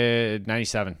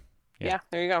 97. Yeah,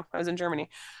 there you go. I was in Germany.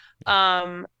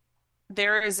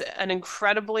 There is an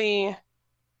incredibly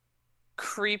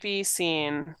creepy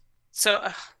scene. So,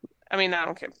 I mean, I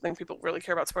don't think people really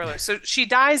care about spoilers. So she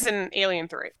dies in Alien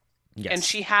 3. Yes. And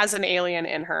she has an alien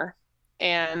in her.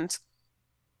 And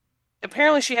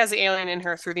apparently she has the alien in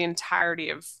her through the entirety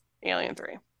of Alien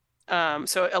 3.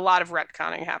 So a lot of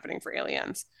retconning happening for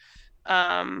Aliens.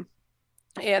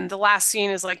 And the last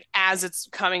scene is like as it's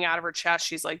coming out of her chest,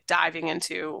 she's like diving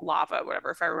into lava, whatever,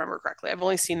 if I remember correctly. I've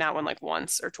only seen that one like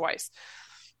once or twice.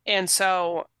 And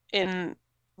so in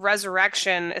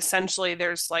Resurrection, essentially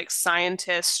there's like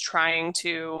scientists trying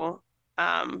to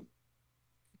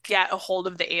get a hold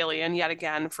of the alien yet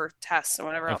again for tests and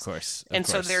whatever else. Of course.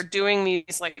 So they're doing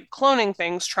these like cloning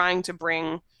things, trying to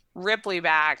bring Ripley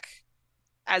back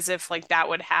as if like that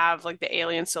would have like the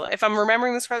alien still, if I'm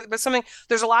remembering this correctly, but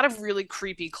there's a lot of really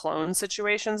creepy clone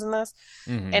situations in this.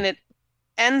 Mm-hmm. And it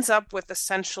ends up with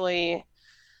essentially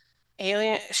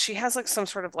alien, she has like some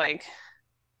sort of like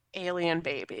alien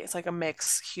baby. It's like a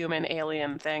mix human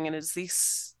alien thing. And it's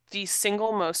the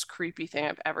single most creepy thing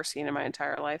I've ever seen in my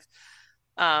entire life.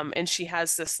 And she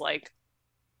has this like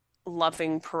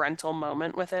loving parental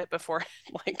moment with it before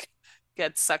like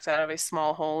gets sucked out of a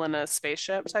small hole in a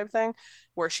spaceship type thing,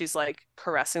 where she's like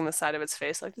caressing the side of its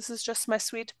face like, this is just my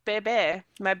sweet baby,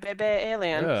 my baby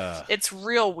alien. Ugh. It's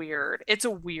real weird. It's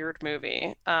a weird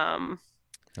movie.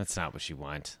 That's not what you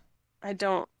want. I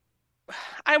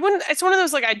wouldn't, it's one of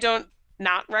those like I don't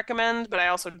not recommend, but I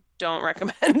also don't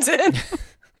recommend it.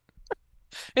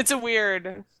 It's a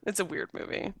weird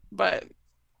movie, but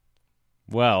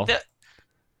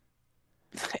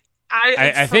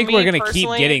I think we're going to keep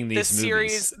getting these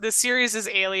movies. The series is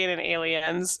Alien and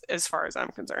Aliens, as far as I'm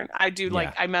concerned. I do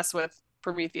I mess with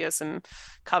Prometheus and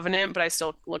Covenant, but I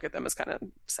still look at them as kind of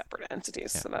separate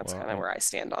entities. So that's kind of where I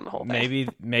stand on the whole thing.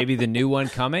 Maybe the new one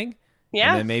coming.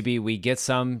 Yeah. And then maybe we get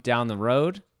some down the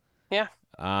road. Yeah.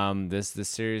 This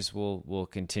series will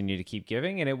continue to keep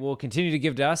giving, and it will continue to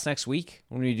give to us next week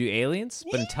when we do Aliens.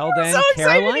 But until then, so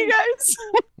Caroline, excited, you guys.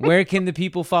 where can the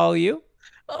people follow you?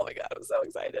 Oh my God, I'm so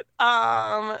excited.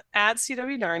 At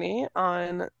CW Darney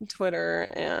on Twitter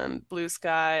and Blue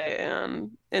Sky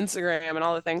and Instagram and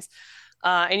all the things.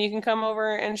 And you can come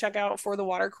over and check out For the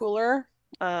Water Cooler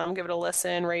Give it a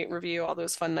listen, rate, review, all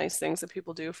those fun, nice things that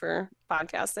people do for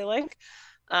podcasts they like.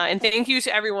 And thank you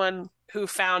to everyone who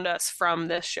found us from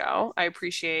this show. I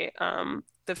appreciate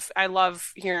I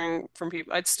love hearing from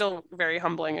people. It's still very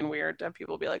humbling and weird to have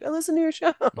people be like, I listen to your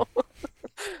show.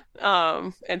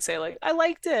 And say like, I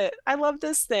liked it. I love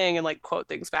this thing, and like quote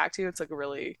things back to you. It's like a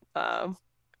really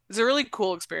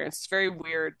cool experience. It's very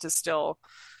weird to still,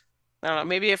 I don't know,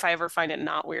 maybe if I ever find it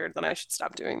not weird, then I should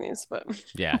stop doing these. But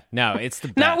yeah, no, it's the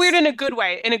best. Not weird in a good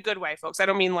way, folks. I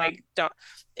don't mean like,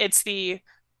 it's the,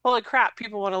 holy crap,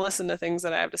 people want to listen to things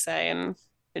that I have to say and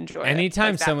enjoy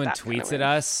Anytime it. Like someone tweets at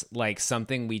us like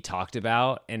something we talked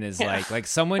about and is like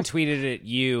someone tweeted at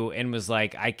you and was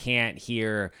like, I can't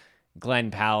hear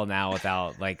Glenn Powell now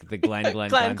without like the Glenn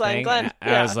thing.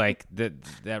 I was like,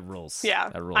 that rules. Yeah.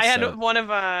 That rules. I had one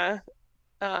of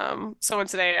someone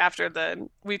today after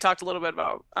we talked a little bit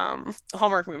about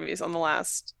Hallmark movies on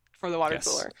for the water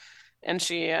cooler, and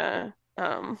she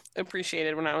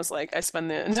appreciated when I was like, I spend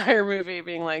the entire movie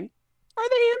being like, are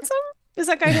they handsome? Is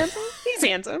that guy handsome? He's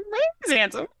handsome, right? He's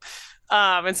handsome.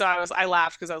 And so I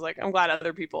laughed because I was like, I'm glad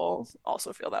other people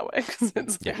also feel that way, because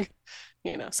it's like,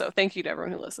 so thank you to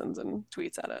everyone who listens and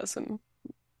tweets at us and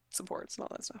supports and all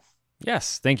that stuff.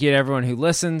 Yes. Thank you to everyone who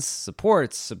listens,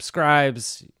 supports,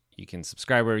 subscribes. You can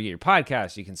subscribe wherever you get your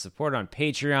podcast. You can support on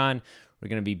Patreon. We're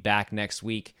going to be back next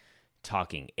week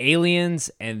talking aliens,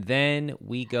 and then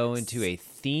we go into a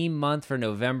theme month for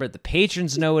November. The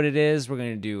patrons know what it is. We're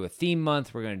going to do a theme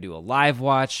month. We're going to do a live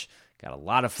watch. Got a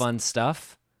lot of fun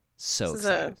stuff. This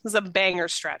is a banger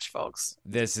stretch, folks.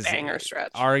 This is banger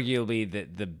stretch.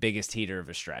 Arguably the biggest heater of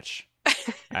a stretch,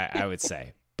 I would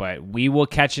say. But we will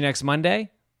catch you next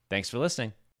Monday. Thanks for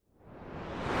listening.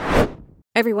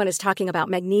 Everyone is talking about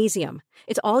magnesium.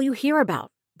 It's all you hear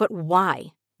about. But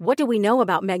why? What do we know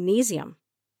about magnesium?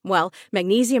 Well,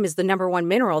 magnesium is the #1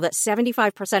 mineral that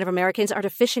 75% of Americans are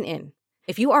deficient in.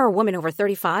 If you are a woman over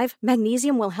 35,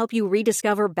 magnesium will help you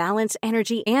rediscover balance,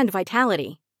 energy, and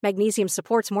vitality. Magnesium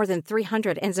supports more than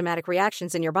 300 enzymatic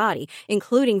reactions in your body,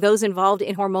 including those involved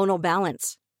in hormonal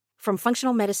balance. From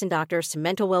functional medicine doctors to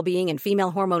mental well-being and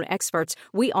female hormone experts,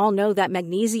 we all know that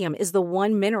magnesium is the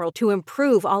one mineral to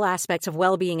improve all aspects of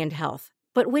well-being and health.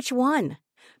 But which one?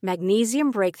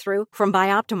 Magnesium Breakthrough from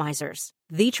Bioptimizers,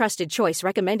 the trusted choice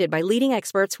recommended by leading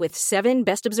experts with 7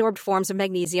 best-absorbed forms of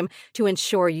magnesium to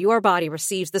ensure your body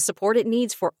receives the support it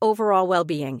needs for overall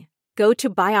well-being. Go to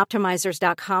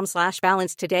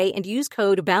bioptimizers.com/balance today and use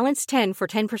code BALANCE10 for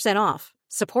 10% off.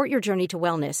 Support your journey to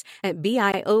wellness at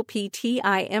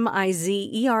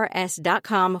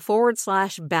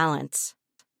bioptimizers.com/balance.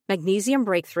 Magnesium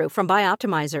Breakthrough from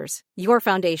Bioptimizers, your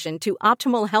foundation to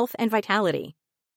optimal health and vitality.